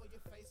month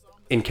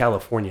in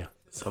California.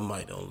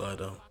 Somebody don't love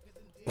them.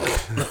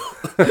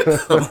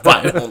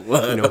 Somebody don't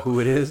love You know them. who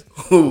it is?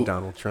 Who?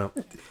 Donald Trump.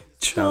 Donald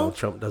Trump.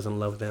 Trump doesn't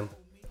love them.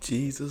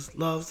 Jesus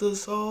loves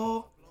us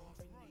all.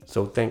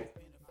 So thank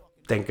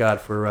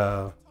God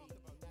for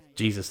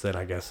Jesus then,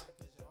 I guess.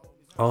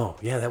 Oh,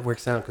 yeah, that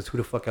works out, because who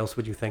the fuck else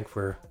would you thank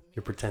for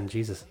your pretend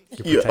Jesus?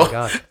 Your pretend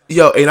God.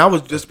 Yo, and I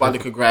was just about to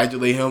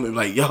congratulate him and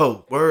like,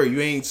 yo, word,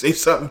 you ain't say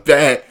something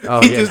bad.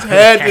 Oh, He yeah. just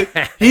had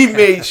to, he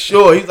made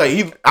sure. He's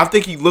like, I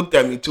think he looked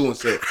at me too and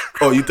said,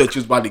 oh, you thought you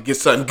was about to get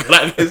something good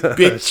out of this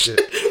bitch.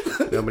 Shit.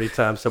 You know how many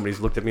times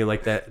somebody's looked at me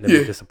like that and then Yeah.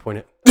 been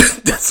disappointed?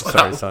 That's what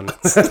Sorry, son.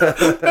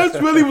 That's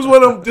really was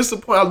what I'm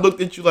disappointed. I looked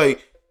at you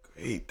like,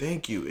 hey,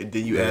 thank you. And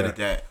then you added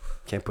that.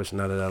 Can't push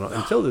none of that on.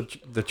 Until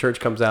the church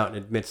comes out and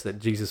admits that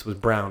Jesus was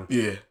brown.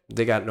 Yeah.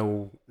 They got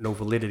no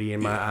validity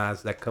in my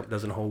eyes. That cup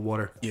doesn't hold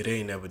water. Yeah, they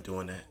ain't never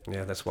doing that.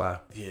 Yeah, that's why.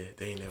 Yeah,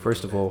 they ain't never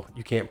First of all,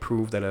 you can't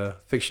prove that a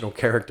fictional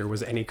character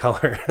was any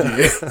color.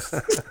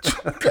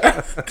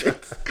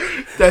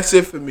 That's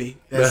it for me.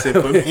 That's it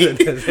for me. And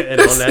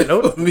on that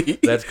note, for me.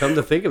 that's come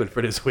to think of it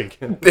for this week.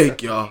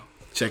 Thank y'all.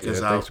 Check us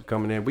Thanks out. for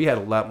coming in. We had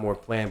a lot more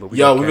planned, but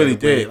Yo, got we carried really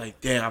away. did. Like,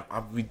 damn,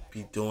 we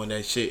be doing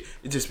that shit.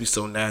 It just be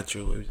so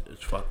natural.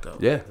 It's fucked up.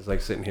 Yeah, it's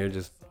like sitting here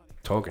just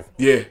talking.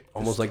 Yeah.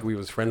 Almost like we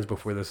was friends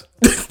before this.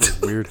 It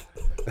was weird.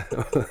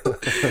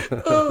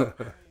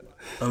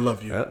 I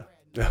love you.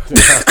 Yeah.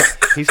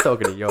 He's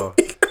talking to y'all.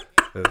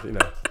 You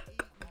know,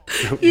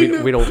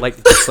 we don't like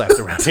to get slapped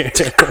around here.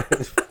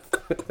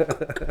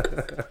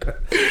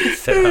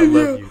 Said I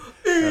love you.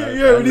 I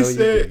know you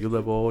do. You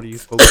love all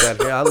these folks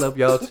out here. I love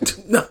y'all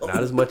too. No.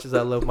 Not as much as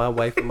I love my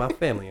wife and my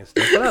family and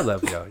stuff, but I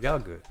love y'all. Y'all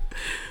good.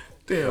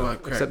 Damn,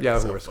 Except y'all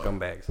who are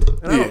scumbags.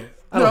 And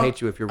I don't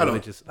hate you if you're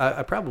religious.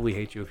 I probably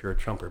hate you if you're a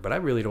Trumper, but I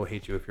really don't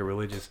hate you if you're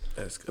religious.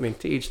 That's good. I mean,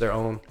 to each their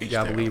own.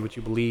 Y'all believe what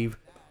you believe.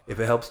 If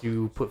it helps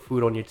you put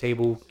food on your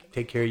table,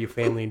 take care of your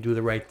family, and do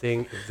the right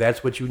thing, if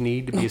that's what you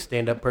need to be a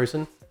stand-up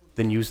person,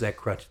 then use that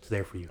crutch. It's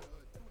there for you.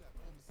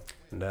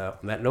 And on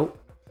that note,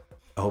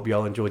 I hope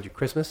y'all enjoyed your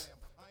Christmas.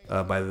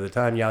 By the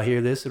time y'all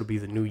hear this, it'll be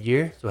the new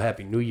year. So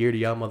happy new year to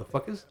y'all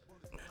motherfuckers.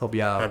 Hope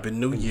y'all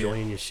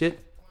enjoying your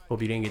shit.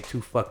 Hope you didn't get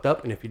too fucked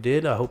up. And if you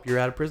did, I hope you're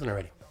out of prison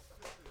already.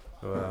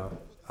 So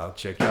I'll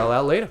check y'all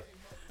out later.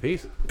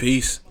 Peace.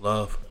 Peace.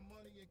 Love.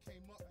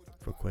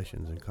 For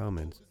questions and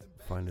comments,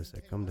 find us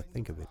at Come to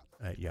Think of It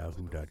at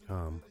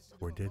yahoo.com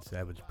or Dead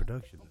Savage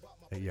Productions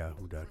at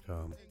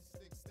yahoo.com.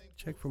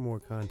 Check for more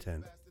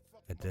content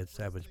at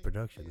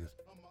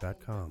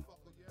deadsavageproductions.com.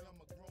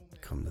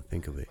 Come to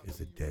Think of It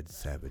is a Dead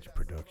Savage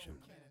production.